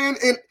wrestling fan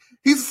and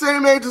he's the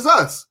same age as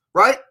us,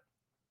 right?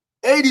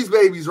 80s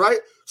babies, right?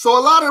 So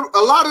a lot of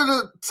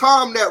the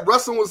time that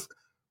wrestling was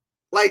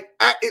like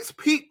at its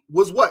peak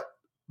was what?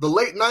 The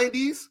late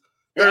 90s?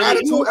 The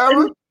Attitude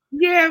Era?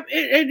 Yeah,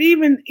 and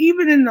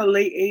even in the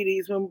late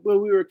 80s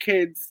when we were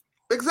kids.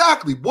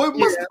 Exactly. Boy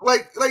must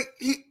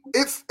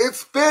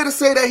it's fair to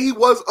say that he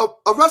was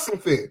a wrestling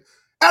fan.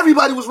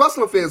 Everybody was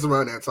wrestling fans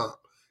around that time.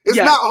 It's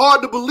not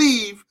hard to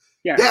believe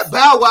that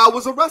Bow Wow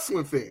was a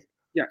wrestling fan.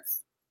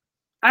 Yes.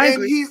 I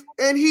agree.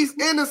 He's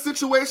in a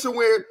situation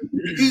where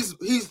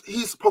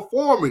he's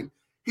performing.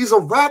 He's a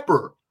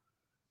rapper.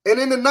 And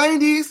in the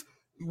 90s,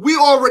 we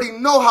already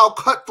know how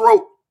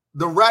cutthroat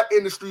the rap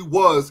industry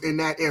was in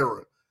that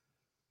era.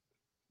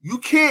 You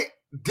can't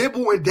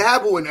dibble and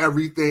dabble in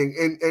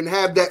everything and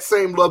have that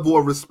same level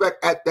of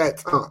respect at that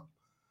time.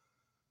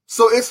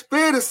 So it's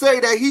fair to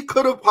say that he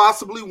could have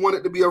possibly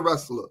wanted to be a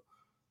wrestler,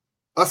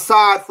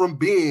 aside from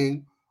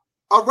being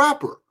a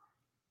rapper.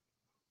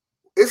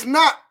 It's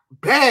not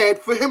bad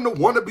for him to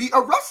want to be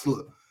a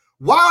wrestler.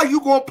 Why are you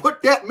going to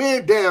put that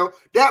man down,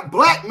 that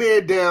black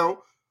man down,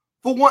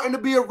 for wanting to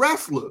be a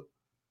wrestler?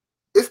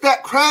 It's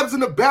that crabs in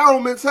the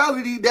barrel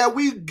mentality that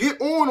we get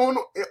on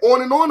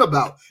and on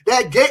about.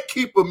 That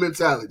gatekeeper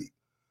mentality.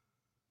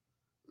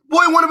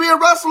 Boy, want to be a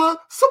wrestler?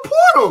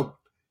 Support him.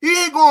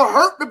 He ain't going to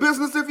hurt the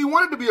business if he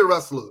wanted to be a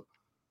wrestler.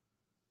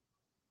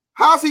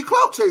 How's he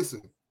clout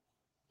chasing?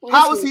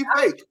 How is he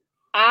fake?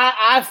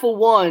 I for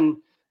one,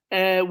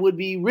 would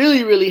be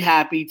really, really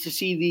happy to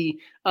see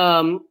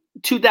the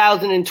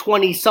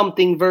 2020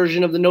 something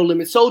version of the No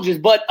Limit Soldiers.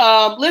 But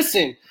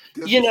listen,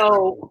 you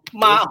know,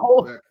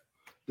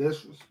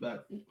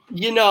 disrespectful.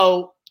 You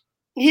know,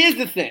 here's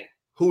the thing.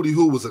 Hootie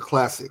Hoo was a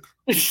classic.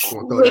 Just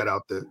want to throw that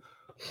out there.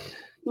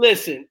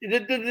 Listen,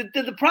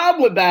 the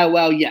problem with Bow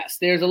Wow, yes,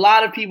 there's a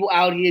lot of people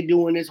out here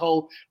doing this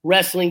whole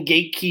wrestling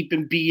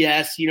gatekeeping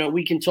BS. You know,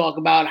 we can talk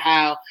about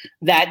how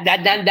that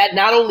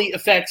not only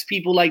affects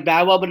people like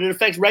Bow Wow, but it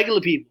affects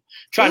regular people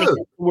trying to get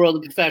the world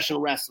of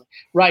professional wrestling,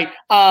 right?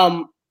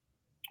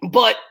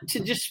 But to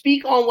just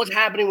speak on what's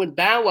happening with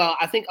Bow Wow,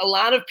 I think a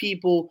lot of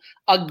people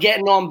are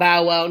getting on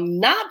Bow Wow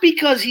not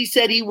because he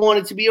said he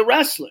wanted to be a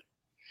wrestler.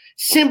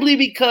 Simply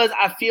because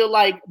I feel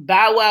like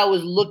Bow Wow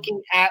is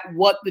looking at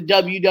what the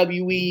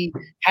WWE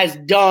has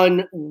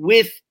done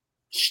with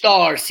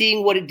stars,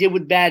 seeing what it did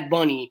with Bad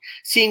Bunny,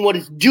 seeing what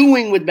it's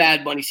doing with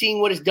Bad Bunny,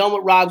 seeing what it's done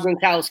with Rob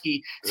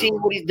Gronkowski, seeing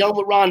what he's done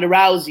with Ronda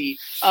Rousey,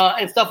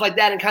 and stuff like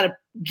that, and kind of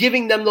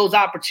giving them those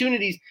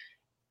opportunities.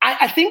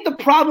 I think the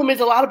problem is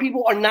a lot of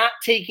people are not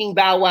taking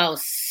Bow Wow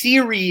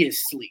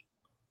seriously.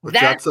 But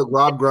that took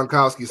Rob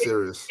Gronkowski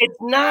serious. It's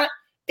not.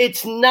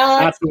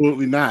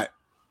 Absolutely not.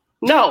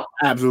 No,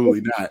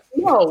 absolutely not.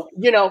 No,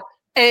 you know,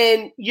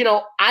 and you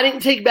know, I didn't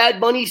take Bad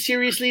Bunny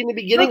seriously in the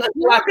beginning.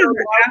 He's an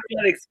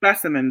athletic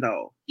specimen,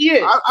 though.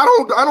 Yeah,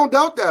 I don't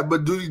doubt that.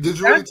 But did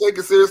you really take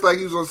it serious? Like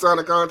he was going to sign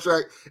a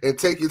contract and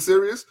take it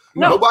serious?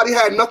 No. Nobody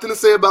had nothing to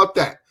say about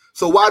that.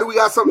 So why do we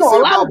got something to say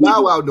about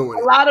Bow Wow doing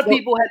it? A lot of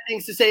people had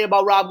things to say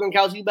about Rob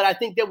Gronkowski, but I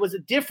think there was a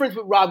difference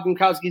with Rob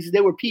Gronkowski. Is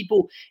there were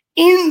people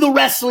in the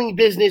wrestling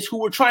business who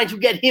were trying to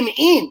get him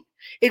in.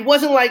 It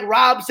wasn't like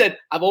Rob said,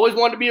 I've always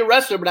wanted to be a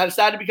wrestler, but I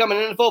decided to become an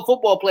NFL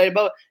football player.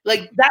 But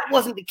like that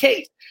wasn't the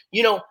case.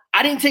 You know,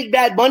 I didn't take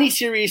Bad Bunny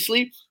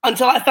seriously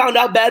until I found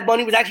out Bad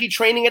Bunny was actually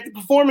training at the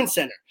Performance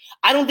Center.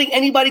 I don't think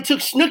anybody took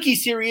Snooki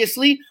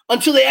seriously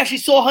until they actually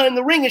saw her in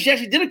the ring and she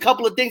actually did a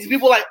couple of things. And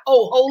people were like,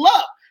 oh, hold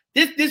up.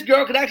 This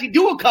girl could actually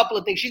do a couple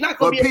of things. She's not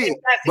going to be a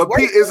fantastic But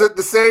Pete, is it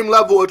the same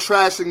level of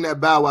trashing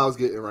that Bow Wow's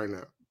getting right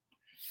now?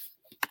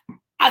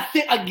 I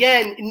think,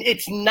 again,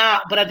 it's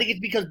not, but I think it's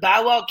because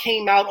Bow Wow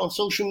came out on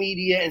social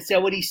media and said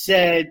what he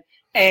said,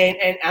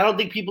 and I don't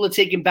think people are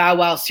taking Bow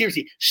Wow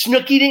seriously.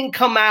 Snooki didn't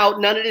come out,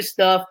 none of this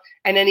stuff,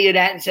 and any of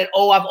that, and said,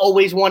 oh, I've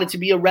always wanted to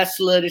be a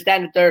wrestler, this, that,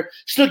 and the third.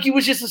 Snooki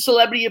was just a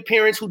celebrity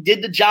appearance who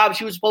did the job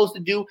she was supposed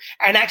to do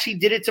and actually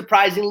did it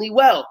surprisingly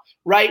well,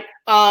 right?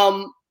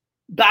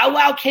 Bow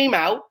Wow came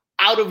out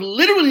of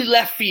literally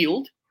left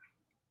field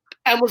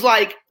and was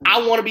like,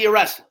 I want to be a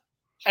wrestler.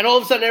 And all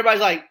of a sudden,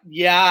 everybody's like,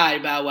 yeah,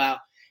 Bow Wow.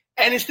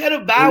 And instead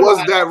of Bow Wow, it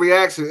wasn't that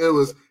reaction. It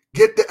was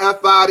get the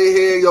F out of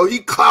here, yo. He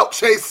clout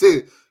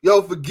chasing,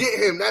 yo. Forget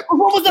him.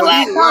 What was the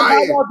last time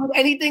Bow Wow did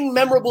anything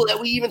memorable that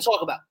we even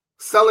talk about?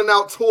 Selling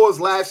out tours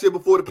last year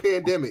before the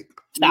pandemic.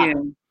 Stop. Yeah.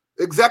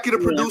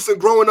 Executive producing,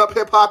 growing up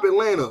hip hop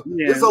Atlanta.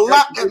 Yeah. There's a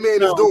lot that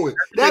man is doing.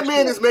 That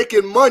man is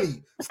making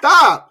money.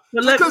 Stop.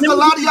 Just because a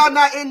lot of y'all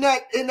not in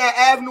that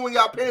avenue and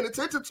y'all paying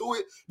attention to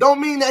it, don't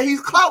mean that he's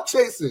clout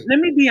chasing. Let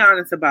me be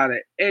honest about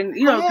it. And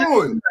you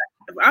know,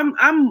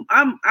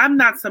 I'm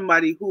not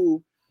somebody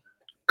who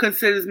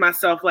considers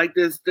myself like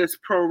this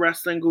pro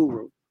wrestling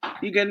guru.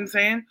 You get what I'm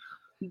saying?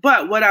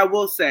 But what I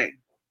will say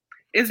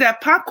is that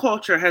pop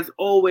culture has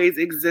always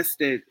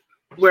existed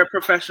where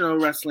professional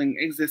wrestling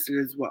existed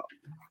as well.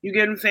 You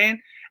get what I'm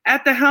saying?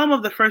 At the helm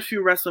of the first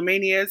few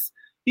WrestleManias,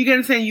 you get what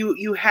I'm saying?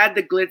 You had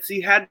the glitz,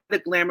 you had the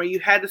glamour, you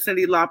had the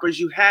Cyndi Laupers,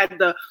 you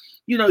had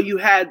you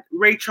had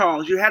Ray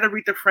Charles, you had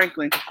Aretha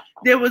Franklin.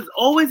 There was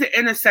always an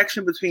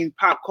intersection between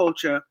pop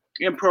culture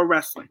and pro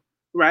wrestling,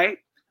 right?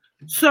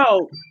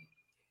 So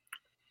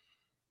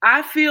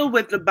I feel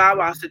with the Bow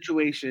Wow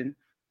situation,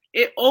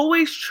 it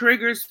always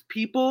triggers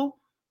people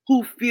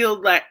who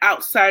feel like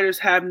outsiders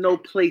have no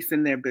place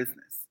in their business.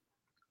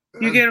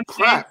 You get what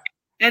I'm saying?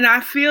 And I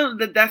feel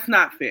that that's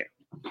not fair.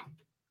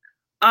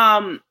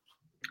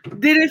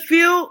 Did it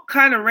feel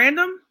kind of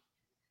random?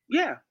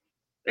 Yeah,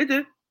 it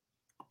did.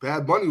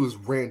 Bad Bunny was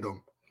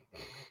random.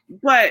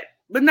 But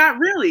not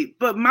really.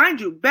 But mind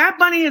you, Bad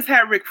Bunny has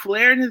had Ric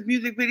Flair in his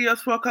music videos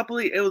for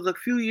it was a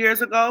few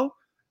years ago.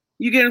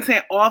 You get what I'm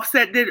saying?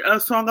 Offset did a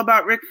song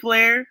about Ric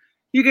Flair.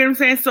 You get what I'm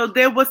saying? So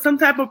there was some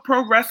type of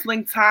pro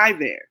wrestling tie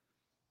there.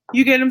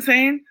 You get what I'm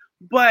saying?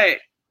 But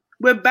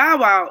with Bow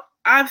Wow,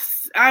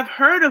 I've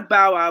heard of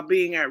Bow Wow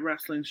being at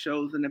wrestling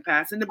shows in the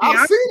past. And to be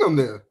honest, I've seen him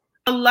there.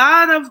 A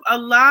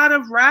lot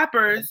of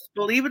rappers,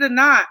 believe it or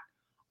not,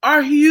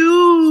 are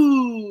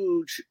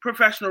huge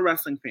professional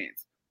wrestling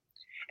fans.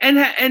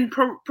 And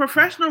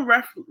professional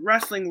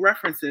wrestling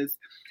references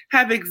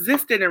have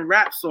existed in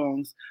rap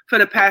songs for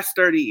the past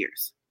 30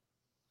 years.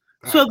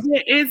 So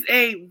there is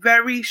a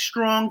very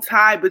strong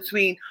tie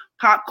between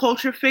pop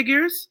culture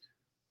figures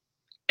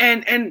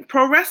and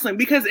pro wrestling,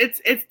 because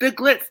it's the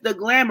glitz, the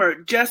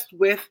glamour, just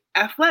with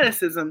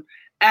athleticism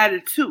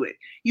added to it.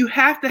 You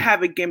have to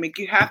have a gimmick,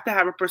 you have to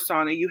have a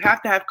persona, you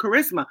have to have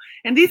charisma.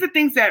 And these are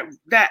things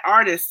that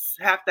artists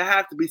have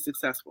to be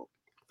successful.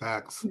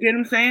 Facts. You get what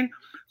I'm saying?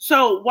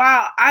 So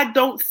while I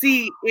don't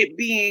see it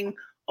being,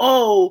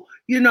 Bow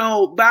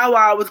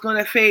Wow was going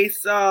to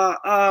face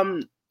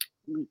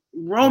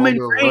Roman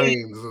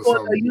Reigns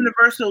for the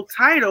Universal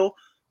title,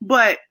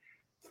 but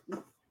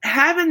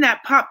having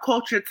that pop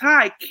culture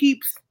tie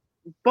keeps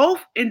both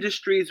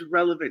industries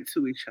relevant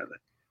to each other.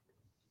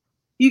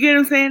 You get what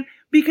I'm saying?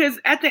 Because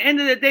at the end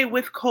of the day,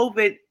 with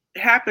COVID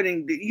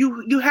happening,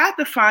 you have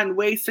to find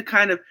ways to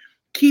kind of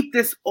keep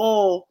this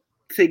all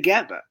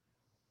together.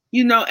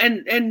 You know,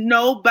 and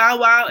no, Bow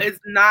Wow is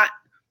not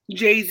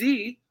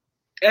Jay-Z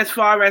as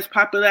far as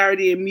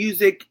popularity and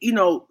music, you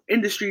know,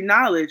 industry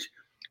knowledge,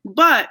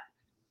 but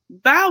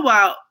Bow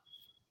Wow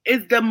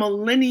is the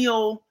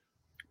millennial.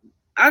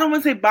 I don't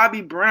want to say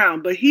Bobby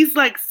Brown, but he's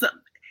like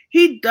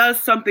he does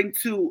something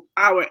to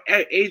our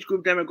age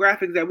group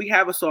demographics that we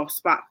have a soft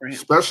spot for him,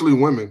 especially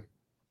women.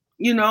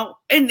 You know,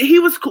 and he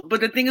was cool.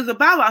 But the thing is about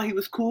Bow Wow, he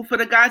was cool for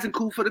the guys and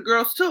cool for the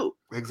girls too.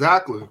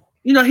 Exactly.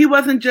 You know, he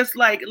wasn't just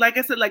like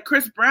I said, like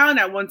Chris Brown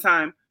at one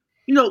time.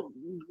 You know,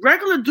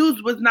 regular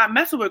dudes was not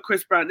messing with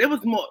Chris Brown. It was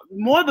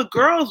more the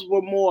girls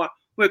were more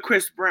with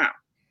Chris Brown.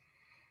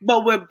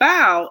 But with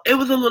Bow, it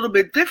was a little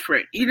bit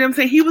different. You know what I'm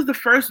saying? He was the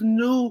first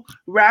new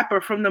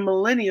rapper from the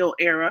millennial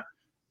era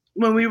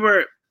when we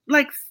were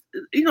like,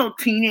 you know,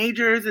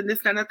 teenagers and this,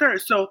 that, and the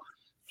third. So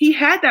he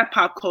had that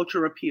pop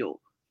culture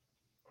appeal.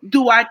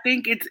 Do I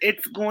think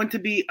it's going to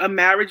be a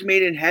marriage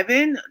made in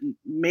heaven?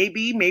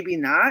 Maybe, maybe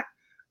not.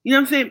 You know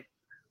what I'm saying?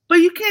 But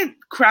you can't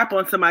crap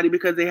on somebody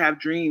because they have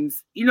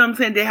dreams. You know what I'm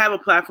saying? They have a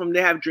platform.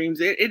 They have dreams.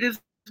 It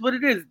is what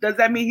it is. Does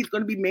that mean he's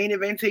going to be main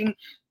eventing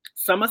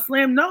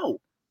SummerSlam?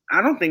 No.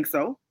 I don't think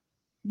so.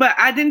 But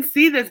I didn't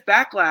see this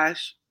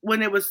backlash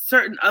when there was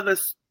certain other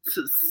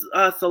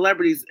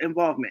celebrities'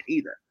 involvement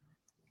either.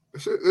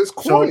 It's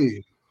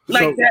corny.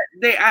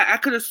 I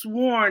could have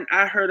sworn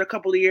I heard a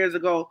couple of years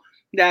ago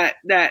that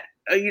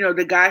you know,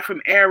 the guy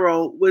from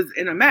Arrow was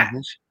in a match. Mm-hmm.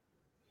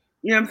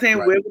 You know what I'm saying?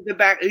 Right. Where was the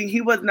back?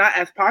 He was not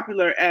as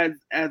popular as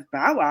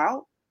Bow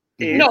Wow.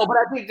 No, but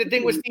I think the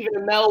thing with Stephen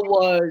Amell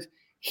was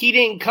he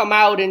didn't come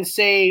out and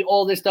say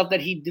all this stuff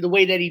that he did the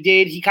way that he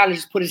did. He kind of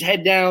just put his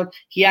head down.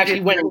 He actually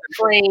went and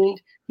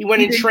trained. He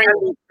went and trained.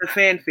 The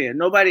fanfare.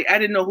 Nobody. I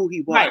didn't know who he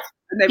was. Right.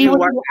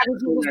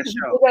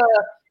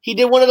 He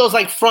did one of those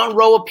like front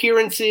row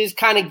appearances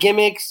kind of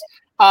gimmicks,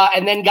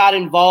 and then got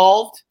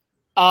involved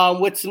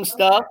with some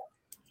stuff.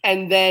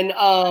 And then,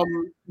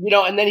 you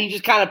know, and then he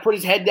just kind of put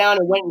his head down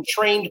and went and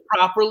trained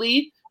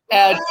properly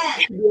to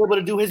be able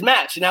to do his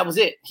match. And that was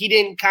it. He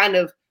didn't kind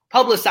of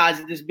publicize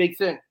it, this big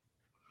thing.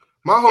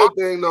 My whole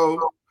thing, though,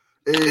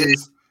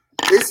 is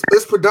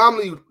it's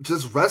predominantly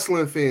just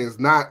wrestling fans,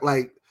 not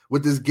like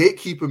with this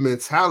gatekeeper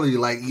mentality.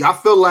 Like, y'all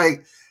feel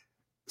like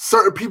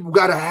certain people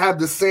got to have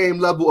the same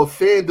level of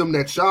fandom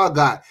that y'all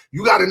got.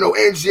 You got to know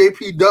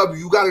NJPW.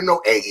 You got to know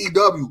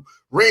AEW,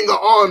 Ring of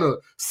Honor,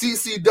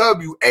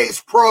 CCW,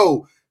 Ace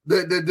Pro,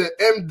 the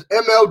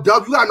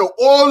MLW. You got to know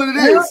all of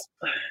this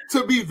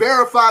to be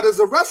verified as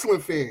a wrestling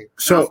fan.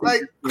 So,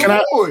 like,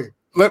 come on.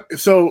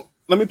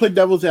 Let me play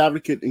devil's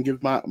advocate and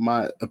give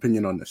my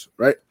opinion on this,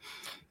 right?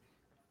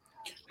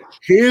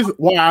 Here's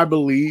why I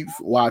believe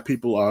why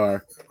people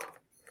are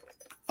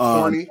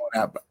going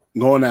at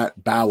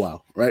Bow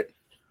Wow, right?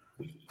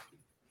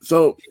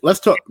 So let's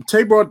talk.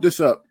 Tay brought this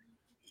up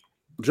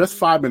just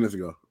 5 minutes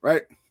ago,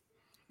 right?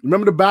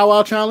 Remember the Bow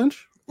Wow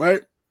challenge,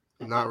 right?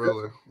 Not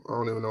really. I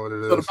don't even know what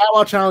it is. So the Bow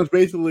Wow challenge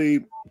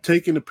basically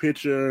taking a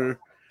picture.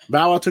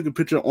 Bow Wow took a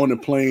picture on the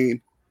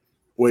plane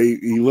where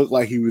he looked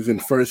like he was in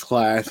first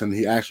class and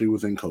he actually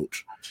was in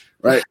coach,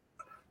 right?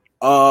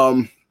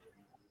 So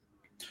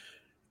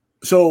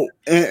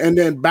and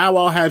then Bow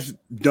Wow has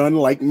done,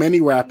 like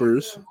many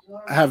rappers,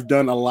 have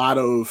done a lot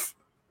of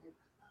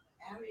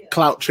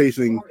clout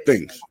chasing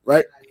things,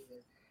 right?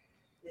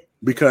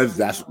 Because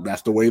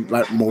that's the way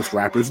like most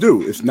rappers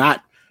do. It's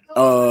not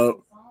a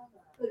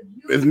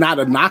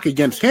knock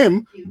against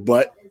him,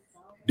 but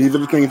these are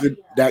the things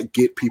that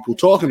get people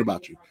talking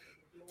about you.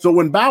 So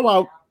when Bow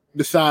Wow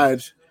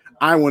decides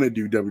I want to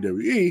do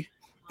WWE,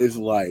 it's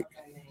like,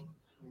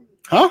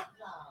 huh?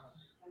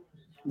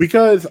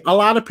 Because a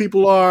lot of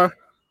people are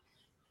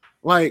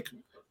like,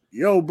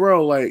 yo,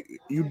 bro, like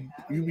you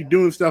be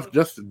doing stuff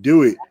just to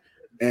do it,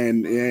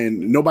 and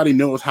nobody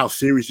knows how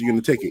serious you're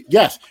gonna take it.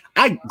 Yes,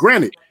 I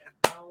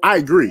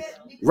agree.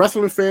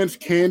 Wrestling fans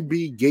can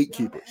be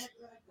gatekeepers.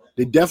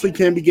 They definitely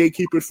can be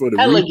gatekeepers for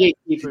the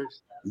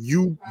gatekeepers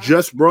you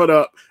just brought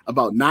up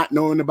about not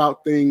knowing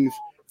about things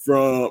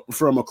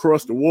from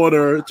across the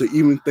water to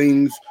even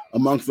things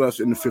amongst us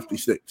in the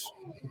 56.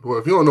 Boy,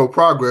 if you don't know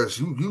progress,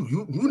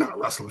 you're not a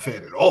wrestling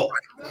fan at all.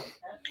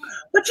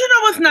 But you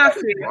know what's not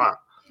fair? Wow.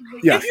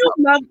 Yeah.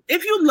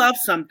 If you love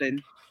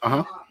something,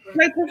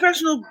 like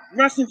professional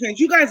wrestling fans,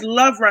 you guys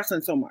love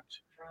wrestling so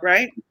much,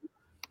 right?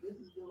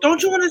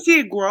 Don't you want to see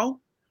it grow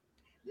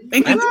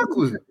and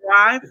continue to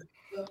thrive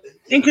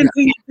and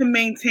continue to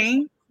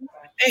maintain?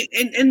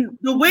 And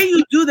the way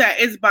you do that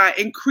is by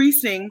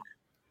increasing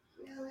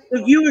the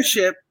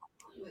viewership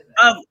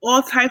of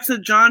all types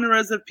of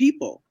genres of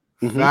people.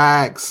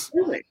 Facts.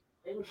 Really.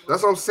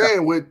 That's what I'm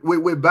saying. With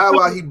Bow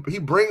Wow, he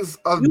brings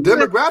a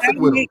demographic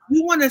with him.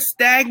 You want to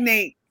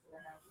stagnate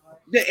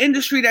the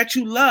industry that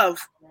you love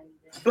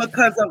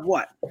Because of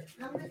what?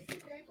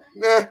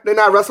 Nah, they're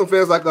not wrestling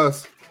fans like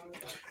us.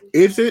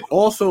 Is it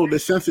also the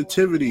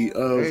sensitivity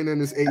of Ain't in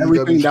this AEW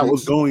everything that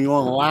was streets. going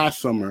on last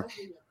summer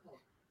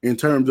in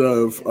terms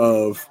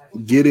of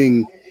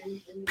getting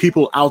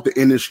people out the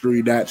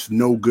industry that's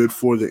no good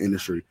for the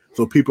industry?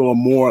 So people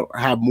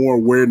have more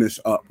awareness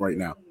up right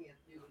now.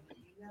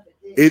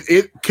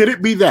 It could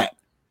it be that?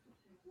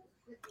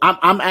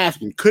 I'm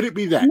asking, could it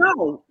be that?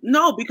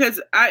 No,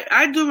 because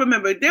I do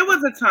remember there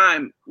was a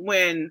time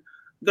when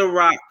The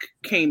Rock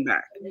came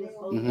back.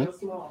 Mm-hmm.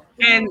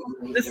 And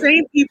the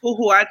same people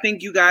who I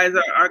think you guys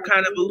are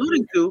kind of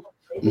alluding to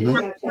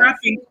were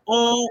crapping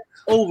all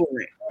over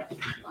it.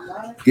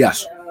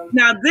 Yes.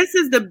 Now, this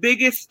is the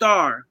biggest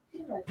star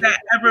that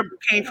ever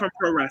came from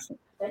pro wrestling.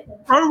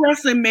 Pro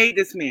wrestling made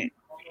this man.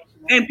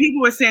 And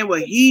people were saying,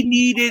 well, he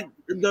needed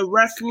the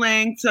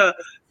wrestling to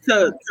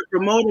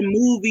promote a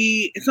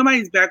movie.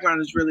 Somebody's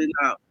background is really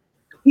loud.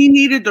 He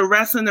needed the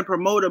wrestling to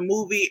promote a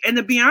movie. And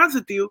to be honest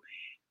with you,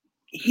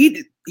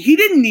 he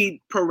didn't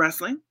need pro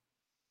wrestling.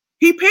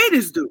 He paid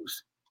his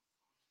dues.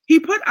 He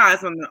put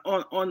eyes on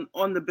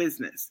the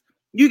business.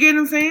 You get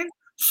what I'm saying?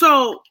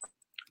 So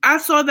I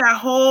saw that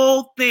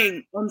whole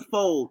thing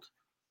unfold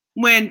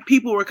when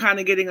people were kind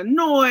of getting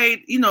annoyed.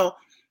 You know,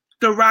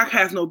 The Rock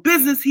has no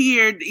business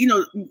here. You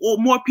know,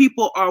 more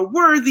people are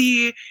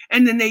worthy.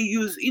 And then they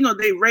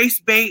they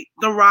race bait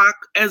The Rock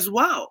as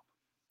well.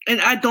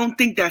 And I don't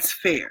think that's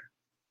fair.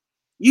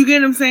 You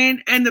get what I'm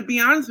saying? And to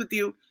be honest with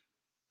you,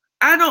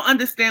 I don't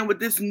understand what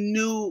this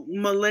new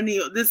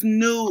this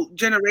new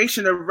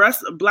generation of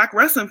black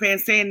wrestling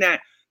fans saying that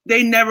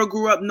they never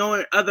grew up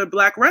knowing other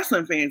black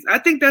wrestling fans. I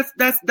think that's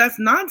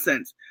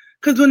nonsense.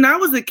 Because when I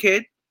was a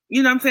kid,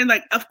 you know what I'm saying?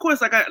 Like, of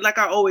course, like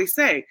I always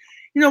say,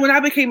 you know, when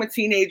I became a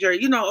teenager,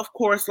 you know, of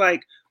course,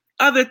 like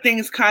other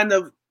things kind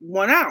of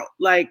won out,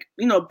 like,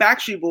 you know,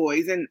 Backstreet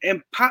Boys and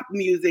pop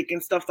music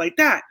and stuff like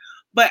that.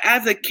 But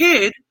as a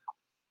kid,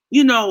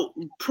 you know,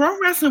 pro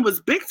wrestling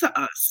was big to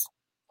us.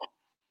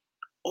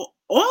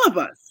 All of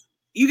us.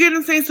 You get what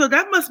I'm saying? So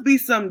that must be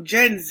some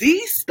Gen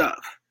Z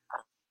stuff.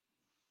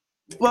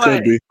 But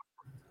at the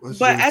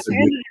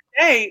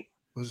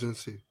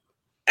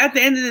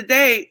end of the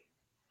day,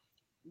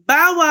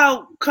 Bow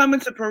Wow coming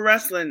to pro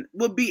wrestling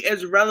would be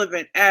as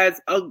relevant as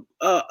a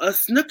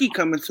Snooki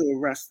coming to a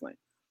wrestling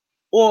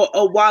or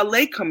a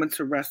Wale coming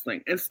to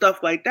wrestling and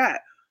stuff like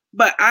that.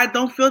 But I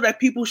don't feel that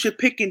people should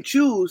pick and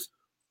choose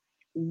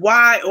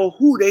why or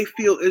who they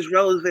feel is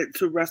relevant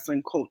to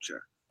wrestling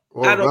culture.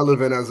 Or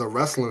relevant as a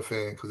wrestling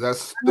fan, because that's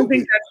stupid. I don't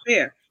think that's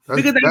fair.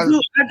 Because I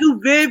do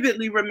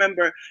vividly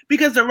remember,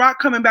 because The Rock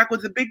coming back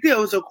was a big deal.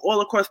 It was all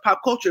across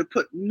pop culture,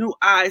 put new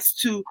eyes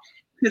to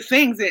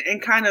things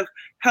and kind of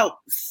help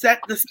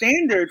set the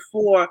standard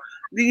for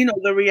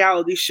the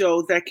reality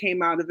shows that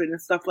came out of it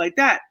and stuff like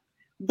that.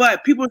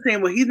 But people are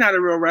saying, well, he's not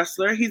a real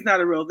wrestler. He's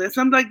not a real this.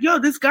 I'm like, yo,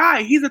 this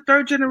guy, he's a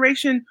third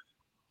generation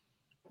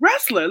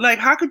wrestler. Like,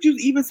 how could you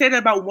even say that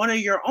about one of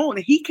your own?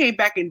 And he came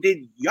back and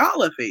did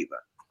y'all a favor.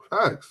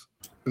 Thanks.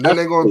 And then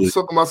they're going to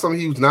talk about something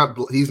he's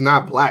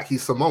not black,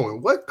 he's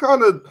Samoan. What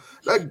kind of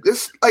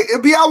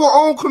it'd be our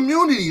own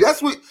community.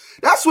 That's what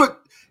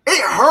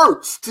it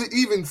hurts to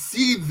even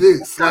see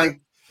this.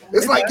 Like,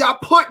 it's like y'all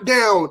put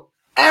down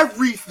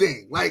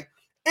everything. Like,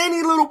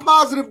 any little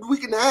positive we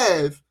can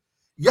have,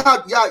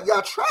 y'all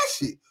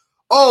trash it.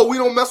 Oh, we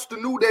don't mess with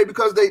the New Day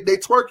because they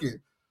twerking.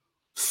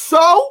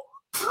 So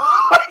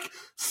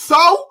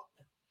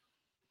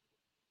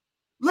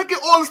look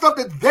at all the stuff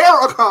that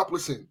they're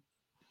accomplishing.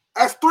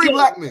 As three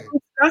black men.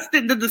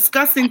 The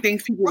disgusting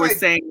things people were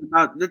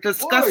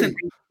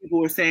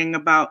saying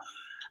about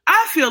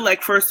I feel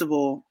like, first of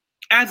all,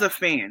 as a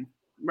fan,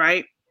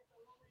 right?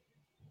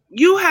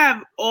 You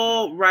have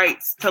all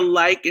rights to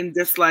like and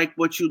dislike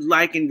what you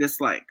like and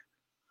dislike.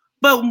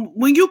 But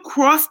when you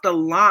cross the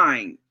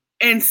line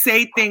and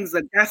say things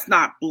like that's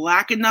not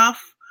black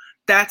enough,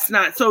 that's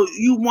not, so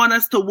you want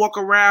us to walk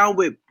around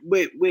with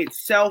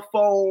cell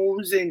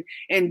phones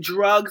and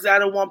drugs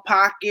out of one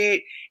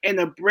pocket and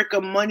a brick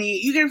of money.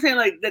 You get what I'm saying?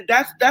 Like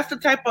that's the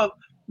type of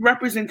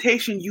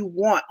representation you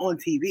want on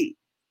TV.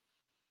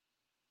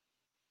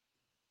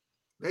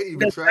 They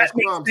even trash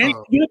Crime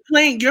Time. You're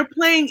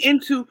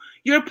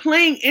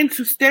playing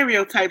into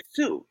stereotypes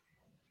too.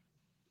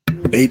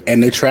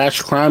 They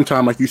trash Crime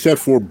Time, like you said,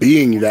 for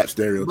being that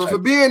stereotype. But for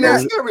being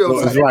that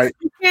stereotype. Right.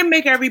 You can't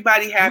make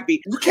everybody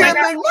happy. You can't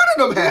make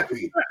none of them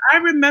happy. I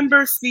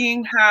remember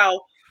seeing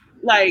how,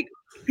 like,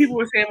 people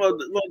were saying, well,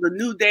 the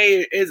New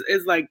Day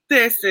is like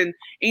this, and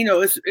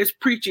it's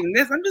preaching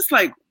this. I'm just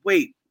like,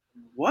 wait,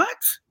 what?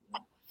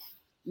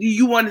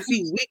 You want to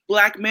see weak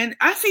black men?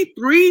 I see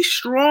 3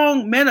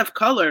 strong men of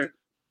color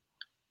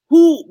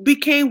who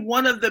became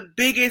one of the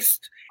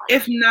biggest,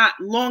 if not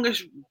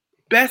longest,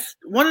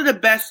 one of the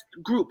best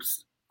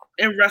groups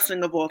in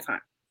wrestling of all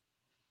time.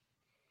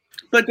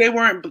 But they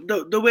weren't,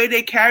 the way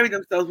they carried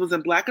themselves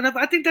wasn't black enough.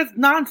 I think that's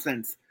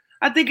nonsense.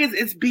 I think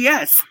it's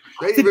BS.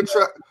 They even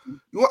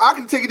I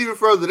can take it even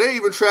further. They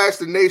even trashed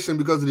the nation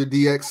because of the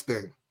DX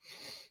thing.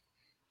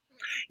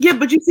 Yeah,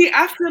 but you see,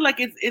 I feel like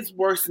it's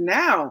worse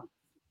now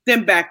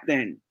than back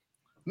then.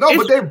 No,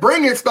 but they're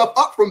bringing stuff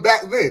up from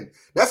back then.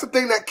 That's the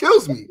thing that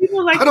kills me.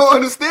 I don't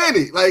understand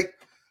it. Like,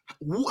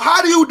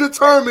 how do you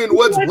determine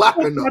what's black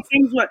enough?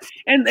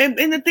 And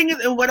the thing is,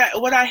 and what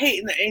I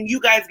hate, and you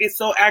guys get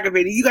so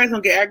aggravated. You guys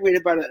don't get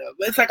aggravated by it.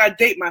 It's like I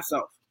date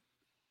myself,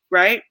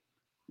 right?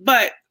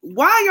 But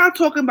why y'all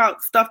talking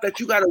about stuff that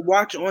you got to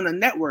watch on a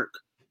network,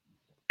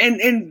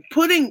 and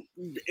putting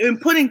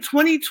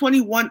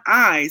 2021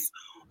 eyes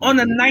on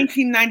a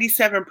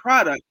 1997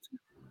 product?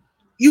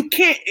 You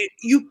can't.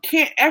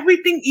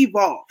 Everything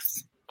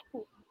evolves.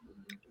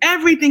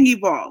 Everything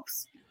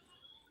evolves.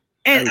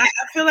 And I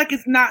feel like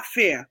it's not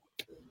fair.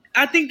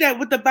 I think that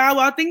with the Bow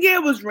Wow thing, yeah,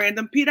 it was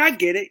random. Pete, I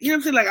get it. You know what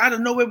I'm saying? Like, I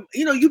don't know.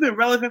 You've been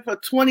relevant for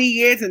 20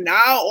 years, and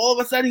now all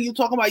of a sudden you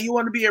talking about you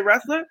want to be a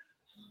wrestler?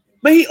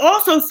 But he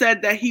also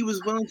said that he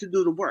was willing to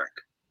do the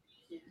work.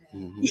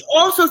 Mm-hmm. He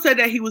also said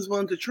that he was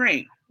willing to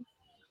train,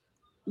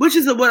 which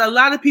is what a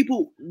lot of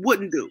people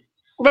wouldn't do.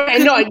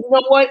 Right. No, you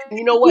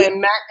know what?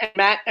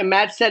 And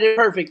Matt said it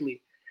perfectly.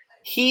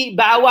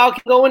 Bow Wow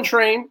can go and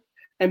train,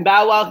 and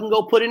Bow Wow can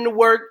go put in the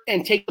work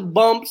and take the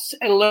bumps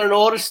and learn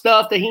all the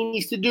stuff that he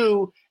needs to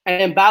do. And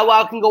then Bow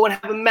Wow can go and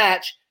have a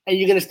match, and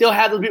you're gonna still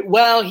have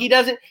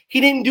the he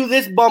didn't do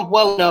this bump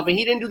well enough, and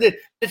he didn't do this.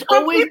 It's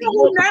from always people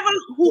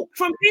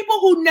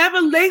who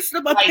never laced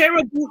up a pair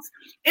of boots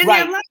in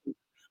their life.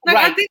 Like,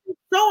 I think it's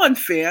so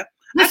unfair.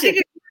 Listen, I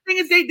think the thing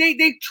is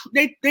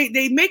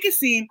they make it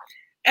seem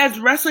as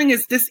wrestling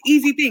is this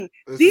easy thing.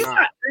 These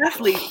are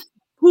athletes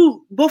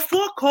who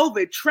before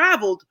COVID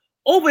traveled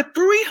over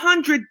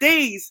 300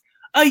 days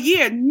a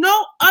year.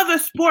 No other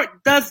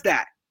sport does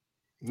that.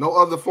 No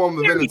other form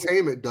of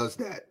entertainment does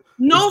that.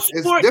 No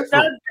sport does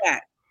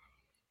that.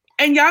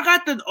 And y'all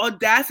got the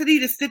audacity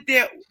to sit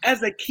there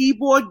as a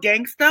keyboard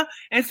gangster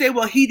and say,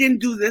 well, he didn't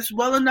do this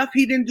well enough.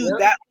 He didn't do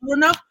that well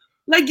enough.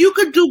 Like, you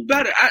could do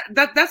better.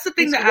 That's the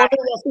thing that's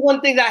the one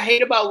thing that I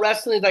hate about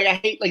wrestling.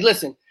 Is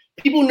listen,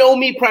 people know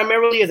me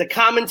primarily as a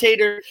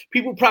commentator.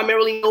 People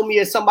primarily know me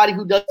as somebody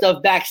who does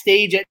stuff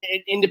backstage at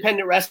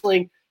independent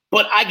wrestling.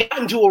 But I got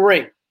into a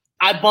ring.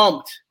 I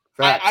bumped.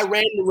 I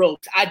ran the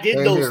ropes. I did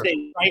those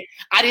things, right?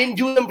 I didn't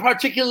do them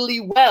particularly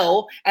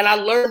well, and I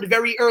learned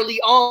very early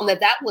on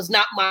that was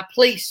not my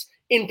place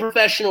in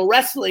professional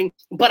wrestling,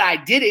 but I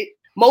did it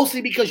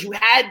mostly because you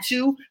had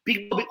to,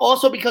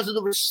 also because of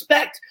the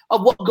respect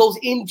of what goes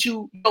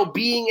into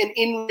being an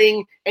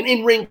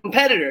in-ring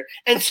competitor.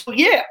 And so,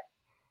 yeah,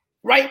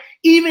 right?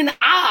 Even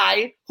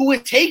I, who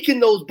has taken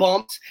those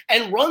bumps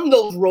and run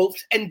those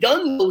ropes and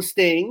done those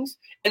things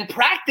and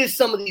practice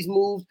some of these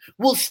moves,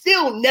 will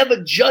still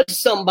never judge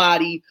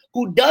somebody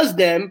who does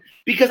them,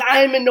 because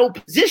I am in no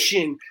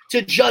position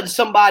to judge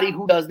somebody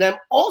who does them.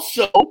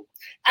 Also,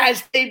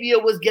 as Tavia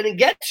was going to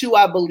get to,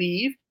 I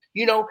believe,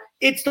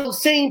 it's those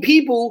same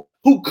people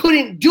who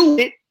couldn't do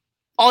it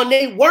on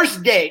their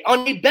worst day,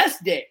 on their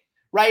best day,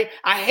 right?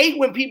 I hate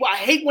when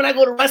I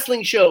go to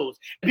wrestling shows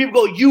and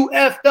people go, you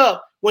effed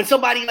up, when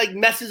somebody like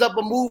messes up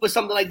a move or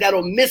something like that,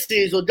 or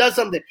misses or does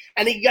something,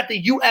 and then you got the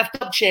you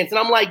effed up chance. And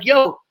I'm like,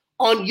 yo,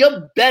 on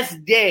your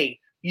best day,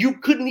 you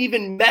couldn't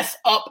even mess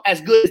up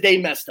as good as they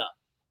messed up.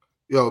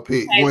 Yo,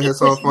 Pete, you want to hear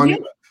something funny?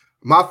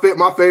 My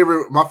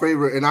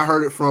favorite, and I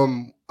heard it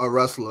from a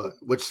wrestler,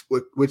 which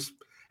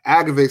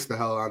aggravates the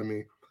hell out of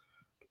me.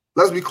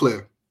 Let's be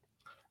clear.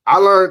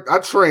 I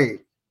trained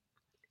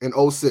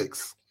in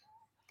 06,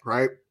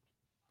 right?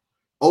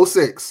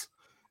 06.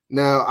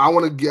 Now I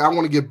want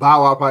to get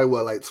Bow Wow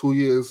probably like 2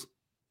 years,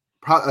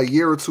 probably a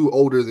year or two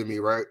older than me,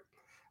 right?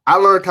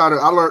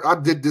 I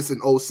did this in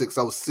 06.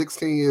 I was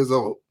 16 years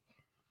old.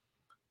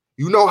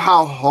 You know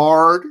how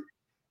hard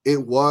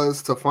it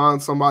was to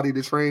find somebody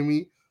to train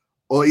me,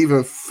 or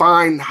even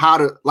find how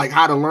to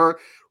learn.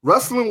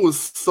 Wrestling was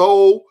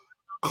so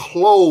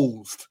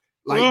closed.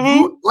 Like,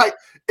 I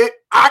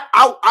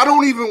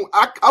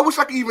wish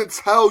I could even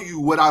tell you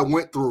what I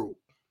went through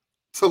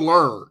to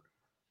learn,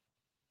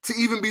 to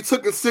even be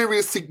taken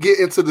serious, to get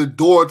into the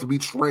door to be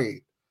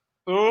trained.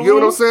 You know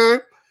what I'm saying?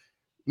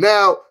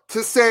 Now,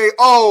 to say,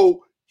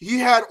 oh, he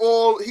had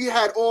all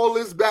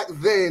this back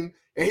then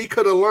and he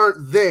could have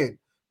learned then.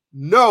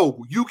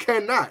 No, you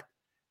cannot.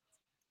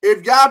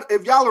 If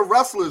y'all are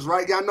wrestlers,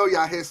 right? Y'all know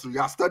y'all history.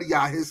 Y'all study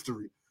y'all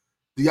history.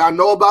 Do y'all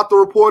know about the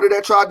reporter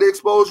that tried to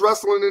expose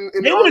wrestling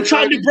in they would have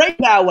tried to break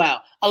Bow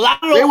Wow. A lot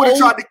of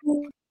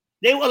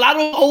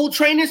old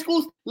training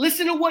schools.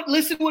 Listen to what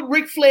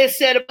Ric Flair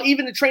said about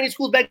even the training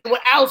schools back then.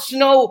 What Al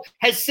Snow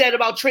has said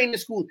about training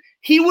schools.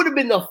 He would have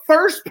been the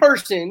first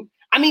person.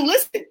 I mean,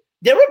 listen,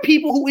 there are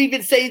people who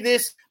even say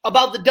this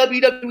about the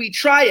WWE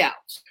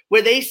tryouts,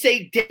 where they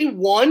say day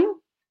one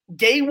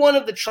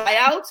of the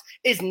tryouts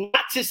is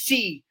not to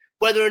see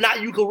whether or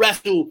not you can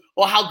wrestle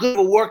or how good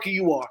of a worker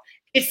you are.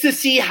 It's to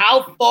see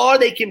how far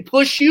they can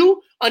push you,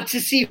 and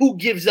to see who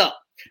gives up,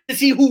 to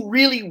see who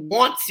really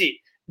wants it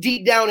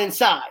deep down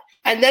inside.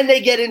 And then they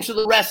get into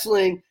the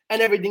wrestling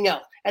and everything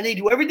else. And they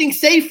do everything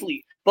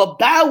safely. But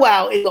Bow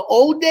Wow in the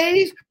old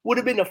days would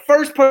have been the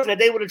first person that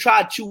they would have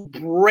tried to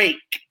break.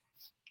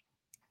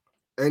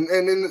 And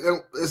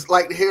it's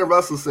like to hear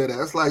Russell say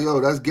that. It's like, yo,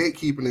 that's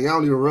gatekeeping, and y'all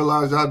don't even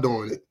realize y'all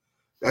doing it.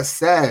 That's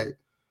sad.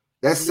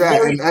 That's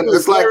sad. And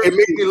it's like it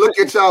made me look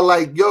at y'all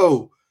like,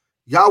 yo,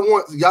 y'all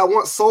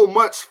want so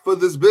much for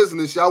this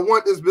business. Y'all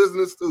want this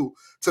business to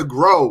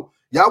grow.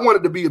 Y'all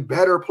wanted to be a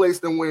better place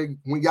than when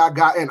y'all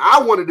got in.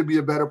 I wanted to be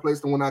a better place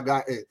than when I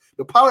got in.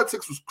 The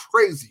politics was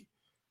crazy.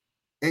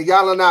 And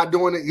y'all are not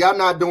doing it. Y'all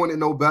not doing it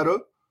no better.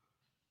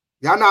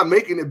 Y'all not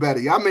making it better.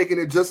 Y'all making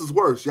it just as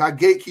worse. Y'all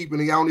gatekeeping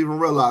and y'all don't even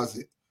realize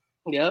it.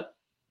 Yep.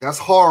 That's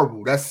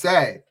horrible. That's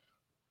sad.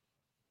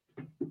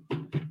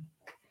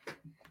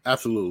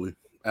 Absolutely.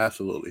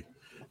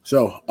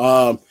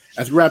 So,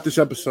 as we wrap this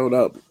episode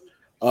up,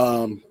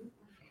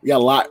 we got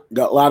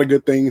a lot of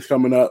good things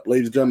coming up,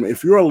 ladies and gentlemen.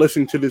 If you are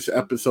listening to this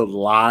episode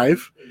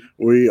live,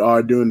 we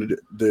are doing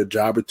the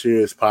Jobber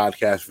Tears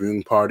podcast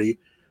viewing party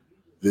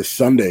this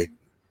Sunday,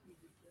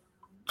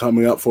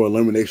 coming up for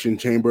Elimination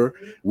Chamber,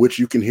 which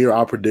you can hear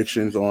our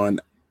predictions on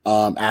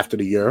after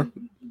the year,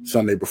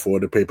 Sunday before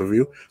the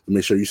pay-per-view.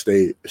 Make sure you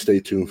stay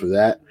tuned for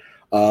that.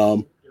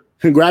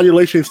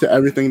 Congratulations to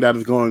everything that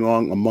is going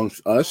on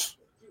amongst us.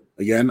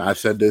 Again, I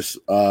said this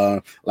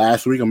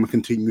last week. I'm going to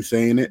continue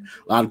saying it.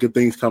 A lot of good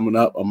things coming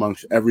up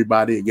amongst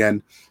everybody.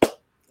 Again,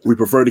 we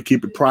prefer to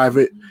keep it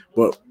private,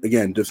 but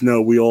again, just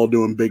know we all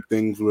doing big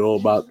things. We're all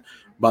about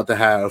to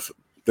have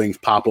things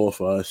pop off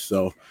for us.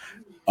 So,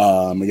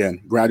 again,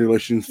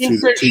 congratulations to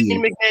the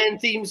team. McMahon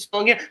theme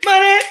song here.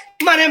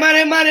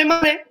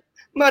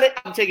 Money.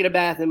 I'm taking a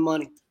bath in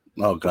money.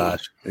 Oh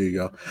gosh, there you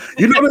go.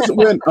 You notice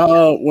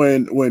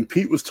when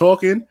Pete was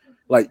talking,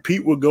 like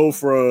Pete would go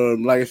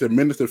from, like I said,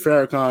 Minister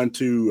Farrakhan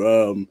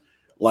to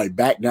like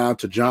back down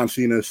to John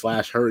Cena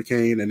 /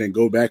 Hurricane, and then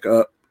go back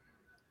up.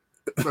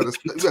 You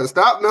gotta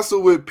stop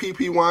messing with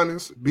PP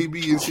Winans,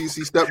 BB and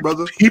CC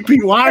stepbrother.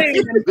 PP Winans,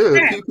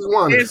 yeah, PP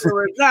Winans. There's a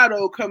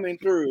risotto coming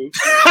through.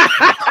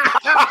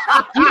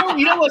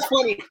 You know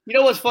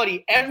what's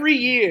funny? Every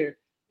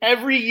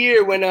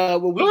year when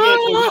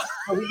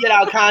we get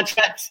our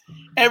contracts,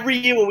 every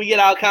year when we get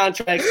our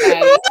contracts, every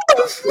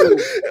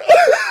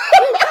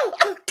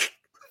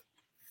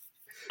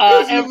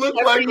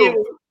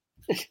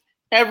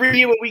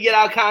year when we get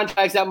our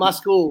contracts at my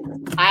school,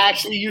 I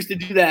actually used to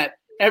do that.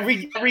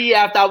 Every year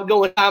after I would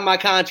go and sign my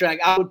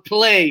contract, I would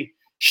play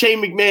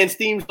Shane McMahon's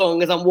theme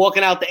song as I'm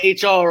walking out the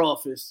HR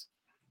office.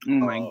 Oh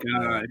my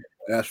God,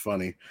 that's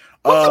funny.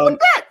 What's up with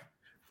that?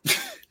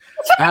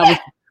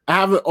 I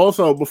have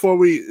also, before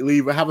we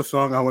leave, I have a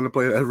song I want to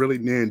play that's really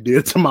near and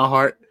dear to my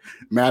heart.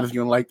 Matt is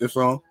gonna like this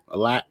song a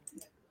lot,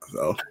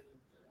 so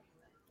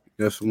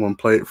just want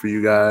to play it for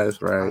you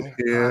guys right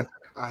here.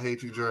 I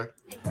hate you, Dre.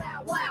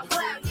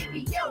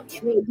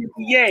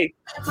 Yay!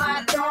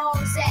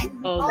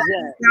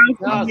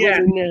 Yeah.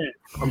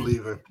 I'm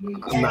leaving.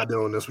 I'm not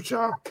doing this with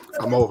y'all.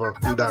 I'm over.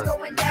 I'm done.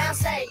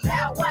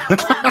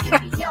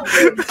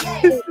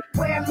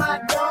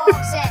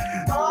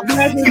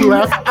 He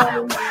left.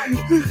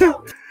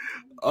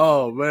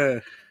 Oh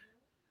man.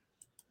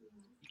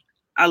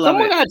 I love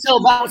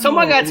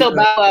Someone gotta tell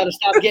Bow Wow to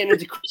stop getting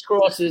into Chris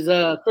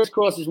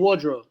Cross's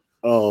wardrobe.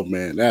 Oh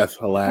man, that's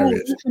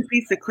hilarious. Rest in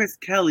peace to Chris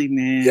Kelly,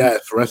 man.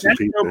 Yes, rest in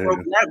peace.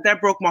 That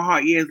broke my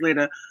heart years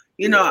later.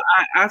 You know,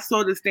 I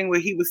saw this thing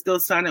where he was still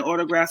signing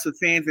autographs with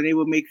fans, and they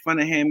would make fun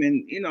of him,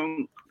 and you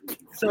know,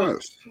 so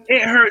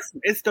it hurts.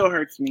 It still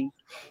hurts me.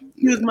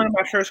 He was one of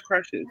my first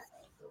crushes.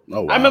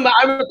 Oh, wow. I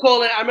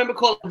remember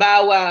calling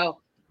Bow Wow.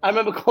 I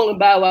remember calling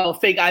Bow Wow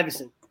Fake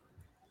Iverson.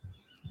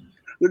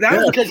 Well, that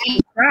was because he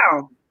was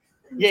proud.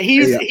 Yeah, he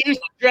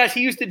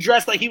used to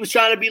dress like he was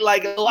trying to be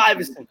like a little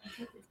Iverson.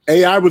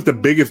 AI was the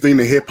biggest thing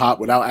to hip hop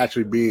without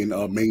actually being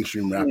a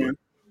mainstream rapper. Yeah.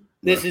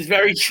 This is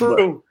very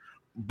true.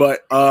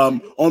 But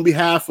on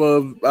behalf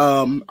of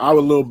our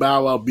little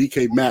Bow Wow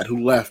BK Matt,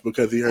 who left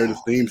because he heard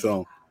his theme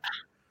song,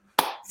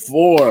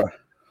 for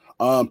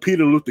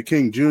Peter Luther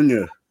King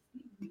Jr.,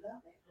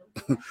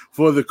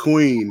 for the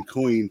Queen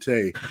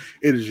Tay,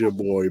 it is your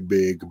boy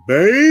Big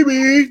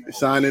Baby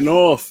signing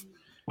off.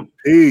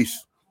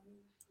 Peace.